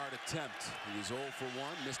 34-yard attempt. He was 0 for 1,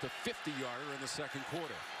 missed a 50-yarder in the 2nd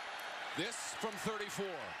quarter. This from 34.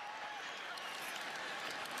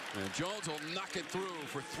 And Jones will knock it through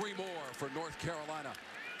for 3 more for North Carolina.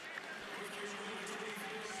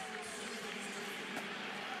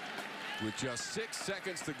 With just 6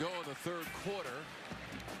 seconds to go in the 3rd quarter,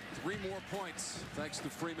 3 more points thanks to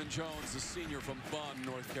Freeman Jones, the senior from Bunn,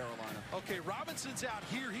 North Carolina. Okay, Robinson's out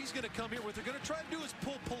here. He's going to come here. What they're going to try to do is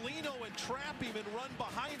pull Polino and trap him and run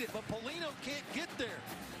behind it, but Polino can't get there.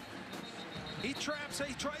 He tries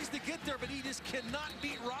to get there, but he just cannot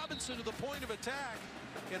beat Robinson to the point of attack.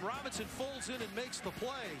 And Robinson folds in and makes the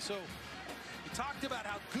play. So we talked about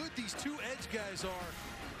how good these 2 edge guys are.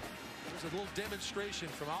 There's a little demonstration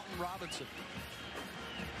from Alton Robinson.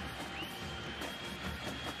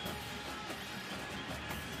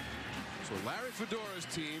 So Larry Fedora's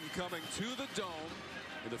team coming to the Dome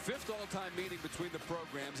in the 5th all-time meeting between the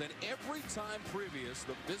programs, and every time previous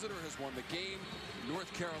the visitor has won the game.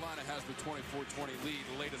 North Carolina has the 24-20 lead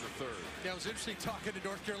late in the 3rd. Yeah, it was interesting talking to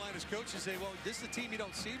North Carolina's coach and say, well, this is a team you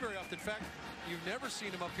don't see very often. In fact, you've never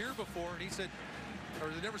seen him up here before. And he said, or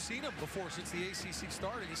they've never seen him before since the ACC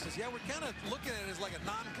started. He says, yeah, we're kind of looking at it as like a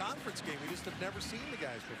non-conference game. We just have never seen the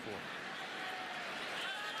guys before.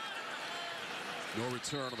 No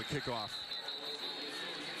return on the kickoff.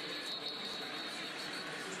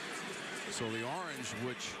 So the Orange,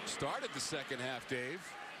 which started the 2nd half, Dave,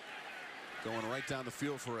 going right down the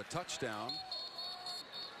field for a touchdown.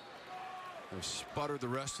 They've sputtered the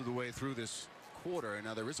rest of the way through this quarter, and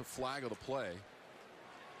now there is a flag of the play.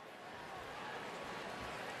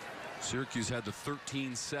 Syracuse had the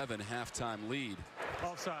 13-7 halftime lead.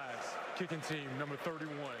 Offsides, kicking team, number 31.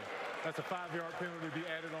 That's a 5-yard penalty to be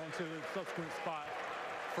added on to the subsequent spot.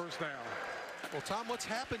 First down. Well, Tom, what's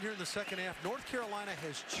happened here in the 2nd half, North Carolina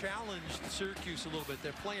has challenged Syracuse a little bit.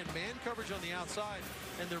 They're playing man coverage on the outside,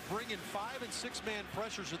 and they're bringing 5- and 6-man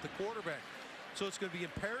pressures at the quarterback. So it's going to be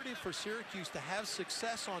imperative for Syracuse to have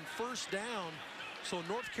success on first down so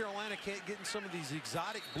North Carolina can't get in some of these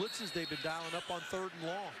exotic blitzes they've been dialing up on 3rd and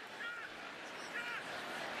long.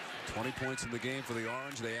 20 points in the game for the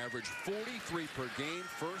Orange. They average 43 per game,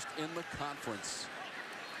 1st in the conference.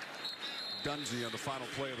 Dungey on the final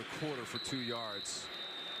play of the quarter for 2 yards.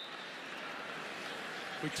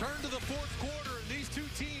 We turn to the 4th quarter, and these 2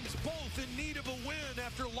 teams both in need of a win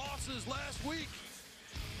after losses last week.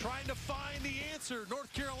 Trying to find the answer.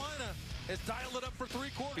 North Carolina has dialed it up for 3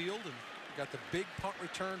 quarters. Field and got the big punt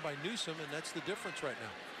return by Newsom, and that's the difference right now.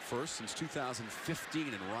 First since 2015,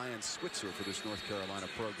 and Ryan Switzer for this North Carolina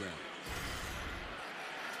program.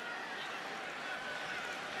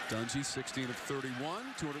 Dungey, 16 of 31,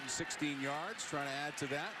 216 yards, trying to add to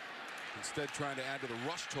that. Instead, trying to add to the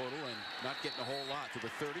rush total and not getting a whole lot to the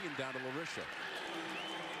 30 and down to Larisha.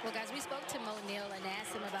 Well, guys, we spoke to Mo Neal and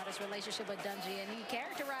asked him about his relationship with Dungey, and he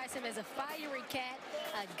characterized him as a fiery cat,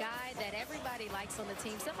 a guy that everybody likes on the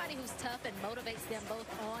team, somebody who's tough and motivates them both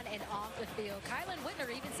on and off the field. Kylan Whitner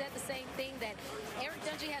even said the same thing, that Eric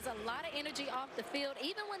Dungey has a lot of energy off the field,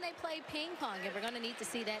 even when they play ping pong, and we're going to need to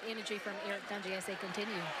see that energy from Eric Dungey as they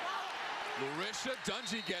continue. Larisha,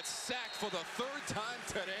 Dungey gets sacked for the 3rd time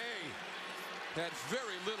today. Had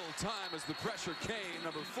very little time as the pressure came.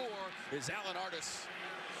 Number 4 is Alan Artis.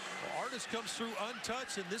 Well, Artis comes through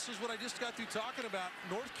untouched, and this is what I just got through talking about.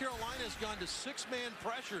 North Carolina has gone to 6-man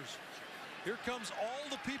pressures. Here comes all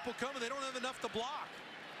the people coming. They don't have enough to block.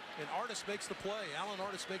 And Artis makes the play. Alan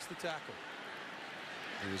Artis makes the tackle.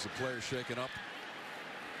 There's a player shaken up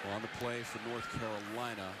on the play for North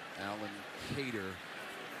Carolina. Alan Cater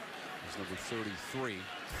is number 33. You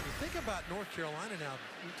think about North Carolina now.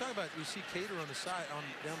 We see Cater on the side,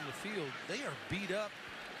 down the field. They are beat up.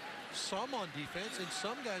 Some on defense, and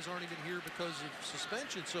some guys aren't even here because of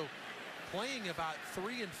suspension. So playing about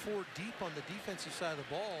 3 and 4 deep on the defensive side of the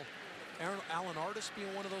ball. Alan Artis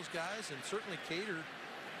being one of those guys, and certainly Cater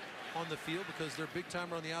on the field because they're big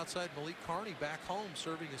timer on the outside. Malik Carney back home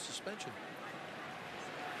serving a suspension.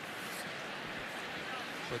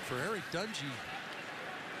 But for Eric Dungey,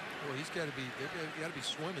 well, they've got to be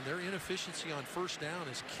swimming. Their inefficiency on 1st down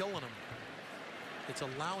is killing them. It's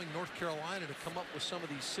allowing North Carolina to come up with some of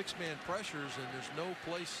these 6-man pressures, and there's no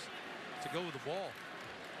place to go with the ball.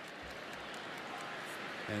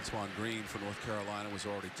 Antoine Green for North Carolina was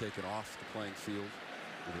already taken off the playing field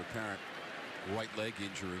with an apparent right leg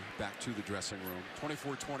injury. Back to the dressing room.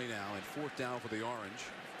 24-20 now, and 4th down for the Orange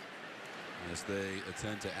as they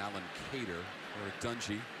attend to Alan Cater. Eric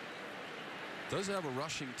Dungey does have a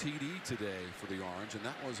rushing TD today for the Orange, and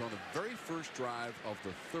that was on the very first drive of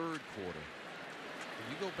the 3rd quarter.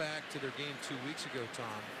 When you go back to their game 2 weeks ago, Tom,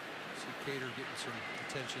 see Cater getting some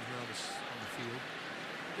attention here on the field.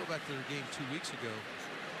 You go back to their game 2 weeks ago,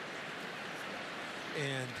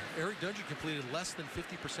 and Eric Dungey completed less than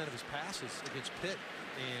 50% of his passes against Pitt,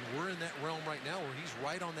 and we're in that realm right now where he's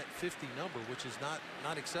right on that 50 number, which is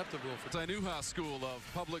not acceptable for Tainuha School of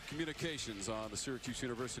Public Communications on the Syracuse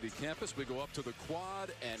University campus. We go up to the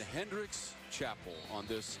Quad and Hendricks Chapel on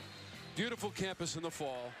this beautiful campus in the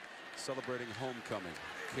fall, celebrating homecoming.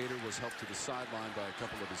 Cater was helped to the sideline by a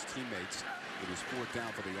couple of his teammates. It was 4th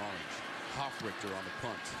down for the Orange. Hoffrichter on the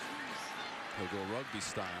punt. He'll go rugby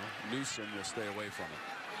style. Newsom will stay away from it.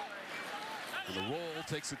 And the roll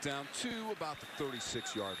takes it down to about the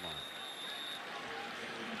 36-yard line.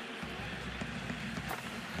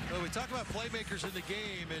 Well, we talk about playmakers in the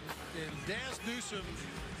game, and Daz Newsom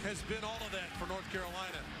has been all of that for North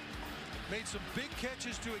Carolina. Made some big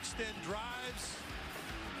catches to extend drives,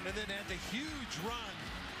 and then had the huge run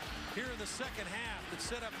here in the 2nd half that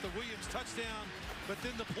set up the Williams touchdown. But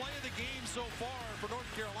then the play of the game so far for North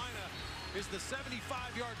Carolina is the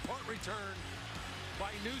 75-yard punt return by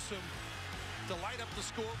Newsom to light up the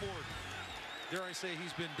scoreboard. Dare I say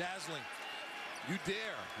he's been dazzling. You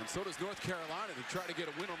dare. And so does North Carolina to try to get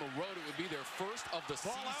a win on the road. It would be their first of the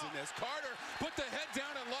season as Carter put the head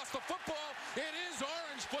down and lost the football. It is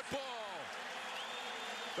Orange football.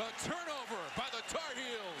 A turnover by the Tar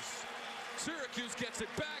Heels. Syracuse gets it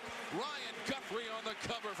back. Ryan Guthrie on the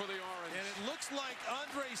cover for the Orange. And it looks like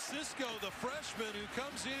Andre Cisco, the freshman who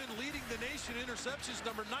comes in leading the nation interceptions,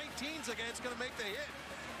 number 19, is the guy that's going to make the hit.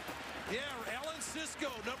 Yeah, Alan Cisco,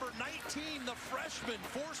 number 19, the freshman,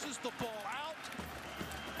 forces the ball out.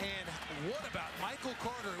 And what about Michael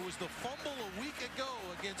Carter, who was the fumble a week ago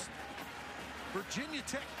against Virginia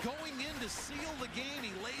Tech, going in to seal the game?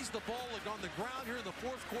 He lays the ball on the ground here in the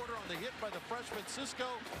 4th quarter on the hit by the freshman Cisco.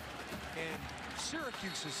 And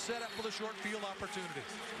Syracuse is set up with a short field opportunity.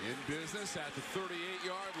 In business at the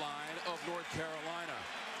 38-yard line of North Carolina.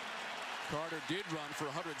 Carter did run for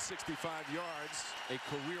 165 yards, a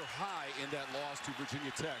career high in that loss to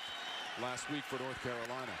Virginia Tech last week for North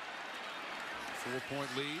Carolina. 4-point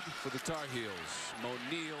lead for the Tar Heels. Mo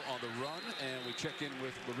Neal on the run, and we check in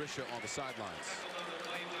with Larisha on the sidelines.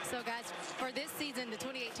 So, guys, for this season, the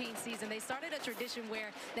 2018 season, they started a tradition where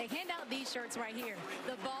they hand out these shirts right here,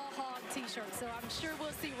 the Ball Hog T-shirts. So I'm sure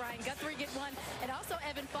we'll see Ryan Guthrie get one, and also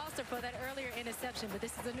Evan Foster for that earlier interception. But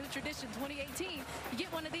this is a new tradition, 2018. You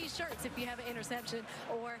get one of these shirts if you have an interception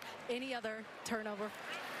or any other turnover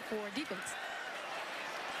for defense.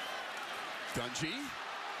 Dungey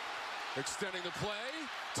extending the play,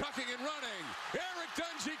 tucking and running. Eric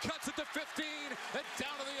Dungey cuts it to 15 and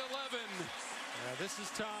down to the 11. This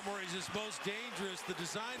is Tom where he's his most dangerous. The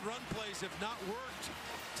designed run plays have not worked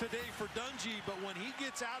today for Dungey, but when he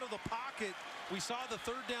gets out of the pocket, we saw the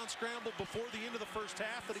third down scramble before the end of the first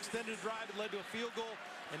half that extended a drive and led to a field goal,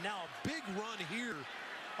 and now a big run here,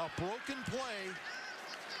 a broken play,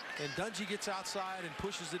 and Dungey gets outside and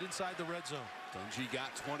pushes it inside the red zone. Dungey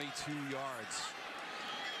got 22 yards.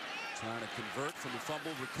 Trying to convert from the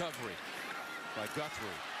fumble recovery by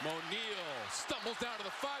Guthrie. O'Neal stumbles down to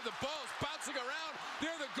the 5. The ball's bouncing around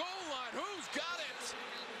near the goal line. Who's got it?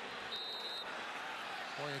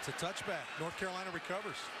 Boy, it's a touchback. North Carolina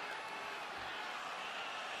recovers.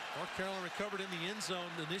 North Carolina recovered in the end zone.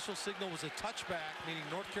 The initial signal was a touchback, meaning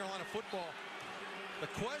North Carolina football. The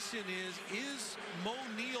question is Mo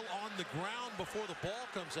Neal on the ground before the ball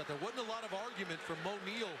comes out? There wasn't a lot of argument from Mo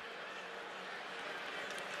Neal.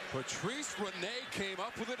 Patrice Rene came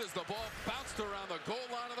up with it as the ball bounced around the goal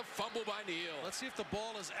line of the fumble by Neal. Let's see if the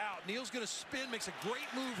ball is out. Neal's going to spin, makes a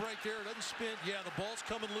great move right there. Doesn't spin. Yeah, the ball's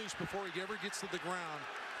coming loose before he ever gets to the ground.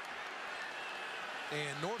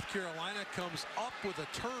 And North Carolina comes up with a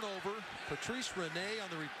turnover. Patrice Rene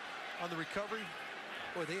on the recovery.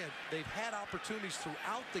 Boy, they've had opportunities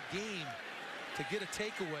throughout the game to get a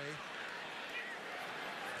takeaway.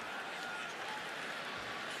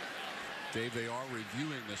 Dave, they are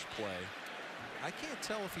reviewing this play. I can't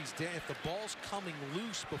tell if if the ball's coming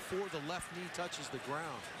loose before the left knee touches the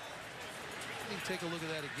ground. Let me take a look at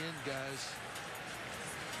that again, guys.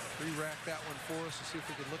 Re-rack that one for us and see if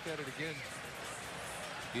we can look at it again.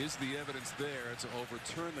 Is the evidence there to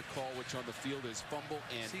overturn the call, which on the field is fumble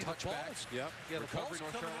and touchback? Yep. Yeah, the ball's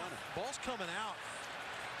coming out. Ball's coming out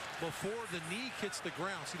before the knee hits the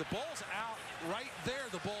ground. See, the ball's out right there.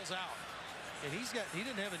 The ball's out. And he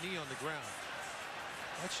didn't have a knee on the ground.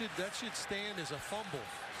 That should stand as a fumble.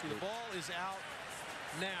 See, the ball is out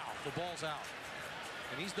now. The ball's out.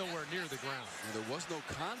 And he's nowhere near the ground. And there was no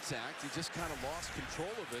contact. He just kind of lost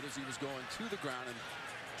control of it as he was going to the ground and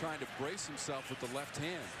trying to brace himself with the left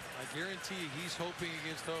hand. I guarantee he's hoping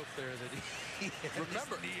against hope there that he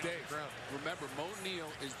remember, Dave, remember, Mo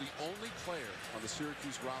Neal is the only player on the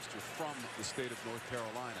Syracuse roster from the state of North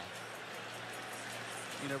Carolina.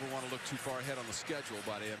 You never want to look too far ahead on the schedule,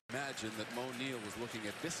 but I imagine that Mo Neal was looking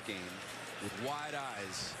at this game with wide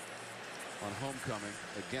eyes on homecoming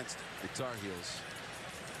against the Tar Heels.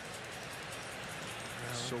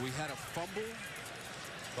 So we had a fumble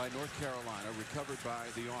by North Carolina, recovered by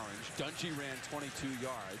the Orange. Dungey ran 22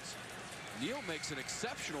 yards. Neal makes an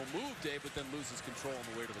exceptional move, Dave, but then loses control on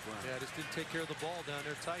the way to the ground. Yeah, just didn't take care of the ball down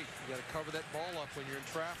there tight. You got to cover that ball up when you're in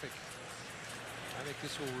traffic. I think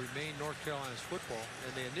this will remain North Carolina's football,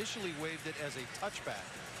 and they initially waived it as a touchback,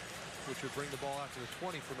 which would bring the ball out to the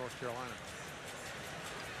 20 for North Carolina.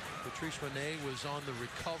 Patrice Rene was on the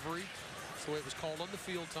recovery. That's the way it was called on the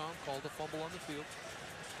field, Tom. Called a fumble on the field.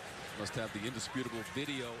 Must have the indisputable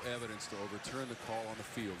video evidence to overturn the call on the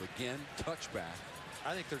field. Again, touchback.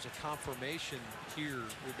 I think there's a confirmation here.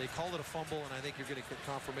 They called it a fumble, and I think you're going to get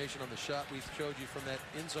confirmation on the shot we showed you from that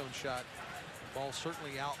end zone shot. Ball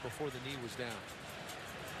certainly out before the knee was down.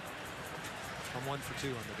 I'm 1 for 2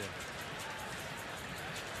 on the day.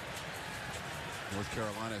 North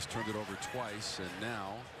Carolina has turned it over twice, and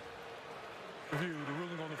now the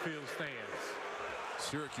ruling on the field stands.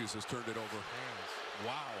 Syracuse has turned it over.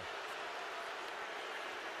 Wow.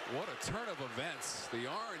 What a turn of events. The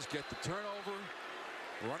Orange get the turnover,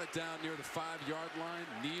 run it down near the 5-yard line.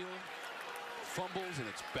 Neal fumbles, and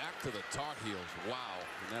it's back to the Tar Heels. Wow.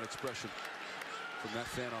 And that expression from that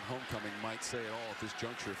fan on homecoming might say it all at this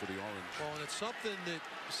juncture for the Orange. Well, and it's something that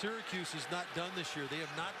Syracuse has not done this year. They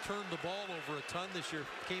have not turned the ball over a ton this year.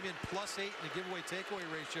 Came in +8 in the giveaway takeaway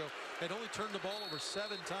ratio. Had only turned the ball over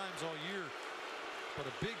 7 times all year. But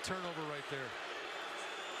a big turnover right there.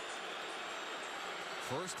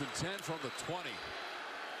 1st and 10 from the 20.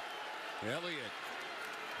 Elliott,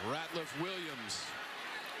 Ratliff Williams.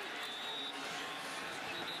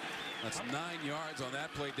 That's 9 yards on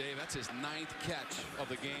that play, Dave. That's his 9th catch of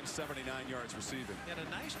the game, 79 yards receiving. And a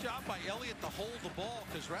nice job by Elliott to hold the ball,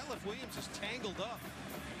 because Ratliff Williams is tangled up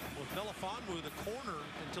with Melifonwu in the corner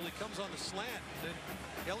until he comes on the slant. And then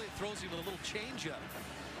Elliott throws him a little changeup.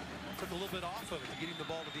 Took a little bit off of it to get him the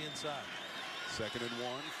ball to the inside. 2nd and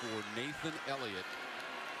 1 for Nathan Elliott,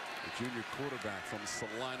 the junior quarterback from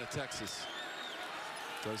Salina, Texas.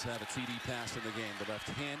 Does have a TD pass in the game. The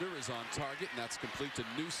left-hander is on target, and that's complete to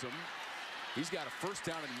Newsom. He's got a 1st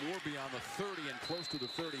down and more beyond the 30 and close to the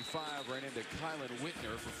 35. Ran into Kylan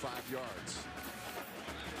Whitner for 5 yards.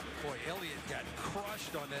 Boy, Elliott got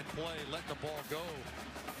crushed on that play, letting the ball go.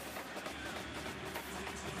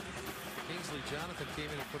 Obviously, Jonathan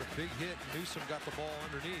came in and put a big hit. Newsome got the ball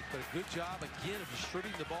underneath, but a good job again of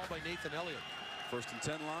distributing the ball by Nathan Elliott. 1st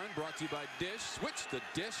and 10 line brought to you by Dish. Switch to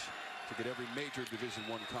Dish to get every major Division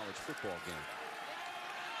I college football game.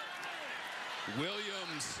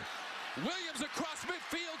 Williams across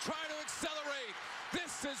midfield trying to accelerate.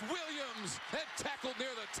 This is Williams, and tackled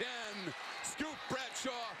near the 10. Scoop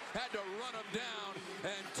Bradshaw had to run him down.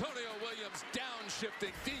 Antonio Williams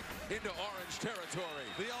downshifting deep into Orange territory.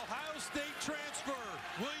 The Ohio State transfer.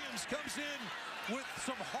 Williams comes in with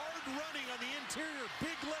some hard running on the interior.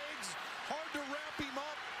 Big legs, hard to wrap him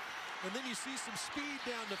up. And then you see some speed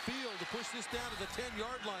down the field to push this down to the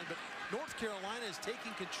 10-yard line. But North Carolina is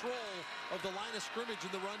taking control of the line of scrimmage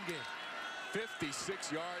in the run game. 56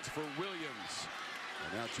 yards for Williams.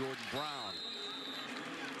 And now Jordan Brown.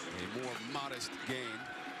 A more modest gain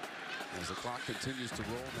as the clock continues to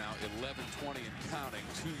roll now. 11:20 and counting.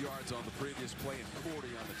 2 yards on the previous play and 40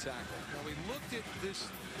 on the tackle. Now we looked at this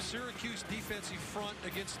Syracuse defensive front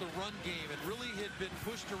against the run game and really had been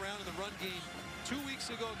pushed around in the run game 2 weeks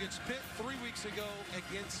ago against Pitt, 3 weeks ago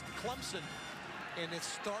against Clemson. And it's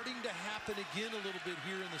starting to happen again a little bit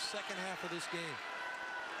here in the second half of this game.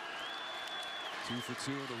 2 for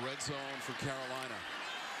 2 in the red zone for Carolina.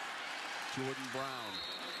 Jordan Brown.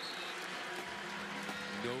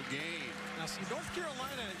 No gain. Now see, North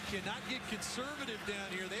Carolina cannot get conservative down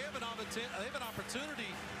here. They have an opportunity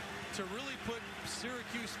to really put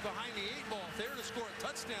Syracuse behind the 8 ball if they were to score a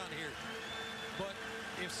touchdown here. But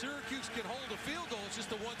if Syracuse can hold a field goal, it's just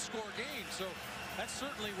a 1-score game. So that's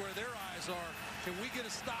certainly where their eyes are. Can we get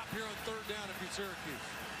a stop here on 3rd down if you're Syracuse?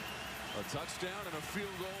 A touchdown and a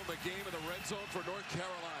field goal in the game in the red zone for North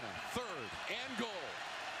Carolina. 3rd and goal.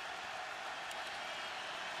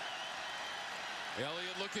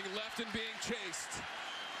 Elliott looking left and being chased.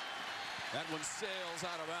 That one sails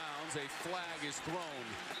out of bounds. A flag is thrown.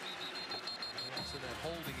 It's in that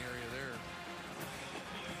holding area there.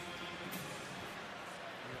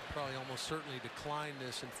 You'll probably almost certainly decline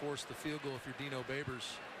this and force the field goal if you're Dino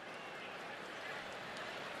Babers.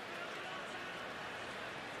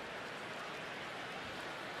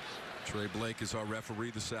 Trey Blake is our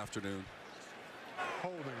referee this afternoon.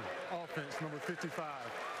 Holding offense number 55.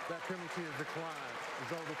 That penalty is declined.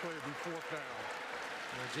 Result of the play will be 4th down.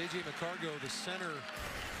 J.J. McCargo, the center,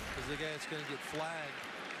 is the guy that's going to get flagged.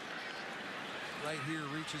 Right here,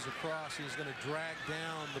 reaches across. He's going to drag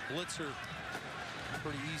down the blitzer.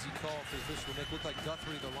 Pretty easy call for the official. It looked like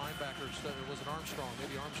Guthrie, the linebacker. It wasn't Armstrong.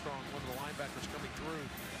 Maybe Armstrong, one of the linebackers coming through,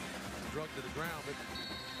 drugged to the ground. But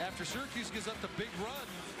after Syracuse gives up the big run,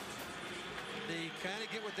 they kind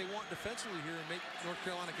of get what they want defensively here and make North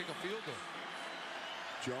Carolina kick a field goal.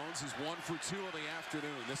 Jones is 1 for 2 in the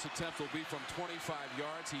afternoon. This attempt will be from 25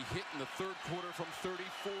 yards. He hit in the 3rd quarter from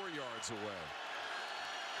 34 yards away.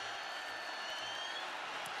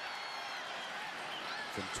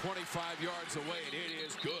 From 25 yards away, and it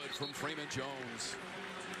is good from Freeman Jones.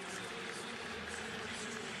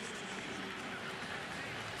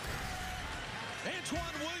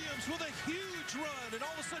 Antoine Williams with a huge run, and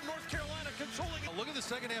all of a sudden North Carolina controlling it. Look at the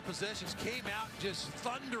second half possessions. Came out just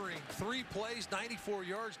thundering. 3 plays, 94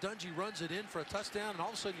 yards. Dungey runs it in for a touchdown, and all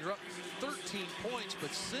of a sudden you're up 13 points.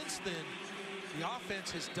 But since then, the offense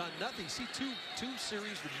has done nothing. See two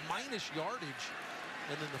series with minus yardage,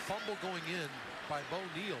 and then the fumble going in by Bo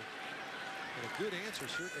Neal. And a good answer,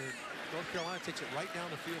 and North Carolina takes it right down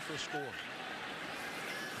the field for a score.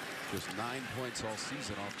 Just 9 points all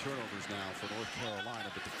season off turnovers now for North Carolina,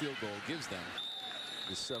 but the field goal gives them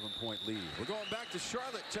the 7-point lead. We're going back to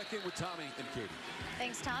Charlotte. Check in with Tommy and Katie.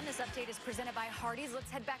 Thanks, Tom. This update is presented by Hardee's. Let's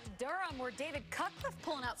head back to Durham, where David Cutcliffe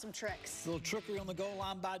pulling out some tricks. Little trickery on the goal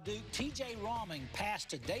line by Duke. T.J. Rahming pass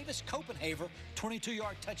to Davis Copenhaver.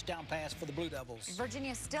 22-yard touchdown pass for the Blue Devils.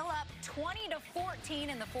 Virginia still up 20-14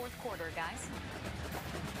 in the 4th quarter, guys.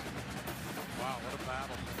 Wow, what a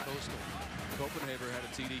battle. Coastal. Copenhaver had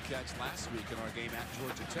a TD catch last week in our game at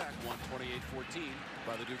Georgia Tech, won 28-14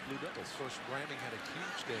 by the Duke Blue Devils. Of course, Rahming had a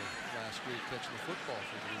huge day last week catching the football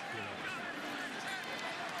for the Duke Blue Devils.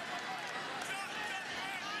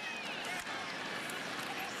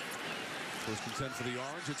 First and 10 for the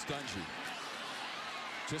Orange, it's Dungey.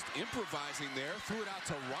 Just improvising there, threw it out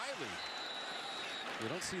to Riley. We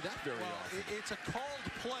don't see that very often. It's a called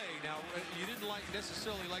play. Now, you didn't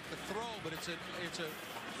necessarily like the throw, but it's a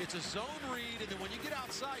zone read, and then when you get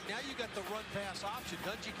outside, now you got the run pass option.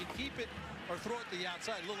 Dungey can keep it or throw it to the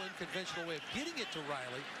outside. A little unconventional way of getting it to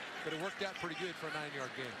Riley, but it worked out pretty good for a 9-yard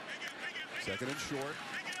gain. 2nd and short.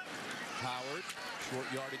 Howard, short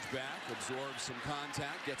yardage back, absorbs some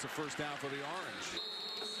contact, gets a 1st down for the Orange.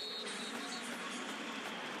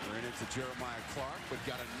 Ran into Jeremiah Clark, but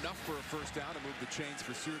got enough for a first down to move the chains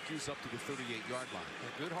for Syracuse up to the 38-yard line.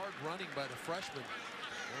 A good hard running by the freshman.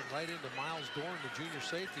 Ran right into Miles Dorn, the junior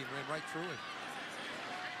safety, and ran right through him.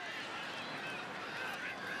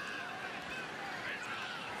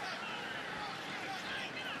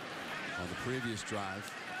 On the previous drive,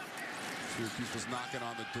 Syracuse was knocking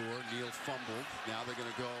on the door. Neal fumbled. Now they're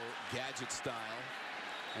going to go gadget style,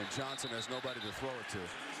 and Johnson has nobody to throw it to.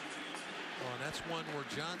 Well, and that's one where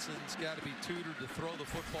Johnson's got to be tutored to throw the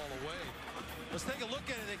football away. Let's take a look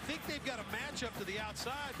at it. They think they've got a matchup to the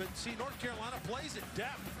outside, but see, North Carolina plays at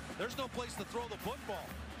depth. There's no place to throw the football.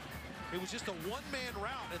 It was just a one-man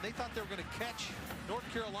route, and they thought they were going to catch North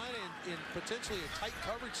Carolina in potentially a tight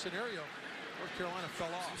coverage scenario. North Carolina fell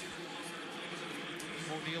off.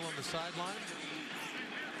 O'Neal on the sideline.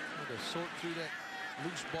 Trying to sort through that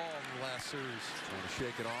loose ball in the last series. Trying to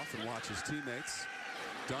shake it off and watch his teammates.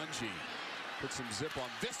 Dungey put some zip on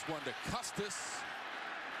this one to Custis,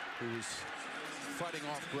 who was fighting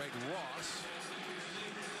off Greg Ross.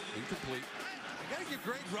 Incomplete. You got to give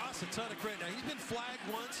Greg Ross a ton of credit. Now, he's been flagged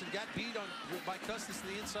once and got beat by Custis to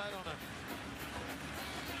the inside on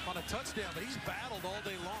a touchdown, but he's battled all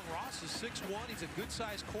day long. Ross is 6'1". He's a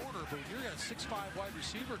good-sized corner, but when you're a 6'5" wide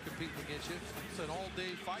receiver competing against you, it's an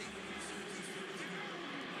all-day fight.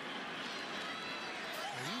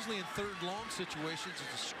 Now, usually in third long situations,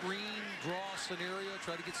 it's a screen draw scenario.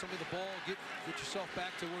 Try to get somebody the ball, get yourself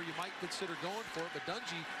back to where you might consider going for it. But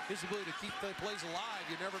Dungey, his ability to keep the plays alive,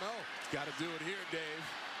 you never know. Got to do it here, Dave.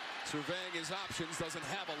 Surveying his options, doesn't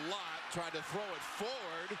have a lot. Trying to throw it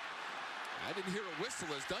forward. I didn't hear a whistle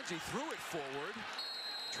as Dungey threw it forward.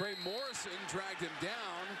 Trey Morrison dragged him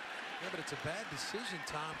down. Yeah, but it's a bad decision,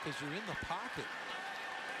 Tom, because you're in the pocket.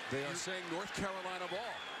 They are saying North Carolina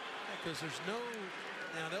ball. Because there's no...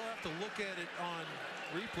 Now, they'll have to look at it on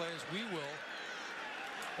replay, as we will.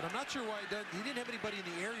 But I'm not sure why he didn't have anybody in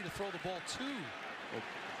the area to throw the ball to. Well,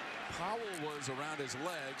 Powell was around his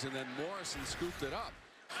legs, and then Morrison scooped it up.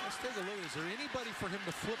 Let's take a look. Is there anybody for him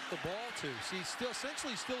to flip the ball to? See,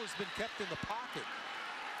 essentially still has been kept in the pocket.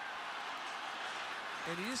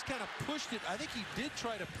 And he just kind of pushed it. I think he did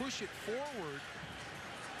try to push it forward.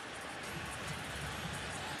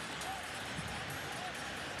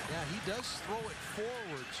 Yeah, he does throw it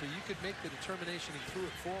forward, so you could make the determination he threw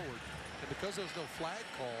it forward. And because there was no flag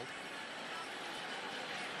called,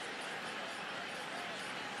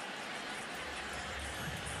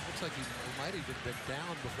 looks like he might have even been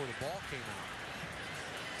down before the ball came out.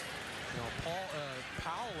 You know,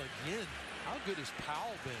 Powell again. How good has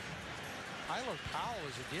Powell been? Tyler Powell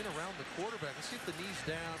is again around the quarterback. Let's see if the knee's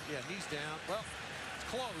down. Yeah, knee's down. Well, it's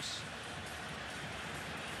close.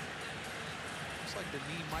 Looks like the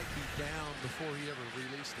knee might be down before he ever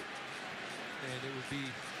released it. And it would be...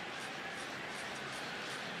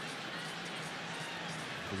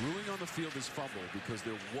 The ruling on the field is fumble because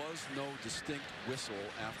there was no distinct whistle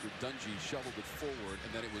after Dungey shoveled it forward,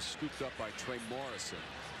 and then it was scooped up by Trey Morrison.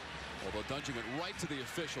 Although Dungey went right to the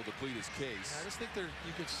official to plead his case. I just think you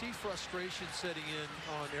can see frustration setting in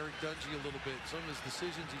on Eric Dungey a little bit. Some of his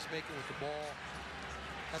decisions he's making with the ball.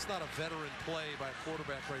 That's not a veteran play by a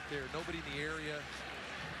quarterback right there. Nobody in the area.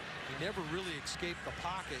 He never really escaped the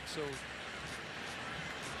pocket, so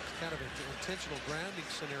it's kind of an intentional grounding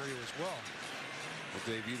scenario as well. Well,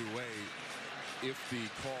 Dave, either way, if the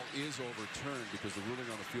call is overturned because the ruling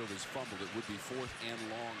on the field is fumbled, it would be 4th and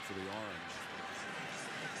long for the Orange.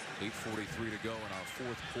 8:43 to go in our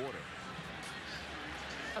 4th quarter.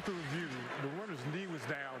 After review, the runner's knee was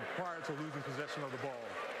down prior to losing possession of the ball.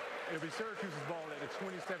 It'll be Syracuse's ball at the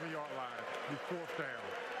 27-yard line, the 4th down.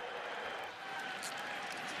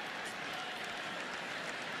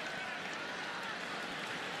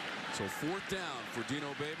 So 4th down for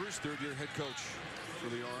Dino Babers, third-year head coach for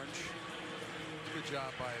the Orange. Good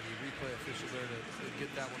job by the replay official there to get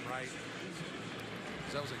that one right.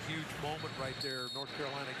 That was a huge moment right there. North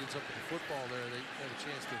Carolina gets up with the football there. They had a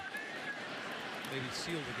chance to maybe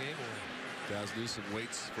seal the game away. Daz Newsome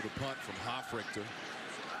waits for the punt from Hofrichter.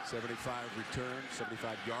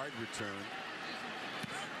 75-yard return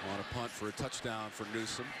on a punt for a touchdown for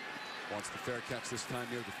Newsome. Wants the fair catch this time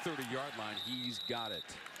near the 30-yard line. He's got it.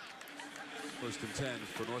 1st and 10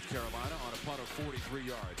 for North Carolina on a punt of 43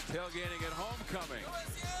 yards. Tailgating at homecoming.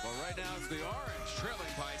 Well, right now it's the Orange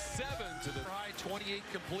trailing by 7 to the... 28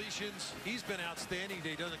 completions. He's been outstanding.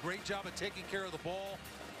 They've done a great job of taking care of the ball.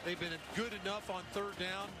 They've been good enough on 3rd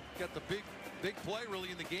down. Got the big play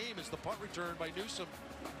really in the game is the punt return by Newsome.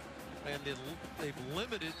 And they've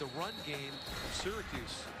limited the run game of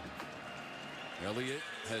Syracuse. Elliott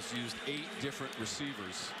has used 8 different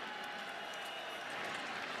receivers.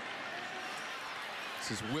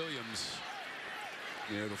 This is Williams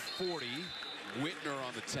near the 40. Whitner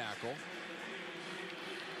on the tackle.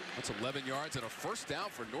 That's 11 yards and a first down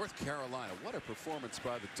for North Carolina. What a performance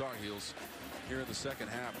by the Tar Heels here in the second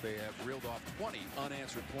half. They have reeled off 20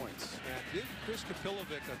 unanswered points. And give Chris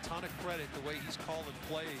Kapilovic a ton of credit the way he's calling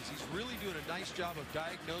plays. He's really doing a nice job of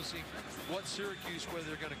diagnosing what Syracuse, whether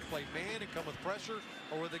they're going to play man and come with pressure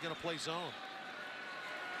or whether they're going to play zone.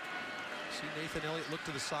 See Nathan Elliott look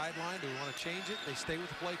to the sideline. Do we want to change it? They stay with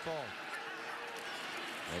the play call.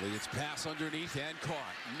 Elliott's pass underneath and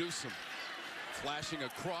caught. Newsom flashing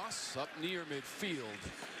across up near midfield.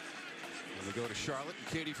 And we go to Charlotte and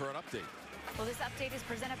Katie for an update. Well, this update is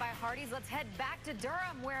presented by Hardee's. Let's head back to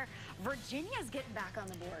Durham, where Virginia's getting back on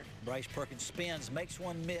the board. Bryce Perkins spins, makes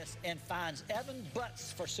one miss, and finds Evan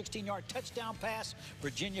Butts for a 16-yard touchdown pass.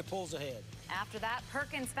 Virginia pulls ahead. After that,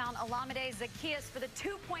 Perkins found Olamide Zaccheaus for the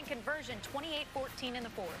two-point conversion, 28-14 in the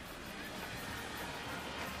fourth.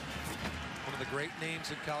 One of the great names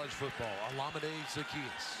in college football, Olamide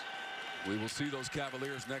Zaccheaus. We will see those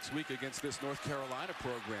Cavaliers next week against this North Carolina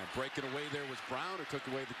program. Breaking away there was Brown, who took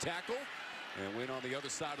away the tackle and went on the other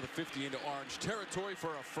side of the 50 into Orange territory for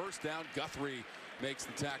a first down. Guthrie makes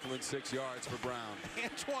the tackle in 6 yards for Brown.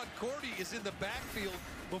 Antoine Cordy is in the backfield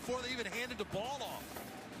before they even handed the ball off.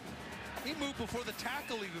 He moved before the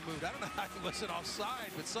tackle even moved. I don't know how he wasn't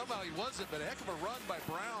offside, but somehow he wasn't. But a heck of a run by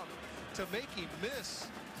Brown to make him miss.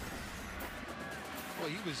 Well,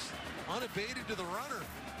 he was unabated to the runner.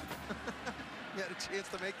 He had a chance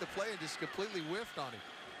to make the play and just completely whiffed on him.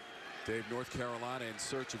 Dave, North Carolina in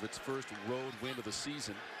search of its first road win of the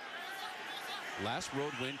season. Last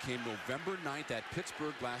road win came November 9th at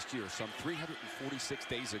Pittsburgh last year, some 346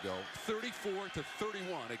 days ago.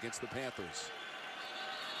 34-31 against the Panthers.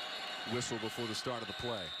 Whistle before the start of the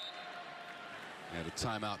play. And a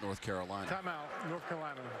timeout, North Carolina. Timeout, North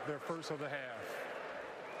Carolina, their first of the half.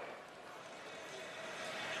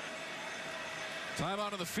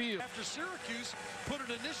 Timeout on the field. After Syracuse put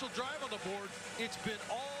an initial drive on the board, it's been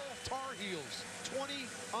all Tar Heels. 20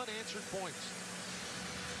 unanswered points.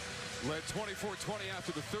 Led 24-20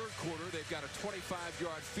 after the third quarter. They've got a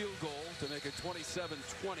 25-yard field goal to make it 27-20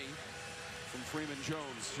 from Freeman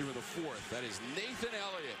Jones here in the fourth. That is Nathan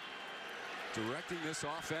Elliott directing this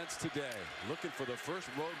offense today. Looking for the first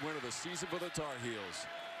road win of the season for the Tar Heels.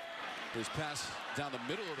 His pass down the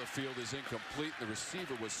middle of the field is incomplete. The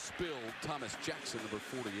receiver was spilled. Thomas Jackson, number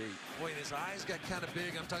 48. Boy, his eyes got kind of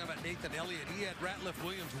big. I'm talking about Nathan Elliott. He had Ratliff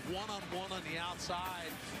Williams one-on-one on the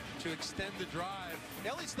outside to extend the drive.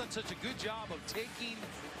 Elliott's done such a good job of taking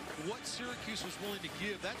what Syracuse was willing to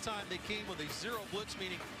give. That time they came with a zero blitz,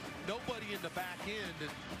 meaning nobody in the back end,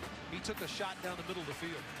 and he took a shot down the middle of the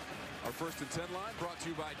field. Our first and 10 line brought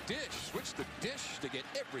to you by Dish. Switch to Dish to get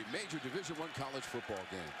every major Division I college football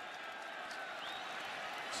game.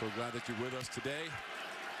 So glad that you're with us today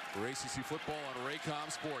for ACC football on Raycom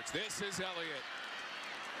Sports. This is Elliott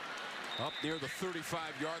up near the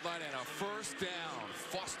 35-yard line and a first down.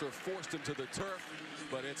 Foster forced him to the turf,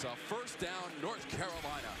 but it's a first down, North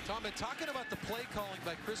Carolina. Tom, and talking about the play calling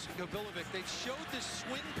by Chris Kapilovic, they've showed this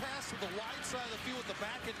swing pass to the wide side of the field with the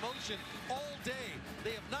back in motion all day.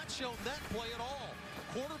 They have not shown that play at all.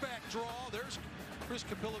 Quarterback draw. There's Chris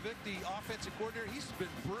Kapilovic, the offensive coordinator. He's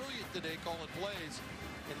been brilliant today calling plays.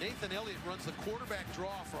 And Nathan Elliott runs the quarterback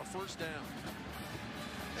draw for a first down.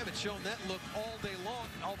 Haven't shown that look all day long,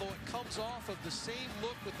 although it comes off of the same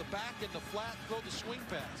look with the back and the flat, throw the swing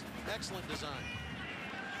pass. Excellent design.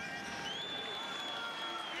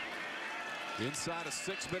 Inside of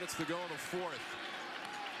 6 minutes to go in the fourth.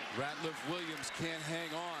 Ratliff Williams can't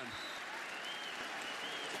hang on.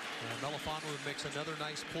 Melifonwu makes another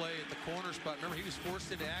nice play at the corner spot. Remember, he was forced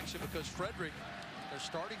into action because Frederick, their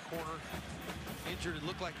starting corner, injured. It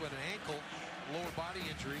looked like with an ankle, lower body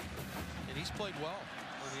injury, and he's played well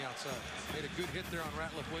on the outside. Made a good hit there on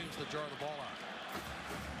Ratliff Williams to jar the ball out.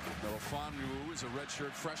 Melifonwu is a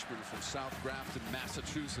redshirt freshman from South Grafton,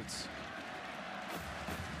 Massachusetts.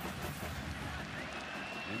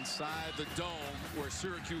 Inside the dome, where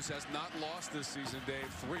Syracuse has not lost this season, Dave,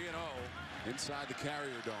 3-0 inside the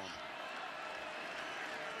Carrier Dome.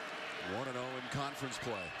 1-0 in conference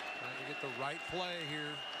play. Trying to get the right play here.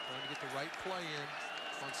 Trying to get the right play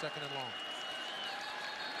in on second and long.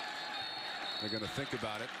 They're going to think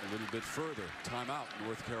about it a little bit further. Timeout,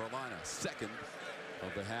 North Carolina, second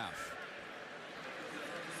of the half.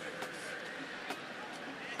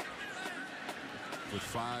 With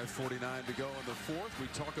 5:49 to go in the fourth, we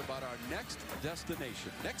talk about our next destination.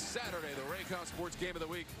 Next Saturday, the Raycon Sports Game of the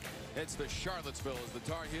Week. It's the Charlottesville as the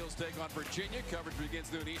Tar Heels take on Virginia. Coverage begins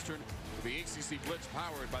noon Eastern with the ACC Blitz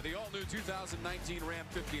powered by the all-new 2019 Ram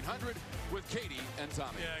 1500 with Katie and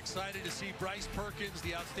Tommy. Yeah, excited to see Bryce Perkins,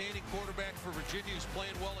 the outstanding quarterback for Virginia, who's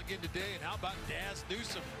playing well again today. And how about Daz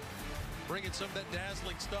Newsome bringing some of that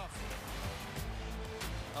dazzling stuff.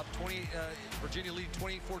 Up 20, Virginia leading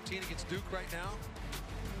 28-14 against Duke right now.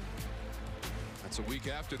 That's a week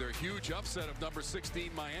after their huge upset of number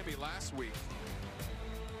 16 Miami last week.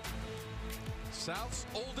 South's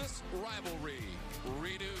oldest rivalry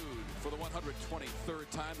renewed for the 123rd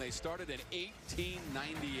time. They started in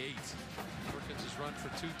 1898. Perkins has run for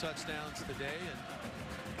 2 touchdowns today, and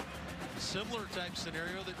similar type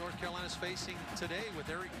scenario that North Carolina's facing today with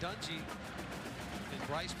Eric Dungey and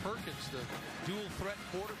Bryce Perkins, the dual threat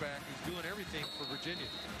quarterback who's doing everything for Virginia.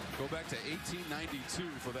 Go back to 1892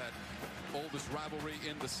 for that oldest rivalry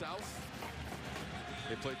in the South.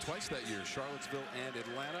 They played twice that year, Charlottesville and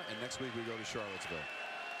Atlanta, and next week we go to Charlottesville.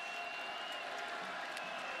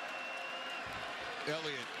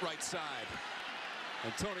 Elliott, right side.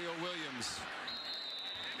 Antonio Williams.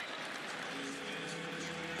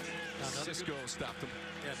 Cisco stopped him.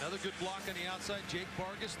 Yeah, another good block on the outside. Jake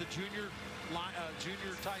Vargas, the junior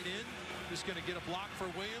tight end, just going to get a block for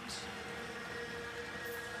Williams.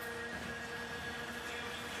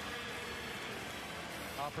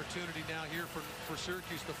 Opportunity now here for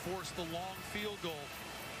Syracuse to force the long field goal.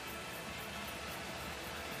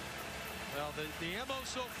 Well, the MO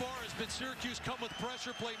so far has been Syracuse come with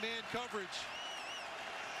pressure, play man coverage.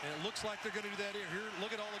 And it looks like they're going to do that here.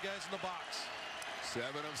 Look at all the guys in the box. 7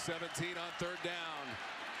 of 17 on third down.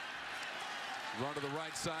 Run to the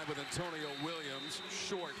right side with Antonio Williams,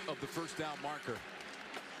 short of the first down marker.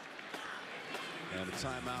 And a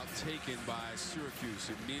timeout taken by Syracuse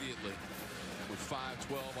immediately with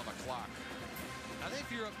 5:12 on the clock. I think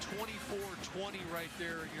if you're up 24-20 right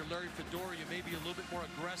there, and you're Larry Fedora, you may be a little bit more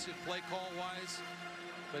aggressive play call wise.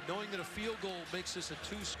 But knowing that a field goal makes this a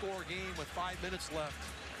 2-score game with 5 minutes left,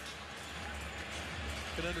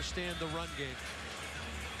 you can understand the run game.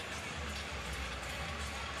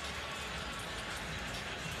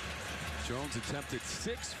 Jones attempted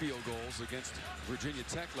 6 field goals against Virginia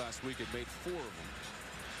Tech last week and made 4 of them.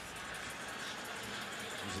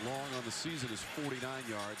 His long on the season is 49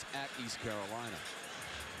 yards at East Carolina.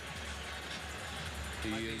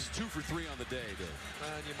 He is 2 for 3 on the day, Dave.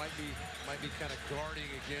 And you might be kind of guarding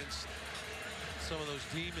against some of those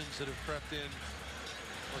demons that have crept in.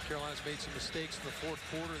 North Carolina's made some mistakes in the fourth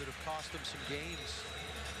quarter that have cost them some games.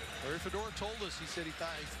 Larry Fedora told us, he said he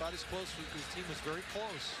thought his team was very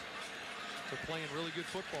close to playing really good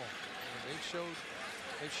football. And they've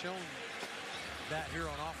shown that here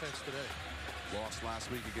on offense today. Lost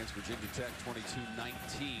last week against Virginia Tech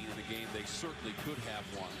 22-19 in a game they certainly could have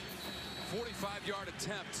won. 45-yard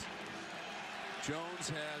attempt. Jones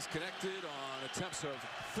has connected on attempts of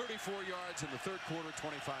 34 yards in the third quarter,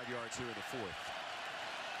 25 yards here in the fourth.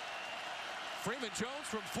 Freeman Jones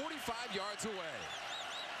from 45 yards away.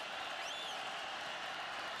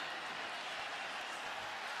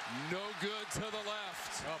 No good to the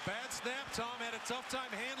left. A bad snap. Tom had a tough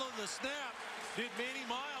time handling the snap. Did Manny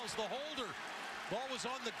Miles, the holder. Ball was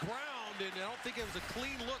on the ground, and I don't think it was a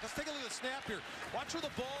clean look. Let's take a look at the snap here. Watch where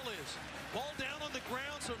the ball is. Ball down on the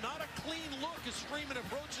ground, so not a clean look as Freeman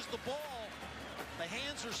approaches the ball. The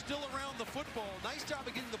hands are still around the football. Nice job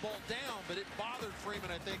of getting the ball down, but it bothered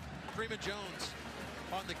Freeman, I think. Freeman Jones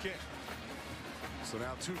on the kick. So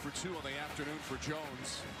now 2 for 2 on the afternoon for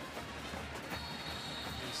Jones.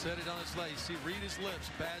 He said it on his leg. See, read his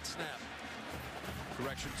lips. Bad snap.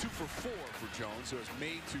 Correction, 2 for 4 for Jones, who has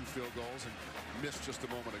made 2 field goals and missed just a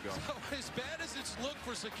moment ago. So as bad as it's looked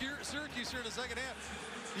for Syracuse here in the second half,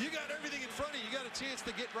 you got everything in front of you. You got a chance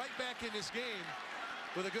to get right back in this game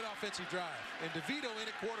with a good offensive drive. And DeVito in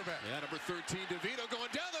at quarterback. Yeah, number 13, DeVito going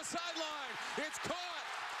down the sideline. It's caught.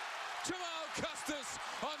 Jamal Custis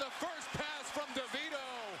on the first pass from DeVito.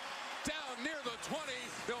 Down near the 20.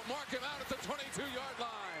 They'll mark him out at the 22-yard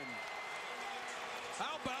line.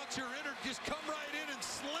 How about your just come right in and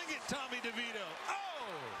sling it, Tommy DeVito.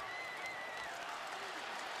 Oh!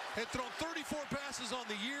 Had thrown 34 passes on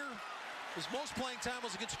the year. His most playing time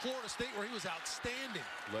was against Florida State, where he was outstanding.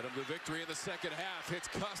 Led him to victory in the second half. Hits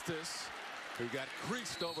Custis, who got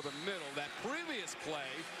creased over the middle. That previous play,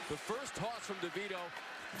 the first toss from DeVito,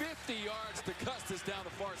 50 yards to Custis down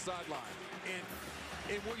the far sideline.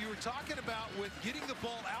 And what you were talking about with getting the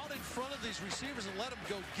ball out in front of these receivers and let them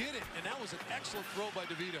go get it. And that was an excellent throw by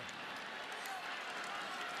DeVito.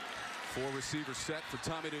 4-receiver set for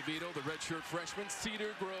Tommy DeVito, the redshirt freshman,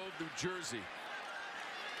 Cedar Grove, New Jersey.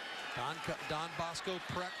 Don Bosco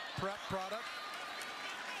prep product.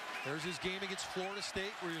 There's his game against Florida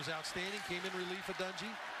State where he was outstanding, came in relief of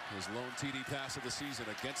Dungey. His lone TD pass of the season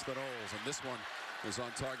against the Noles, and this one is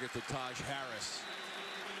on target to Taj Harris.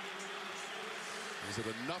 Is it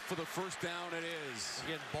enough for the first down? It is.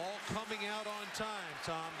 Again, ball coming out on time,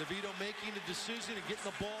 Tom. DeVito making the decision and getting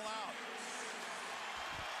the ball out.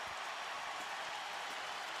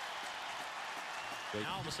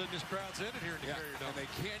 Now all of a sudden this crowd's in it here in the Carrier Dome. And they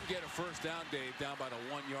can get a first down, Dave, down by the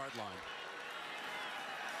 1-yard line.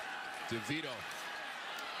 DeVito.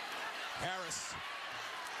 Harris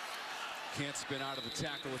can't spin out of the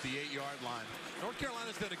tackle at the 8-yard line. North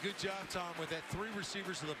Carolina's done a good job, Tom, with that 3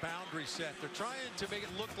 receivers to the boundary set. They're trying to make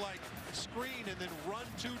it look like screen and then run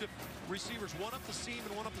 2 receivers, one up the seam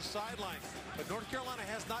and one up the sideline. But North Carolina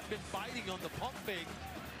has not been biting on the pump fake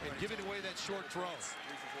and giving away that short throw. 3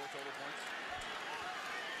 for 4 total points.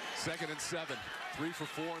 2nd and 7. 3 for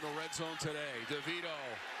 4 in the red zone today. DeVito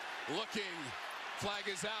looking. Flag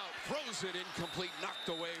is out. Throws it incomplete. Knocked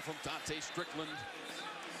away from Dante Strickland.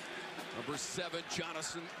 Number 7,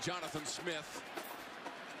 Jonathan Smith.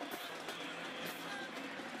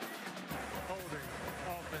 Holding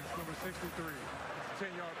offense, number 63.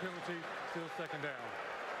 10-yard penalty, still 2nd down.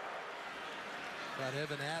 Got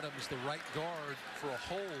Evan Adams, the right guard, for a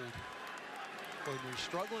hold. When you're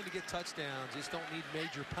struggling to get touchdowns, just don't need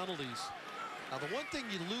major penalties. Now, the one thing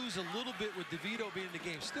you lose a little bit with DeVito being in the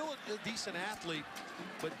game, still a decent athlete,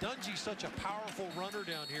 but Dungey's such a powerful runner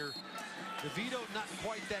down here. DeVito, not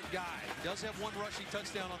quite that guy. He does have 1 rushing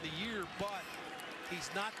touchdown on the year, but he's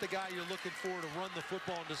not the guy you're looking for to run the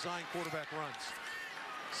football and design quarterback runs.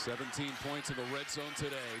 17 points in the red zone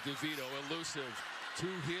today. DeVito elusive to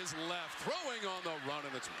his left, throwing on the run,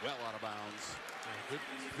 and it's well out of bounds.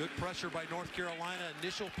 Good pressure by North Carolina,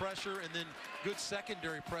 initial pressure, and then good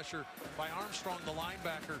secondary pressure by Armstrong, the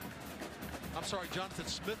linebacker. I'm sorry, Jonathan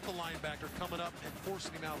Smith, the linebacker, coming up and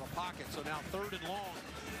forcing him out of the pocket. So now 3rd and long.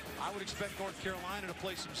 I would expect North Carolina to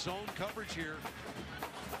play some zone coverage here.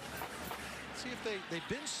 Let's see if they've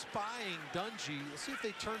been spying Dungey. Let's see if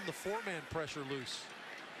they turn the 4-man pressure loose.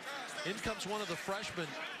 In comes one of the freshmen,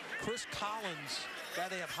 Chris Collins, guy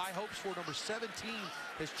they have high hopes for, number 17,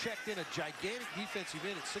 has checked in, a gigantic defensive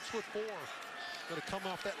end at 6'4", going to come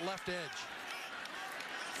off that left edge.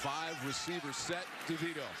 5 receivers set.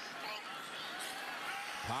 DeVito.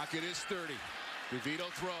 Pocket is 30. DeVito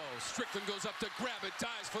throws. Strickland goes up to grab it,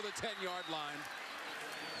 dives for the 10-yard line.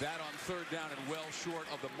 That on 3rd down and well short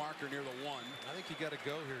of the marker near the 1. I think you got to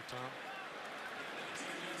go here, Tom.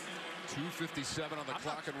 2:57 on the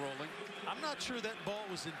clock and rolling. I'm not sure that ball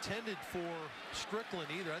was intended for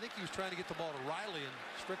Strickland either. I think he was trying to get the ball to Riley, and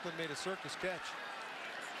Strickland made a circus catch.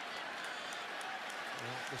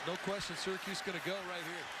 Well, there's no question Syracuse is going to go right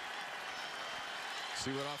here.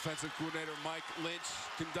 See what offensive coordinator Mike Lynch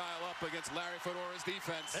can dial up against Larry Fedora's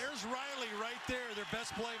defense. There's Riley right there, their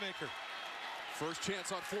best playmaker. First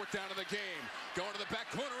chance on 4th down of the game. Going to the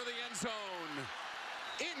back corner of the end zone.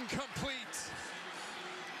 Incomplete.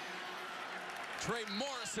 Trey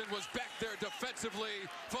Morrison was back there defensively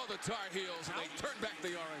for the Tar Heels, and they turned back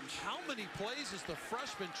the orange. How many plays has the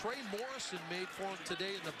freshman Trey Morrison made for him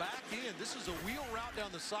today in the back end? This is a wheel route down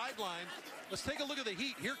the sideline. Let's take a look at the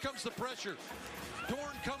heat. Here comes the pressure.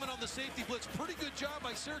 Dorn coming on the safety blitz. Pretty good job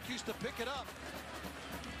by Syracuse to pick it up.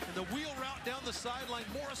 And the wheel route down the sideline.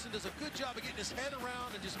 Morrison does a good job of getting his head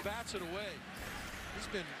around and just bats it away. He's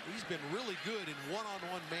been really good in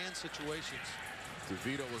one-on-one man situations.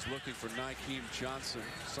 DeVito was looking for Nykeem Johnson.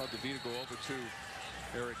 Saw DeVito go over to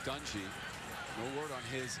Eric Dungey. No word on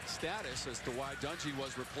his status as to why Dungey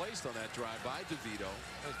was replaced on that drive by DeVito.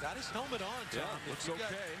 He's got his helmet on, Tom. Yeah, looks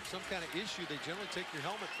okay. Some kind of issue, they generally take your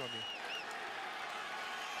helmet from you.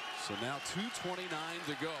 So now 2:29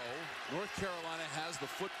 to go. North Carolina has the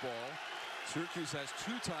football. Syracuse has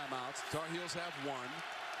 2 timeouts. Tar Heels have 1.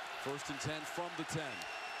 1st and 10 from the 10.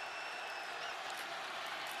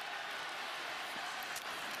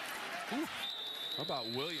 Ooh. How about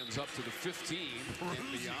Williams up to the 15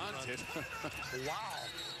 and beyond it? Wow.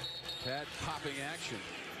 Pad popping action.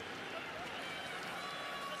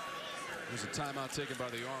 There's a timeout taken by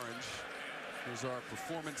the Orange. Here's our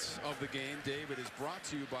performance of the game. David is brought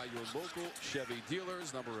to you by your local Chevy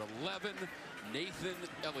dealers. Number 11, Nathan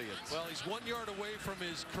Elliott. Well, he's 1 yard away from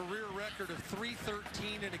his career record of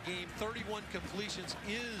 313 in a game. 31 completions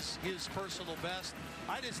is his personal best.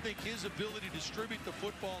 I just think his ability to distribute the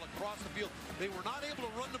football across the field. They were not able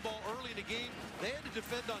to run the ball early in the game. They had to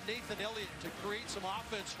defend on Nathan Elliott to create some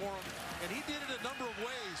offense for him, and he did it a number of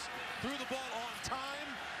ways. Threw the ball on time.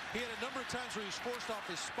 He had a number of times where he was forced off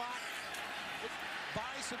his spot.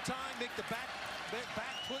 Buy some time, make the back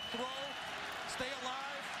foot throw, stay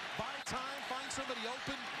alive, buy time, find somebody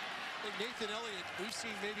open. And Nathan Elliott, we've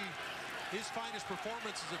seen maybe his finest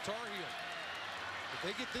performance as a Tar Heel. If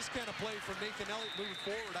they get this kind of play from Nathan Elliott moving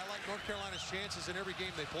forward, I like North Carolina's chances in every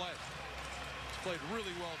game they play. He's played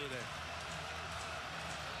really well today.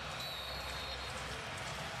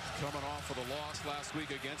 Coming off of the loss last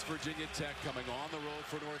week against Virginia Tech, coming on the road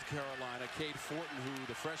for North Carolina. Cade Fortin, who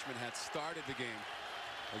the freshman had started the game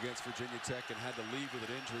against Virginia Tech and had to leave with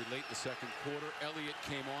an injury late in the second quarter. Elliott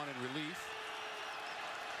came on in relief.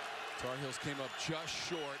 Tar Heels came up just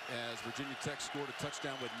short as Virginia Tech scored a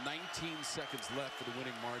touchdown with 19 seconds left for the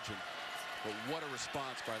winning margin. But what a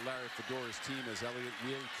response by Larry Fedora's team as Elliott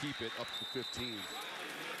will keep it up to 15.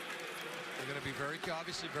 They're going to be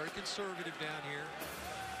obviously very conservative down here.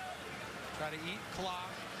 Try to eat clock.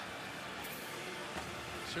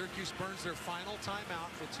 Syracuse burns their final timeout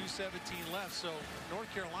with 2:17 left. So North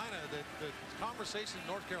Carolina, the conversation in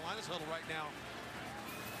North Carolina's huddle right now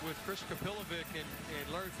with Chris Kapilovic and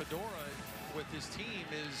Larry Fedora with his team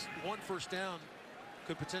is one first down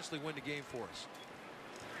could potentially win the game for us.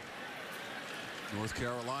 North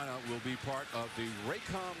Carolina will be part of the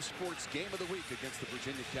Raycom Sports Game of the Week against the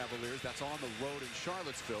Virginia Cavaliers. That's on the road in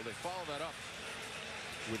Charlottesville. They follow that up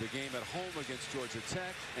with a game at home against Georgia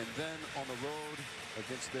Tech, and then on the road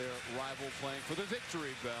against their rival playing for the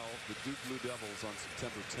victory bell, the Duke Blue Devils, on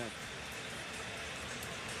September 10th.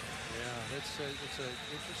 Yeah, it's an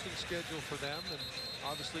interesting schedule for them, and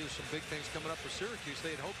obviously there's some big things coming up for Syracuse.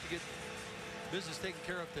 They had hoped to get business taken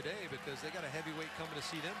care of today because they got a heavyweight coming to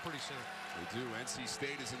see them pretty soon. They do. NC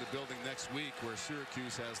State is in the building next week, where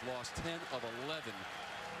Syracuse has lost 10 of 11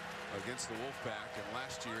 against the Wolfpack, and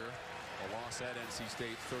last year a loss at NC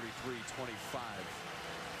State, 33-25.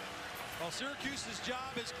 Well, Syracuse's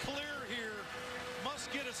job is clear here. Must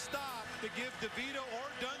get a stop to give DeVito or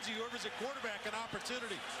Dungey, whoever's at quarterback, an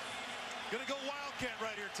opportunity. Gonna go Wildcat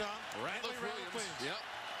right here, Tom. Ratliff Williams. Yep.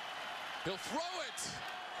 He'll throw it.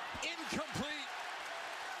 Incomplete.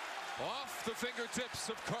 Off the fingertips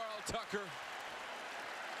of Carl Tucker.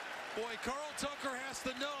 Boy, Carl Tucker has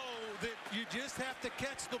to know that you just have to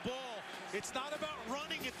catch the ball. It's not about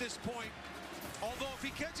running at this point. Although if he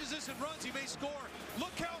catches this and runs, he may score.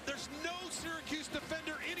 Look how there's no Syracuse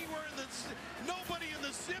defender anywhere in nobody in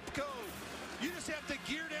the zip code. You just have to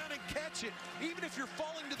gear down and catch it. Even if you're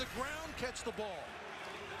falling to the ground, catch the ball.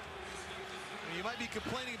 You might be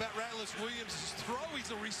complaining about Ratliff Williams' throw. He's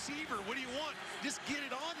a receiver. What do you want? Just get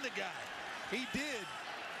it on the guy. He did.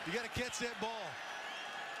 You got to catch that ball.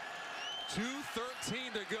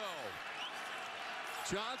 2:13 to go.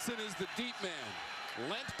 Johnson is the deep man.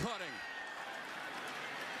 Lent punting.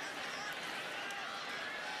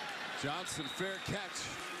 Johnson, fair catch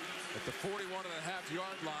at the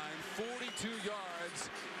 41.5-yard line. 42 yards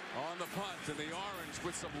on the punt. And the Orange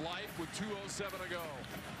with some life with 2:07 to go.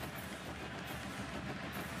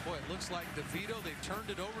 Boy, it looks like DeVito. They've turned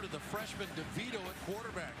it over to the freshman DeVito at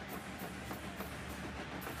quarterback.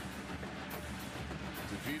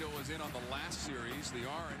 DeVito was in on the last series. The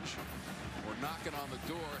Orange were knocking on the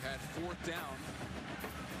door, had fourth down,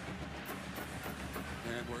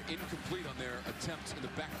 and were incomplete on their attempts in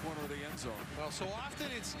the back corner of the end zone. Well, so often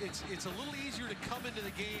it's a little easier to come into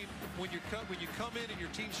the game when you come in and your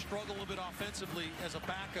team struggle a little bit offensively as a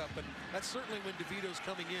backup, and that's certainly when DeVito's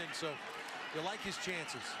coming in. So you like his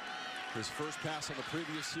chances. His first pass on the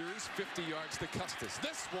previous series, 50 yards to Custis.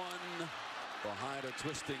 This one behind a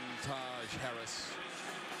twisting Taj Harris.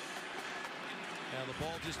 Now the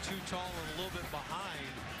ball just too tall and a little bit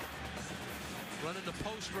behind. Running the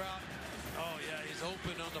post route. Oh yeah, he's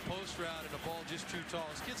open on the post route and the ball just too tall.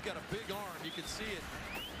 This kid's got a big arm. You can see it.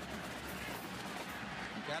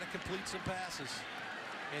 Got to complete some passes.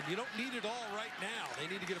 And you don't need it all right now.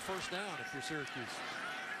 They need to get a first down if you're Syracuse.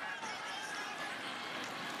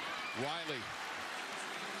 Riley.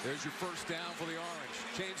 There's your first down for the Orange.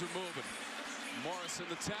 Chains are moving. Morrison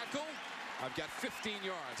the tackle. I've got 15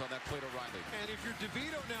 yards on that play to Riley. And if you're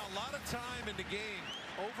DeVito now, a lot of time in the game.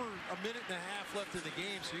 Over a minute and a half left in the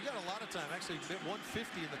game. So you got a lot of time. Actually,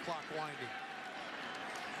 1:50 in the clock winding.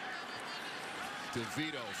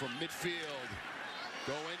 DeVito from midfield.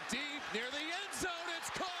 Going deep near the end zone. It's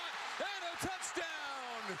caught. And a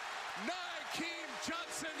touchdown. Nykeem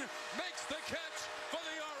Johnson makes the catch.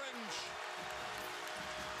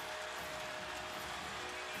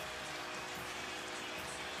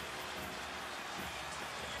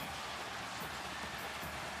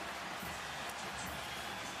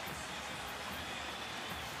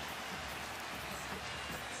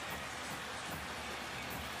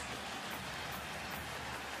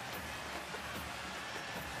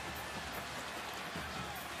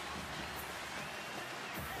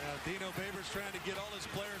 know, Baber's trying to get all his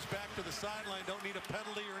players back to the sideline. Don't need a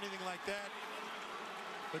penalty or anything like that.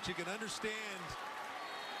 But you can understand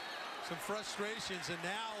some frustrations. And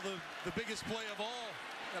now the biggest play of all.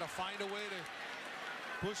 Got to find a way to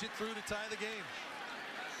push it through to tie the game.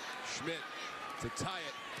 Schmidt to tie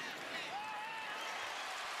it.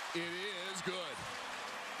 It is good.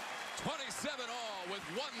 27 all with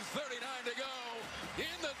 1:39 to go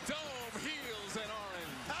in the dome. Heels and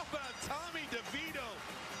orange. How about Tommy DeVito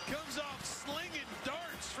comes off slinging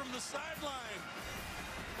darts from the sideline.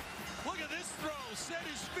 Look at this throw, set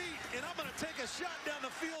his feet, and I'm going to take a shot down the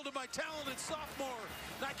field to my talented sophomore,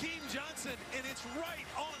 Nakeem Johnson, and it's right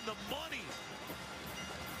on the money.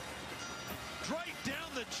 Right down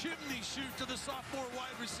the chimney chute to the sophomore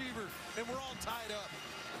wide receiver, and we're all tied up.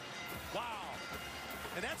 Wow.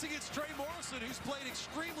 And that's against Trey Morrison, who's played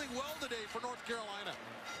extremely well today for North Carolina.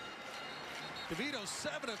 DeVito,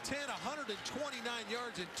 7 of 10, 129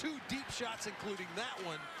 yards, and 2 deep shots, including that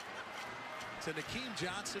one, to Nakeem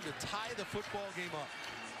Johnson to tie the football game up.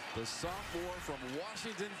 The sophomore from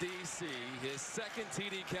Washington, D.C., his second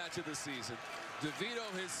TD catch of the season. DeVito,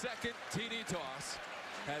 his second TD toss.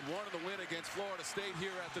 Had one in the win against Florida State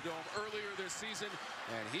here at the Dome earlier this season.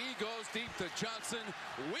 And he goes deep to Johnson.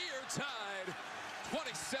 We're tied.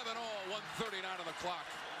 27 all, 1:39 on the clock.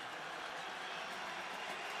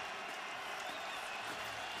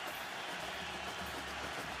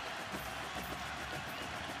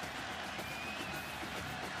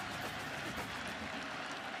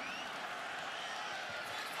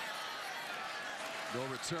 No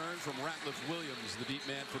return from Ratliff Williams, the deep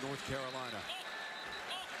man for North Carolina.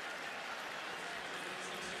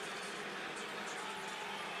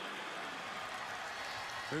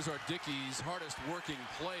 Here's our Dickey's hardest working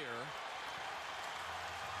player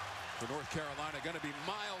for North Carolina. Going to be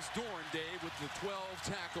Miles Dorn, Dave, with the 12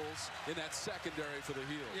 tackles in that secondary for the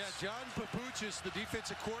Heels. Yeah, John Papuchis, the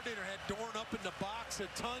defensive coordinator, had Dorn up in the box a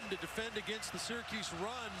ton to defend against the Syracuse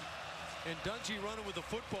run. And Dungey running with the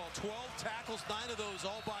football. 12 tackles, 9 of those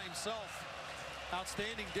all by himself.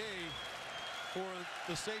 Outstanding day for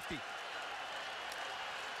the safety.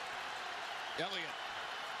 Elliott,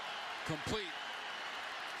 complete.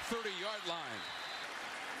 30-yard line.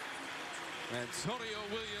 Antonio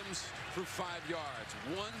Williams for 5 yards.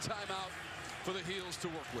 1 timeout for the Heels to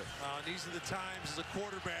work with. And these are the times as a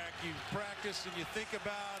quarterback you practice and you think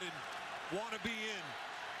about and want to be in.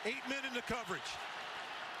 8 men in the coverage.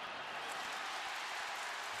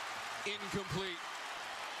 Incomplete.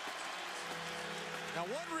 Now,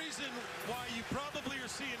 one reason why you probably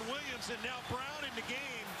are seeing Williams and now Brown in the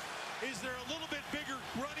game is they're a little bit bigger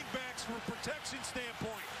running backs from a protection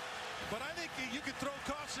standpoint. But I think you could throw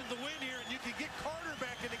caution to the wind here and you can get Carter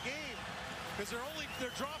back in the game because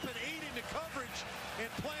they're dropping 8 into coverage and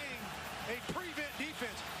playing a prevent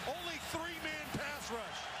defense. Only 3-man pass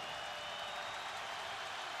rush.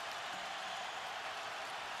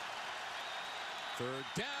 Third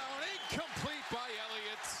down, incomplete by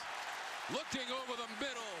Elliott. Looking over the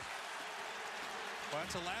middle. Well,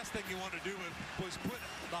 that's the last thing you want to do was put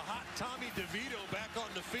the hot Tommy DeVito back on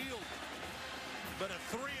the field. But a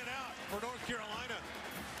 3-and-out for North Carolina.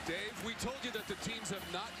 Dave, we told you that the teams have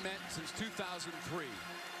not met since 2003.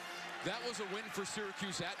 That was a win for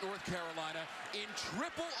Syracuse at North Carolina in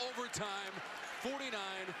triple overtime,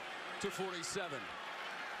 49-47.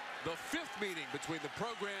 The 5th meeting between the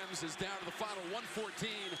programs is down to the final 114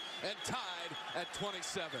 and tied at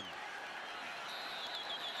 27.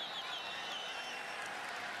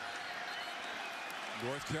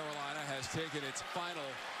 North Carolina has taken its final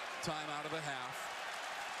time out of the half.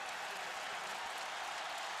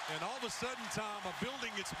 And all of a sudden, Tom, a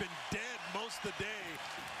building that's been dead most of the day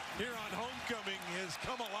here on homecoming has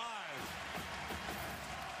come alive.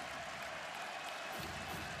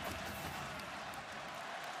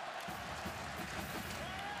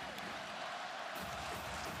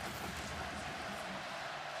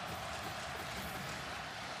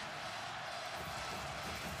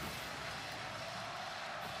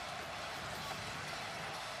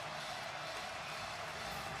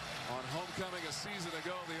 On homecoming a season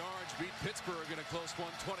ago, the Orange beat Pittsburgh in a close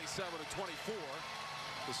one, 27-24,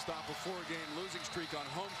 to stop a 4-game losing streak on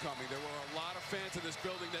homecoming. There were a lot of fans in this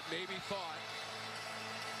building that maybe thought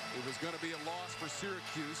it was going to be a loss for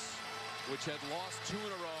Syracuse, which had lost 2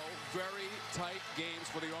 in a row. Very tight games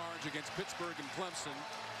for the Orange against Pittsburgh and Clemson.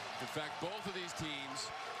 In fact, both of these teams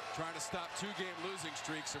trying to stop 2-game losing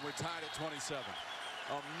streaks, and we're tied at 27.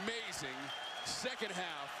 Amazing second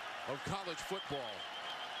half of college football.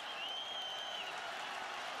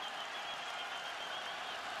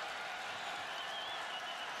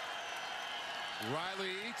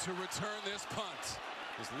 Riley to return this punt.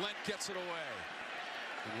 As Lent gets it away.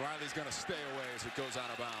 And Riley's going to stay away as it goes out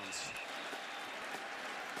of bounds.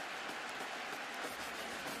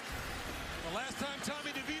 The last time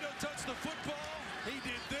Tommy DeVito touched the football, he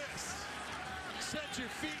did this. Set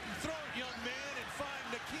your feet and throw it, young man, and find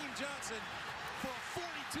Nakeem Johnson for a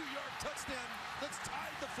 42-yard touchdown that's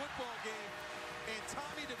tied the football game. And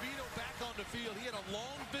Tommy DeVito back on the field. He had a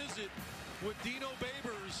long visit with Dino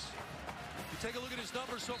Babers. You take a look at his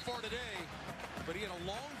numbers so far today, but he had a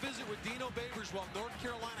long visit with Dino Babers while North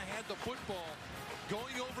Carolina had the football,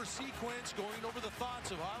 going over sequence, going over the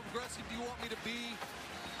thoughts of how aggressive do you want me to be,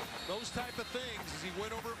 those type of things as he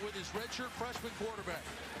went over it with his redshirt freshman quarterback.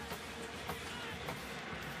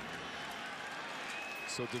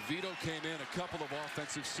 So DeVito came in a couple of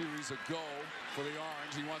offensive series ago for the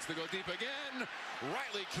Orange. He wants to go deep again.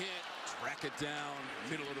 Riley can't track it down,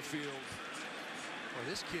 middle of the field. Well,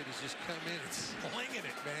 this kid has just come in and slinging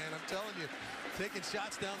it, man. I'm telling you, taking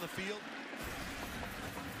shots down the field.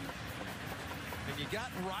 And you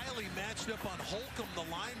got Riley matched up on Holcomb, the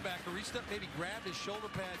linebacker. Reached up, maybe grabbed his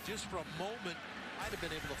shoulder pad just for a moment. Might have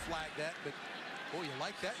been able to flag that, but boy, you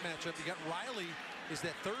like that matchup. You got Riley is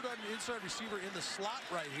that third inside receiver in the slot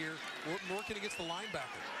right here, working against the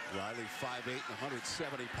linebacker. Riley 5'8" and 170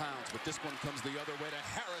 pounds, but this one comes the other way to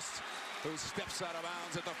Harris, who steps out of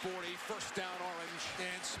bounds at the 40. First down, Orange.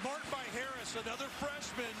 And smart by Harris, another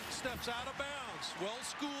freshman, steps out of bounds. Well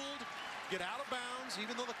schooled, get out of bounds.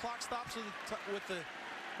 Even though the clock stops with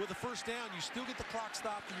the first down, you still get the clock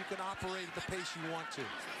stopped and you can operate at the pace you want to.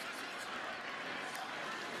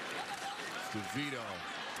 DeVito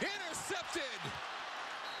intercepted.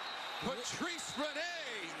 Patrice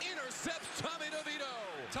Rene intercepts Tommy DeVito.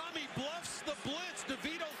 Tommy bluffs the blitz.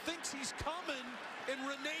 DeVito thinks he's coming, and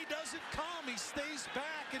Rene doesn't come. He stays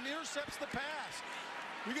back and intercepts the pass.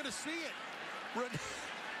 You're going to see it.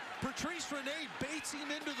 Patrice Rene baits him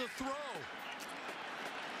into the throw.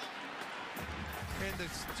 And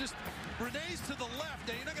it's just, Rene's to the left.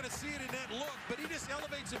 Now, you're not going to see it in that look, but he just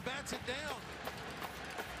elevates and bats it down.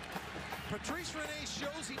 Patrice Rene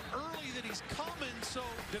shows him early that he's coming, so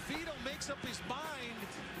DeVito makes up his mind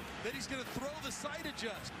that he's going to throw the side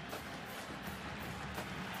adjust.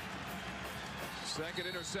 Second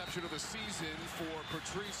interception of the season for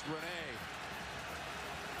Patrice Rene.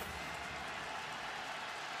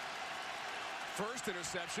 First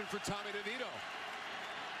interception for Tommy DeVito.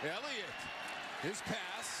 Elliott, his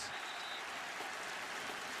pass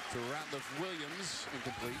to Ratliff Williams,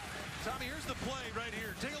 incomplete. Tommy, here's the play right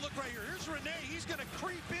here. Take a look right here. Here's Rene. He's going to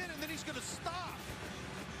creep in, and then he's going to stop.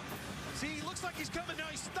 See, he looks like he's coming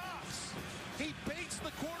now. He stops. He baits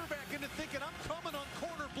the quarterback into thinking, I'm coming on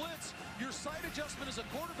corner blitz. Your sight adjustment as a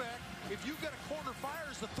quarterback, if you've got a corner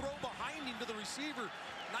fire, is to throw behind him to the receiver.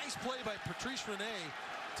 Nice play by Patrice Rene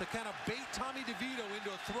to kind of bait Tommy DeVito into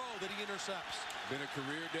a throw that he intercepts. Been a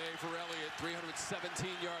career day for Elliott. 317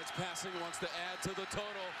 yards passing, wants to add to the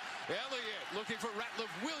total. Elliott looking for Ratliff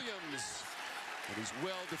Williams. And he's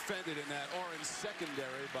well defended in that Orange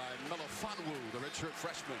secondary by Melifonwu, the redshirt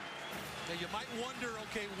freshman. Now you might wonder,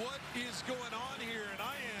 okay, what is going on here? And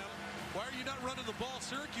I am. Why are you not running the ball?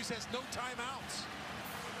 Syracuse has no timeouts.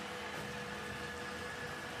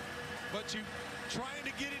 But you trying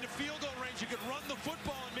to get into field goal range, you can run the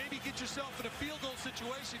football and maybe get yourself in a field goal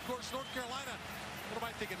situation. Of course, North Carolina, what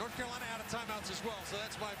am I thinking? North Carolina out of timeouts as well, so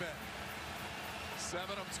that's my bet. 7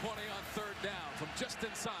 of 20 on third down from just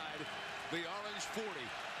inside the Orange 40.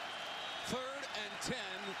 3rd and 10,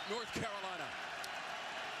 North Carolina.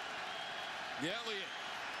 Elliott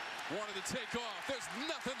wanted to take off. There's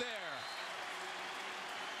nothing there.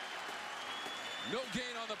 No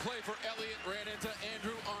gain on the play for Elliott. Ran into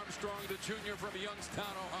Andrew Armstrong, the junior from Youngstown,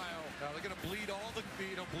 Ohio. Now they're going to bleed all the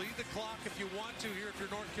bleed the clock if you want to here if you're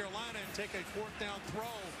North Carolina and take a 4th down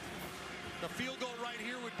throw. The field goal right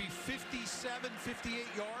here would be 57, 58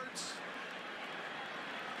 yards.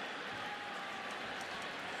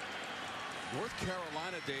 North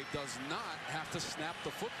Carolina, Dave, does not have to snap the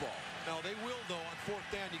football. No, they will, though, on 4th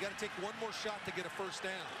down. You got to take one more shot to get a first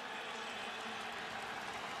down.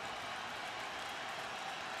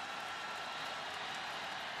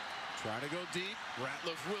 Trying to go deep.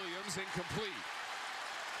 Ratliff Williams incomplete.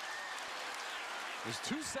 There's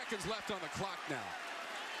 2 seconds left on the clock now.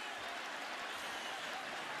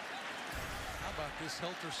 How about this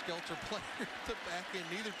helter-skelter play at the back end?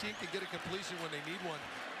 Neither team can get a completion when they need one.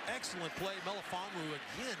 Excellent play. Melifonwu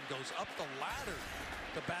again goes up the ladder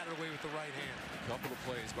to bat it away with the right hand. A couple of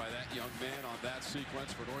plays by that young man on that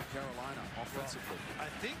sequence for North Carolina offensively. Well,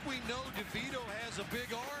 I think we know DeVito has a big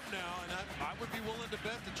arm now, and I would be willing to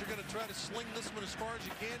bet that you're going to try to sling this one as far as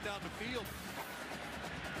you can down the field.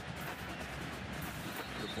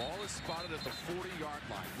 ball is spotted at the 40-yard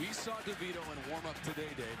line. We saw DeVito in warm-up today,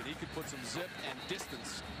 Dave, and he could put some zip and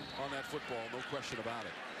distance on that football, no question about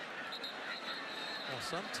it. Well,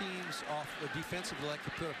 some teams defensively like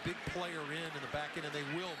to put a big player in the back end, and they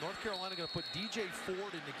will. North Carolina going to put DJ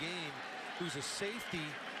Ford in the game, who's a safety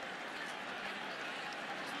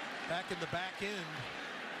back in the back end.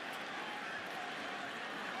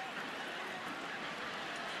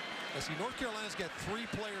 I see North Carolina's got 3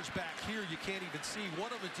 players back here you can't even see. One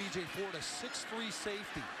of them is DJ Ford, a 6'3"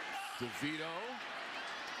 safety. DeVito.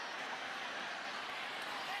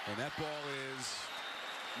 And that ball is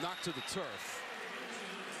knocked to the turf.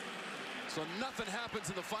 So nothing happens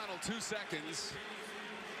in the final 2 seconds.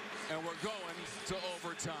 And we're going to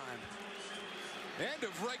overtime. End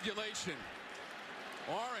of regulation.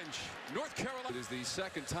 Orange, North Carolina. It is the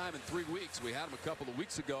second time in 3 weeks. We had them a couple of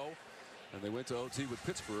weeks ago. And they went to OT with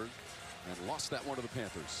Pittsburgh and lost that one to the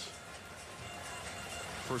Panthers.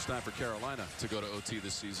 First time for Carolina to go to OT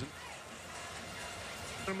this season.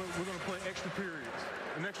 We're going to play extra periods.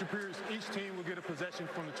 In extra periods, each team will get a possession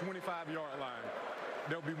from the 25-yard line.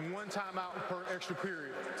 There'll be 1 timeout per extra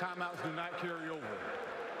period. Timeouts do not carry over.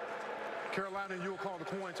 Carolina, you'll call the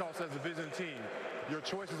coin toss as a visiting team. Your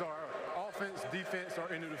choices are offense, defense, or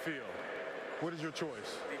end of the field. What is your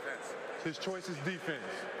choice? Defense. His choice is defense.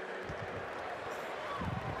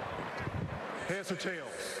 Heads or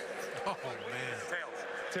tails? Oh, man. Tails.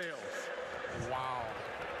 Tails. Wow.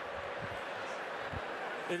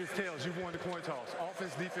 It is tails. You've won the coin toss.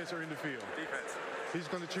 Offense, defense, or in the field? Defense. He's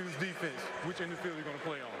going to choose defense. Which end of the field are you going to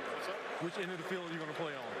play on? Which end of the field are you going to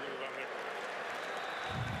play on?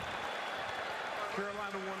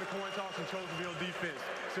 Carolina won the coin toss and chose to be on defense.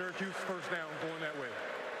 Syracuse first down going that way.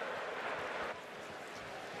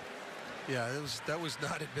 Yeah, that was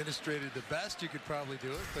not administrated the best you could probably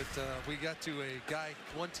do it, but we got to a guy,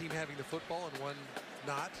 one team having the football and one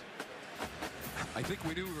not. I think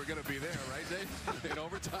we knew we were going to be there, right, Dave? In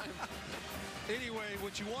overtime. Anyway,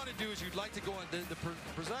 what you want to do is you'd like to go on. The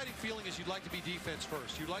presiding feeling is you'd like to be defense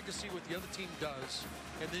first. You'd like to see what the other team does,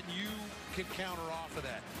 and then you can counter off of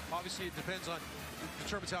that. Obviously, it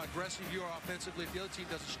determines how aggressive you are offensively. If the other team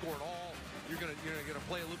doesn't score at all, you're going to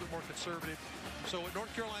play a little bit more conservative. So what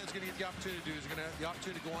North Carolina's going to get the opportunity to do is going to have the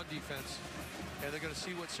opportunity to go on defense, and they're going to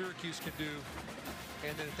see what Syracuse can do,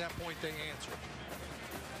 and then at that point they answer.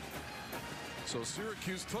 So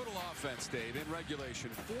Syracuse total offense, Dave, in regulation,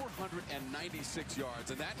 496 yards,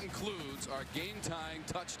 and that includes our game-tying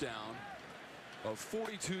touchdown of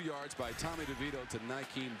 42 yards by Tommy DeVito to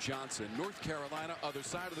Nykeem Johnson. North Carolina, other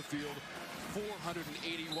side of the field,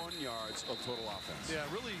 481 yards of total offense. Yeah,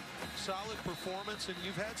 really solid performance, and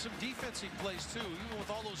you've had some defensive plays too. Even with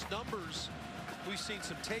all those numbers, we've seen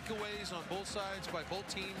some takeaways on both sides by both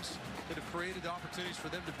teams that have created opportunities for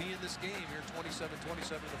them to be in this game here, 27-27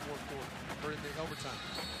 in the fourth quarter, or in the overtime.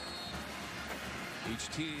 Each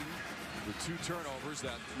team with 2 turnovers,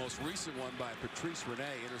 that most recent one by Patrice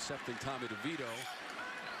Renee intercepting Tommy DeVito.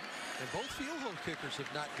 And both field goal kickers have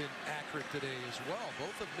not been accurate today as well.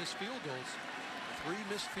 Both have missed field goals. 3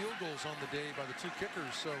 missed field goals on the day by the 2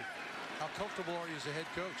 kickers. So how comfortable are you as a head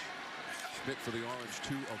coach? Schmidt for the Orange,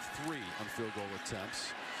 2 of 3 on field goal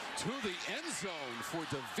attempts. To the end zone for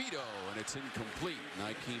DeVito, and it's incomplete.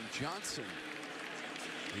 Nykeem Johnson.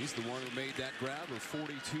 He's the one who made that grab of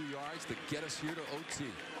 42 yards to get us here to OT.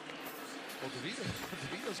 Well,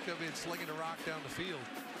 DeVito's coming in slinging the rock down the field.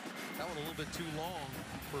 That one a little bit too long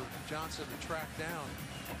for Johnson to track down.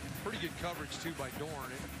 Pretty good coverage, too, by Dorn.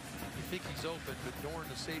 You think he's open, but Dorn,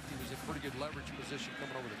 the safety, was in pretty good leverage position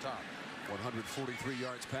coming over the top. 143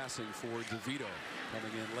 yards passing for DeVito,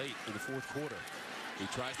 coming in late in the fourth quarter. He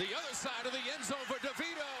tries the other side of the end zone for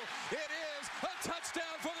DeVito. It is a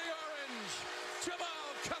touchdown for the Orange.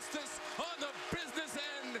 Jamal Custis on the business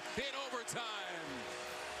end in overtime.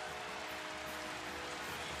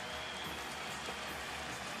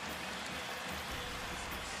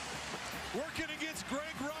 Working against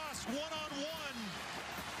Greg Ross one-on-one,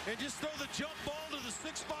 and just throw the jump ball to the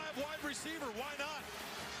 6'5" wide receiver. Why not?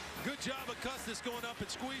 Good job of Custis going up and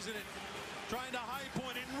squeezing it, trying to high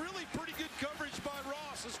point, and really pretty good coverage by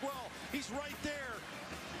Ross as well. He's right there,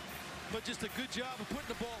 but just a good job of putting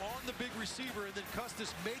the ball on the big receiver, and then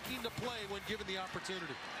Custis making the play when given the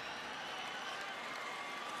opportunity.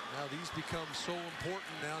 Now these become so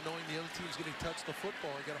important now, knowing the other team's going to touch the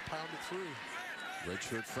football. I got to pound it through.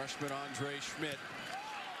 Redshirt freshman Andre Schmidt.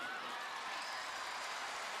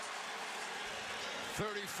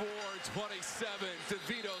 34-27.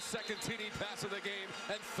 DeVito, second TD pass of the game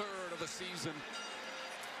and 3rd of the season.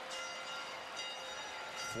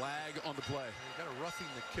 Flag on the play. You got a roughing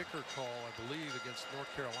the kicker call, I believe, against North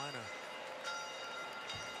Carolina.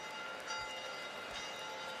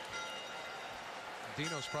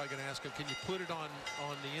 Dino's probably going to ask him, can you put it on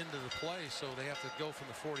the end of the play so they have to go from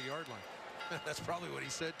the 40-yard line? That's probably what he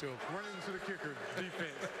said to him. Running into the kicker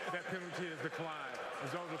defense, that penalty is declined.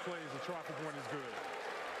 Result of the play is the try point is good.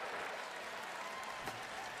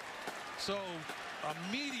 So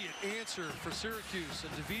immediate answer for Syracuse and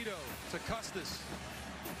DeVito to Custis.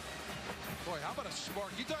 Boy, how about a spark?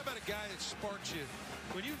 You talk about a guy that sparks you.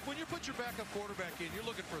 When you put your backup quarterback in, you're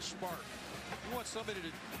looking for a spark. You want somebody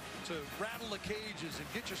to rattle the cages and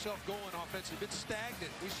get yourself going offensively. It's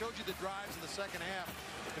stagnant. We showed you the drives in the second half,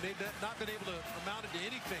 and they've not been able to amount it to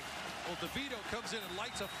anything. Well, DeVito comes in and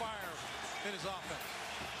lights a fire in his offense.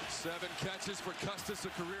 7 catches for Custis,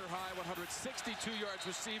 a career high, 162 yards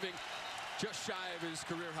receiving, just shy of his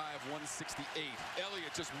career high of 168.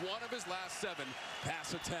 Elliott, just one of his last 7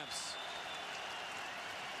 pass attempts.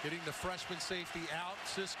 Getting the freshman safety out,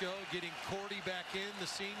 Cisco getting Cordy back in, the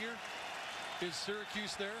senior. Is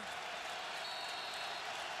Syracuse there?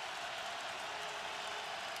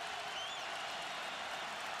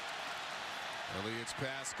 Elliott's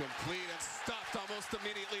pass complete and stopped almost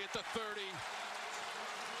immediately at the 30.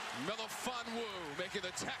 Melifonwu making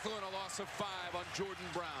the tackle and a loss of 5 on Jordan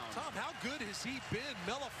Brown. Tom, how good has he been?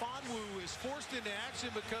 Melifonwu is forced into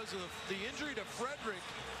action because of the injury to Frederick,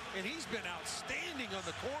 and he's been outstanding on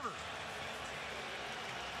the corner.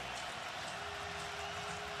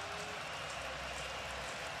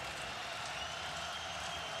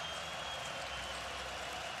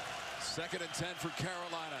 Second and 10 for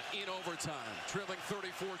Carolina in overtime, trailing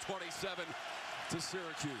 34-27 to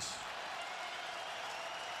Syracuse.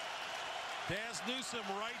 Daz Newsome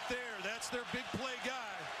right there. That's their big play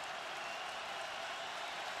guy.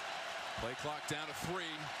 Play clock down to 3.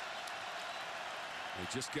 They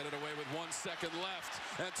just get it away with 1 second left.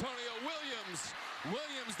 Antonio Williams.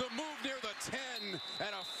 Williams, the move near the 10,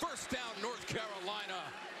 and a first down, North Carolina.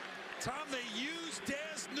 Tom, they use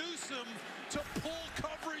Daz Newsome to pull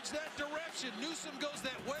coverage that direction. Newsome goes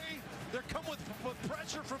that way. They're coming with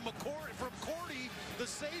pressure from Cordy, the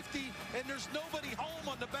safety, and there's nobody home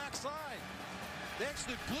on the backside. They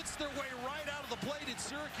actually blitzed their way right out of the play at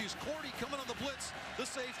Syracuse. Cordy coming on the blitz, the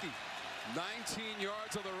safety. 19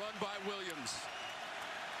 yards on the run by Williams.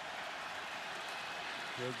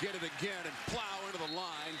 He'll get it again and plow into the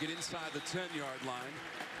line, get inside the 10-yard line.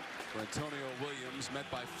 For Antonio Williams, met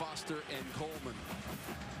by Foster and Coleman.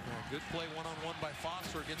 Yeah, good play one-on-one by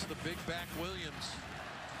Foster against the big back Williams.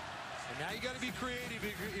 And now you got to be creative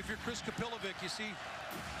if you're Chris Kapilovic. You see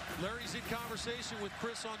Larry's in conversation with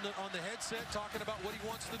Chris on the headset, talking about what he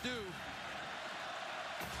wants to do.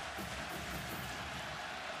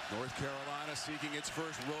 North Carolina seeking its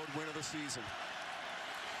first road win of the season.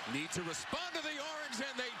 Need to respond to the Orange,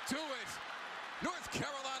 and they do it. North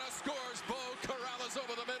Carolina scores. Bo Corrales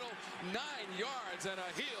over the middle, 9 yards and a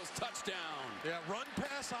heels touchdown. Yeah, run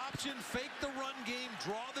pass option, fake the run game,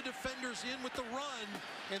 draw the defenders in with the run,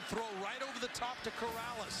 and throw right over the top to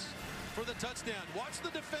Corrales for the touchdown. Watch the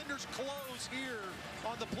defenders close here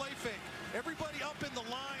on the play fake. Everybody up in the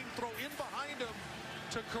line, throw in behind them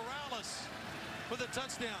to Corrales for the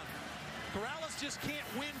touchdown. Corrales just can't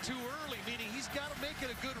win too early, meaning he's got to make it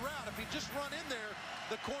a good route. If he just run in there,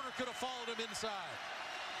 the corner could have followed him inside.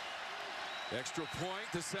 Extra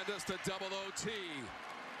point to send us to double OT.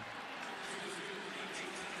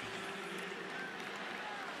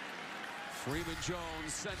 Freeman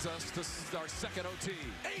Jones sends us to our second OT.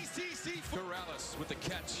 ACC Corrales with the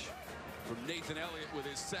catch from Nathan Elliott with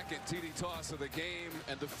his second TD toss of the game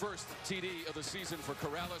and the first TD of the season for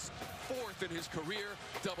Corrales, 4th in his career.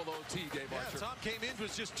 Double OT, Dave Archer. Tom came in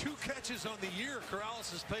with just 2 catches on the year.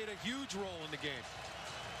 Corrales has played a huge role in the game.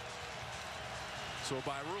 So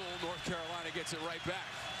by rule, North Carolina gets it right back.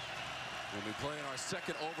 We'll be playing our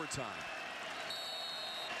second overtime.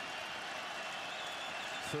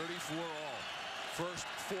 34 all. First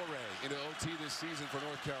foray into OT this season for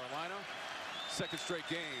North Carolina. Second straight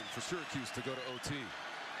game for Syracuse to go to OT.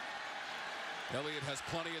 Elliott has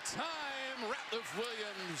plenty of time. Ratliff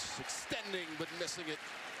Williams extending but missing it.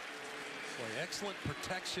 Boy, excellent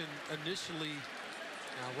protection initially.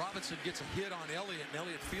 Now Robinson gets a hit on Elliott, and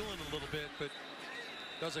Elliott feeling a little bit, but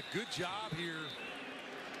does a good job here.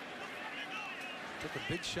 Took a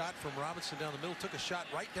big shot from Robinson down the middle. Took a shot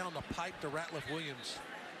right down the pipe to Ratliff Williams.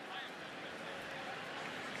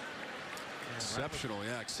 Exceptional,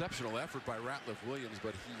 yeah, exceptional effort by Ratliff Williams,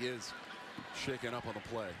 but he is shaken up on the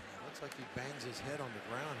play. Looks like he bangs his head on the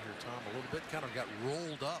ground here, Tom, a little bit. Kind of got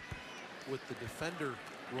rolled up with the defender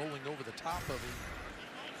rolling over the top of him.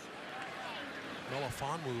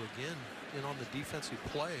 Melifonwu again in on the defensive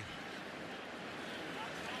play.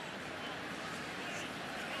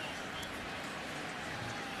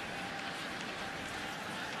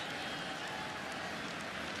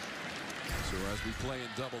 So as we play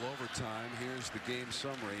in double overtime, here's the game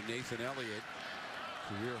summary. Nathan Elliott,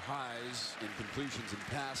 career highs in completions and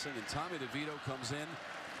passing, and Tommy DeVito comes in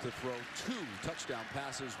to throw 2 touchdown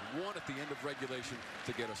passes, 1 at the end of regulation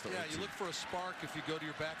to get us to 18. You look for a spark if you go to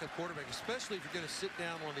your backup quarterback, especially if you're going to sit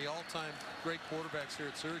down one of the all-time great quarterbacks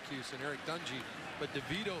here at Syracuse and Eric Dungey. But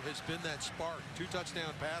DeVito has been that spark. 2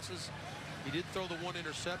 touchdown passes. He did throw the 1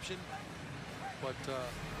 interception, but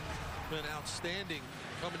been outstanding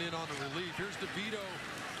coming in on the relief. Here's DeVito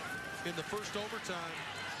in the first overtime.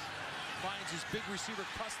 Finds his big receiver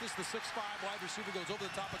Custis, the 6'5" wide receiver, goes over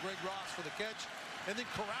the top of Greg Ross for the catch. And then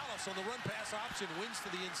Corrales on the run pass option wins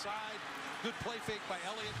to the inside. Good play fake by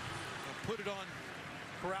Elliott. And put it on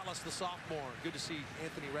Corrales, the sophomore. Good to see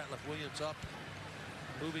Anthony Ratliff-Williams up,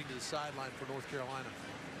 moving to the sideline for North Carolina.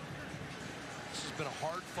 This has been a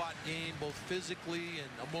hard-fought game, both physically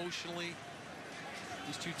and emotionally.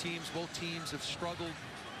 These two teams, both teams have struggled.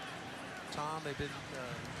 Tom, they've been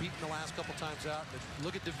beaten the last couple times out. But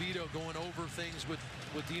look at DeVito going over things with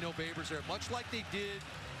Dino Babers there, much like they did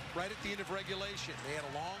right at the end of regulation. They had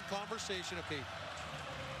a long conversation. Okay,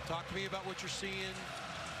 talk to me about what you're seeing.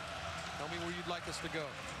 Tell me where you'd like us to go.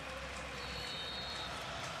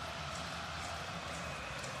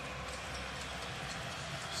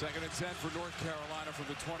 Second and 10 for North Carolina from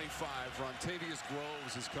the 25. Rontavious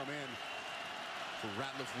Groves has come in for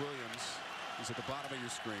Ratliff-Williams. He's at the bottom of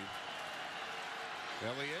your screen.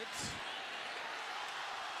 Elliott.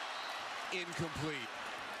 Incomplete.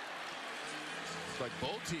 Like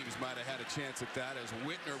both teams might have had a chance at that as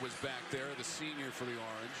Whitner was back there, the senior for the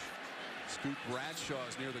Orange. Scoot Bradshaw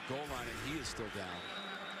is near the goal line, and he is still down.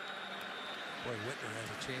 Boy, Whitner has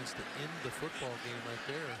a chance to end the football game right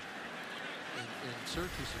there. In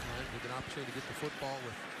Syracuse's mind, with an opportunity to get the football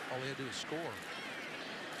with all he had to do is score.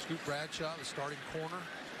 Scoot Bradshaw, the starting corner.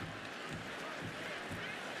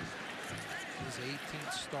 His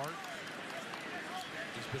 18th start.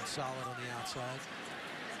 He's been solid on the outside.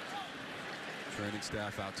 Training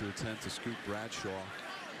staff out to attend to Scoot Bradshaw,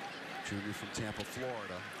 junior from Tampa,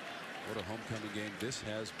 Florida. What a homecoming game this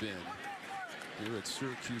has been here at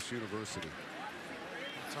Syracuse University.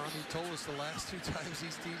 Tommy told us the last 2 times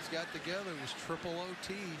these teams got together was triple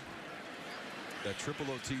OT. That triple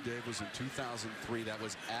OT, Dave, was in 2003. That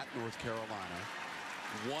was at North Carolina.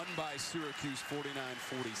 Won by Syracuse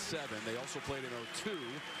 49-47. They also played in 02,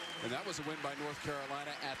 and that was a win by North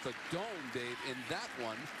Carolina at the Dome, Dave. In that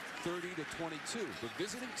one, 30-22. The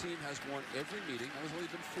visiting team has won every meeting. That was only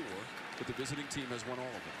been 4, but the visiting team has won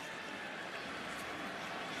all of them.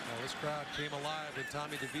 Well, this crowd came alive, and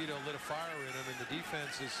Tommy DeVito lit a fire in them, and the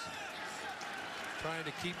defense is trying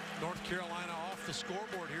to keep North Carolina off the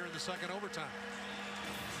scoreboard here in the second overtime.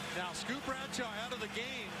 Now, Scoot Bradshaw out of the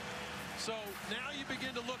game. So now you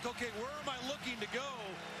begin to look, okay, where am I looking to go?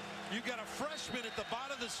 You've got a freshman at the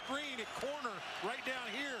bottom of the screen at corner right down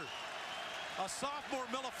here. A sophomore,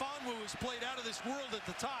 Melifonwu, has played out of this world at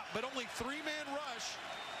the top, but only 3-man rush,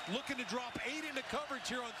 looking to drop 8 into coverage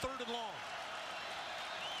here on 3rd and long.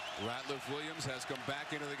 Ratliff-Williams has come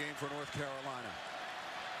back into the game for North Carolina.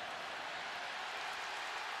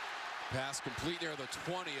 Pass complete near the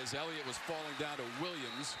 20 as Elliott was falling down to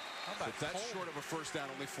Williams. But that's Coleman? short of a first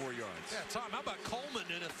down, only 4 yards. Yeah, Tom, how about Coleman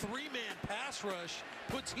in a 3-man pass rush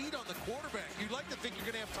puts heat on the quarterback? You'd like to think you're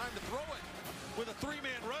going to have time to throw it with a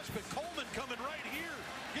 3-man rush, but Coleman coming right here,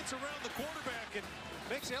 gets around the quarterback and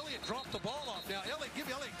makes Elliott drop the ball off. Now,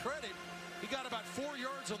 give Elliott credit. He got about 4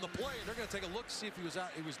 yards on the play, and they're going to take a look to see if he was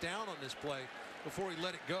out. He was down on this play before he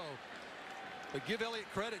let it go. But give Elliott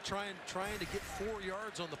credit trying to get 4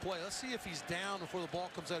 yards on the play. Let's see if he's down before the ball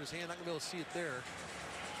comes out of his hand. Not going to be able to see it there.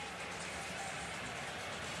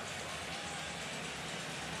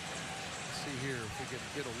 Let's see here if we can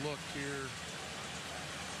get a look here.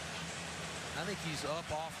 I think he's up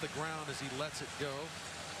off the ground as he lets it go.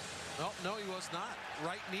 Oh, no, he was not.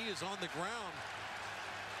 Right knee is on the ground.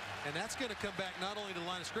 And that's going to come back not only to the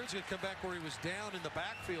line of scrimmage, it's going to come back where he was down in the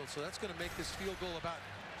backfield. So that's going to make this field goal about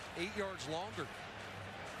 8 yards longer.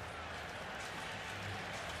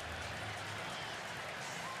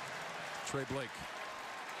 Trey Blake.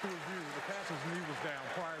 The passer's knee was down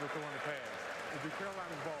prior to throwing the pass. It'd be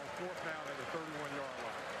Carolina's ball 4th down at the 31-yard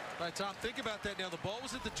line. All right, Tom, think about that now. The ball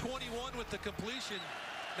was at the 21 with the completion.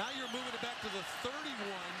 Now you're moving it back to the 31.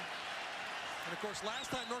 And, of course,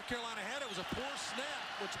 last time North Carolina had it was a poor snap,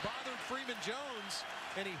 which bothered Freeman Jones,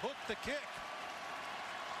 and he hooked the kick.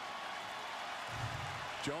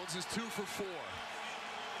 Jones is 2 for 4.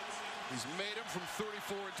 He's made him from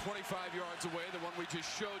 34 and 25 yards away. The one we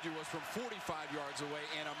just showed you was from 45 yards away,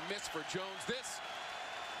 and a miss for Jones. This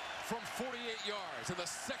from 48 yards in the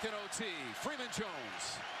second OT. Freeman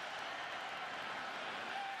Jones.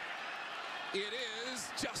 It is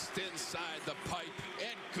just inside the pipe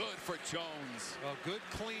and good for Jones. A good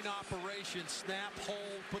clean operation. Snap,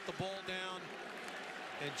 hold, put the ball down,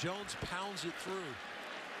 and Jones pounds it through.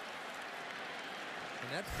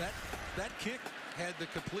 And that kick, had the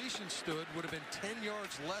completion stood, would have been 10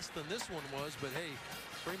 yards less than this one was. But hey,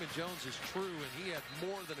 Freeman Jones is true, and he had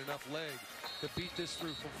more than enough leg to beat this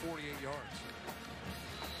through from 48 yards.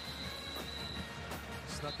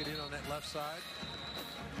 Snuck it in on that left side.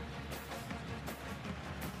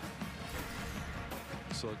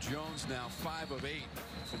 So Jones now 5 of 8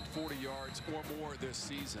 from 40 yards or more this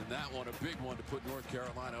season. That one a big one to put North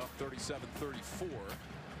Carolina up 37-34.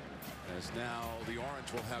 As now the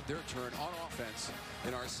Orange will have their turn on offense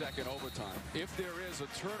in our second overtime. If there is a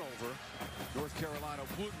turnover, North Carolina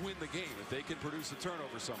would win the game. If they can produce a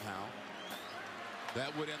turnover somehow,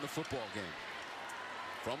 that would end the football game.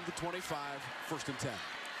 From the 25, 1st and 10.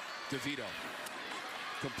 DeVito.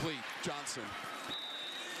 Complete. Johnson.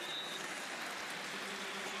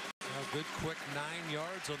 A good quick 9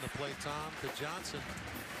 yards on the play, Tom, to Johnson.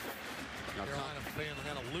 Now Carolina playing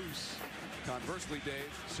kind of loose. Conversely, Dave,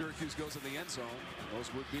 Syracuse goes in the end zone.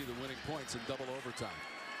 Those would be the winning points in double overtime.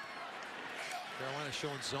 Carolina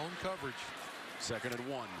showing zone coverage. 2nd and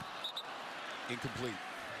 1. Incomplete.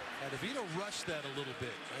 Now, DeVito rushed that a little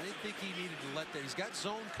bit. I didn't think he needed to let that. He's got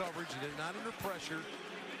zone coverage. He's not under pressure.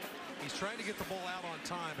 He's trying to get the ball out on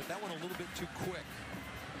time, but that went a little bit too quick.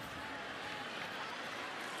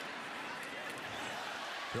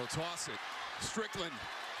 He'll toss it. Strickland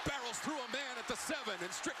barrels through a man at the 7,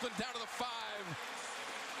 and Strickland down to the 5.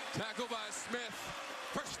 Tackle by Smith.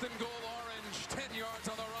 1st and goal, Orange. 10 yards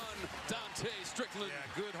on the run. Dante Strickland. Yeah,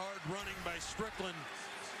 good hard running by Strickland.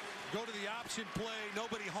 Go to the option play.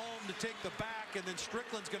 Nobody home to take the back, and then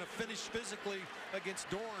Strickland's going to finish physically against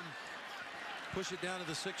Dorn. Push it down to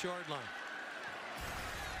the 6-yard line.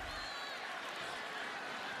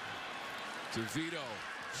 DeVito.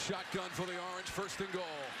 Shotgun for the Orange. 1st and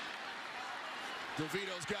goal.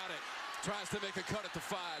 DeVito's got it. Tries to make a cut at the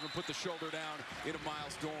 5 and put the shoulder down into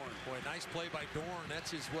Miles Dorn. Boy, nice play by Dorn.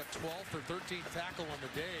 That's his, what, 12th or 13th tackle on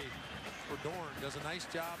the day for Dorn. Does a nice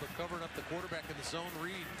job of covering up the quarterback in the zone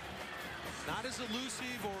read. Not as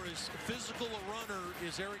elusive or as physical a runner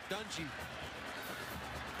as Eric Dungey.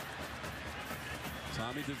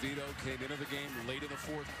 Tommy DeVito came into the game late in the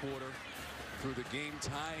 4th quarter through the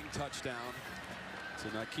game-tying touchdown to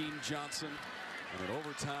Nakeem Johnson. And an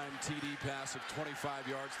overtime TD pass of 25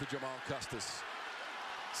 yards to Jamal Custis.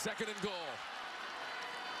 2nd and goal.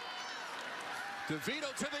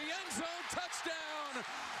 DeVito to the end zone. Touchdown.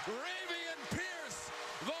 Ravian Pierce.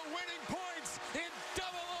 The winning points in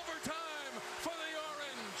double overtime for the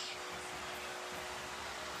Orange.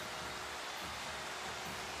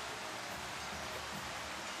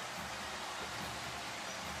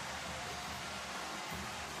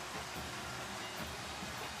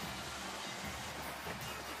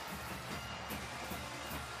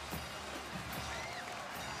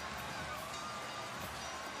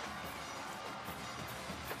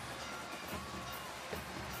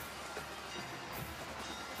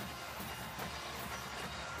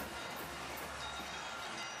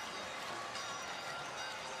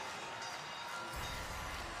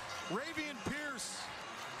 Ravian Pierce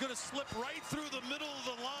going to slip right through the middle of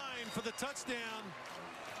the line for the touchdown.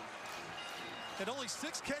 Had only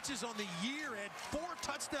 6 catches on the year, had 4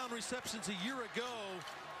 touchdown receptions a year ago.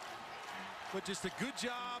 But just a good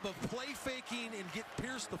job of play faking and get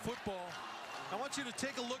Pierce the football. I want you to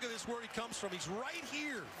take a look at this where he comes from. He's right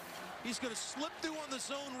here. He's going to slip through on the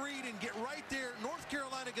zone read and get right there. North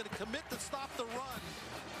Carolina going to commit to stop the run.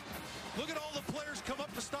 Look at all the players come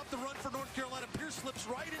up to stop the run for North Carolina. Pierce slips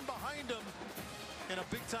right in behind him. And a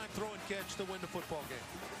big-time throw and catch to win the football game.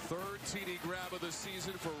 3rd TD grab of the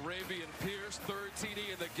season for Ravian Pierce. 3rd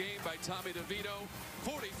TD in the game by Tommy DeVito.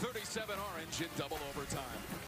 40-37 Orange in double overtime.